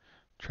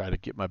 Try to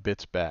get my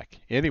bits back.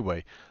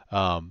 Anyway,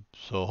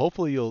 so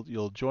hopefully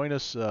you'll join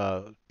us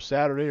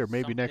Saturday or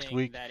maybe next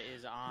week. That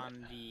is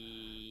on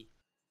the.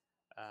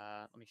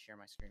 Let me share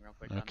my screen real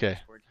quick. Okay. On the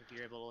Discord, if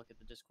you're able to look at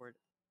the Discord.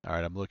 All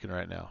right, I'm looking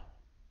right now.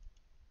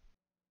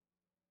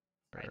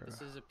 Right,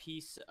 this is a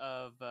piece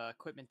of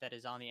equipment that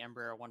is on the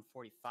Embraer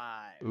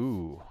 145.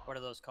 Ooh. What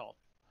are those called?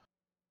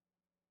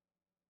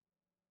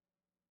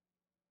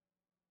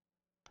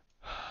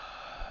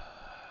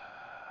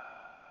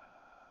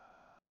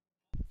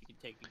 You can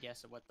take a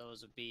guess at what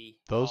those would be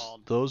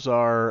called. Those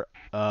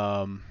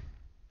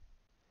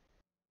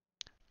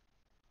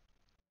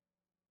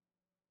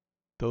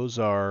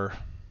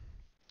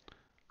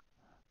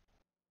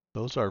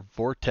are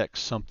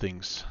vortex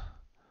somethings,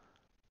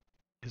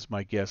 is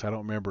my guess. I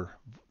don't remember.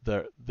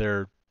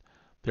 They're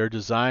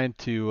designed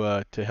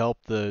to help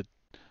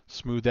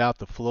smooth out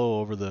the flow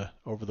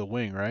over the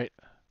wing, right?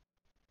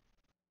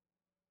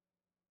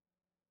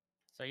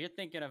 So you're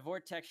thinking of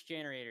vortex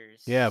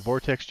generators. Yeah,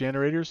 vortex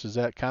generators. Is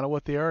that kind of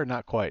what they are?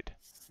 Not quite.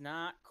 It's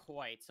not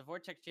quite. So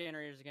vortex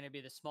generators are going to be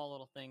the small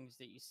little things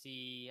that you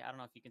see. I don't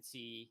know if you can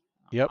see.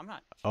 Yep. I'm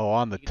not sure. Oh,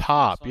 on the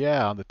top.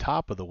 Yeah, on the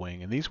top of the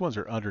wing. And these ones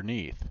are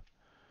underneath.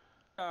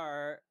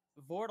 Are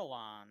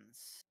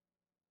vortilons.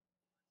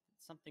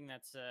 Something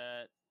that's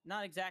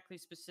not exactly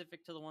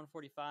specific to the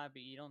 145,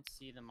 but you don't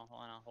see them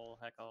on a whole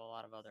heck of a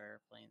lot of other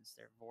airplanes.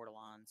 They're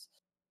vortilons.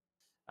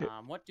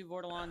 What do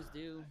vortilons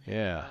do?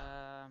 Yeah.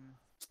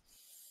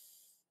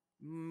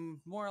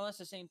 More or less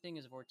the same thing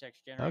as vortex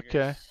generators.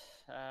 Okay.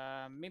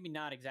 Maybe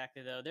not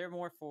exactly, though. They're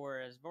more for,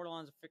 as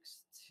vortilons are fixed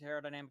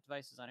aerodynamic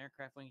devices on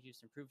aircraft wings used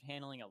to improve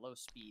handling at low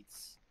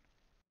speeds.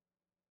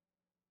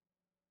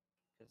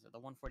 Because the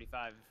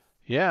 145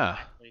 Yeah.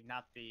 actually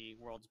not the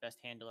world's best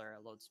handler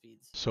at low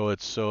speeds. So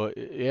it's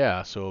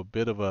a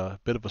bit of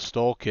a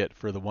stall kit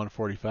for the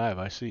 145.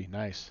 I see.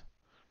 Nice.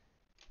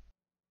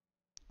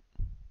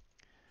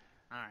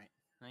 All right.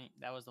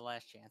 That was the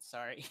last chance.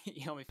 Sorry.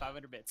 You owe me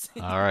 500 bits.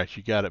 All right,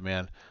 you got it,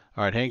 man.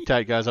 All right, hang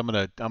tight, guys. I'm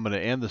gonna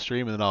end the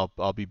stream, and then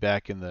I'll be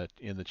back in the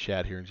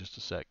chat here in just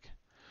a sec.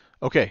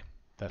 Okay,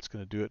 that's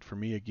gonna do it for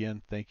me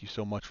again. Thank you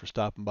so much for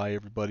stopping by,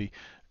 everybody.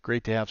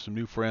 Great to have some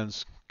new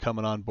friends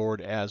coming on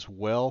board as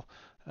well.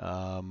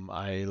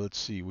 Let's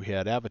see, we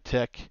had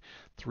Avatech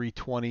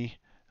 320.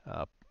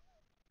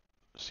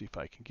 See if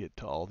I can get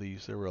to all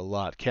these. There were a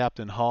lot.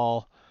 Captain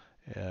Hall,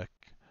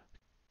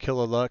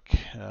 Killer Luck,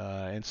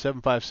 and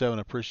 757.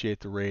 Appreciate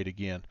the raid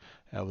again.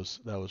 That was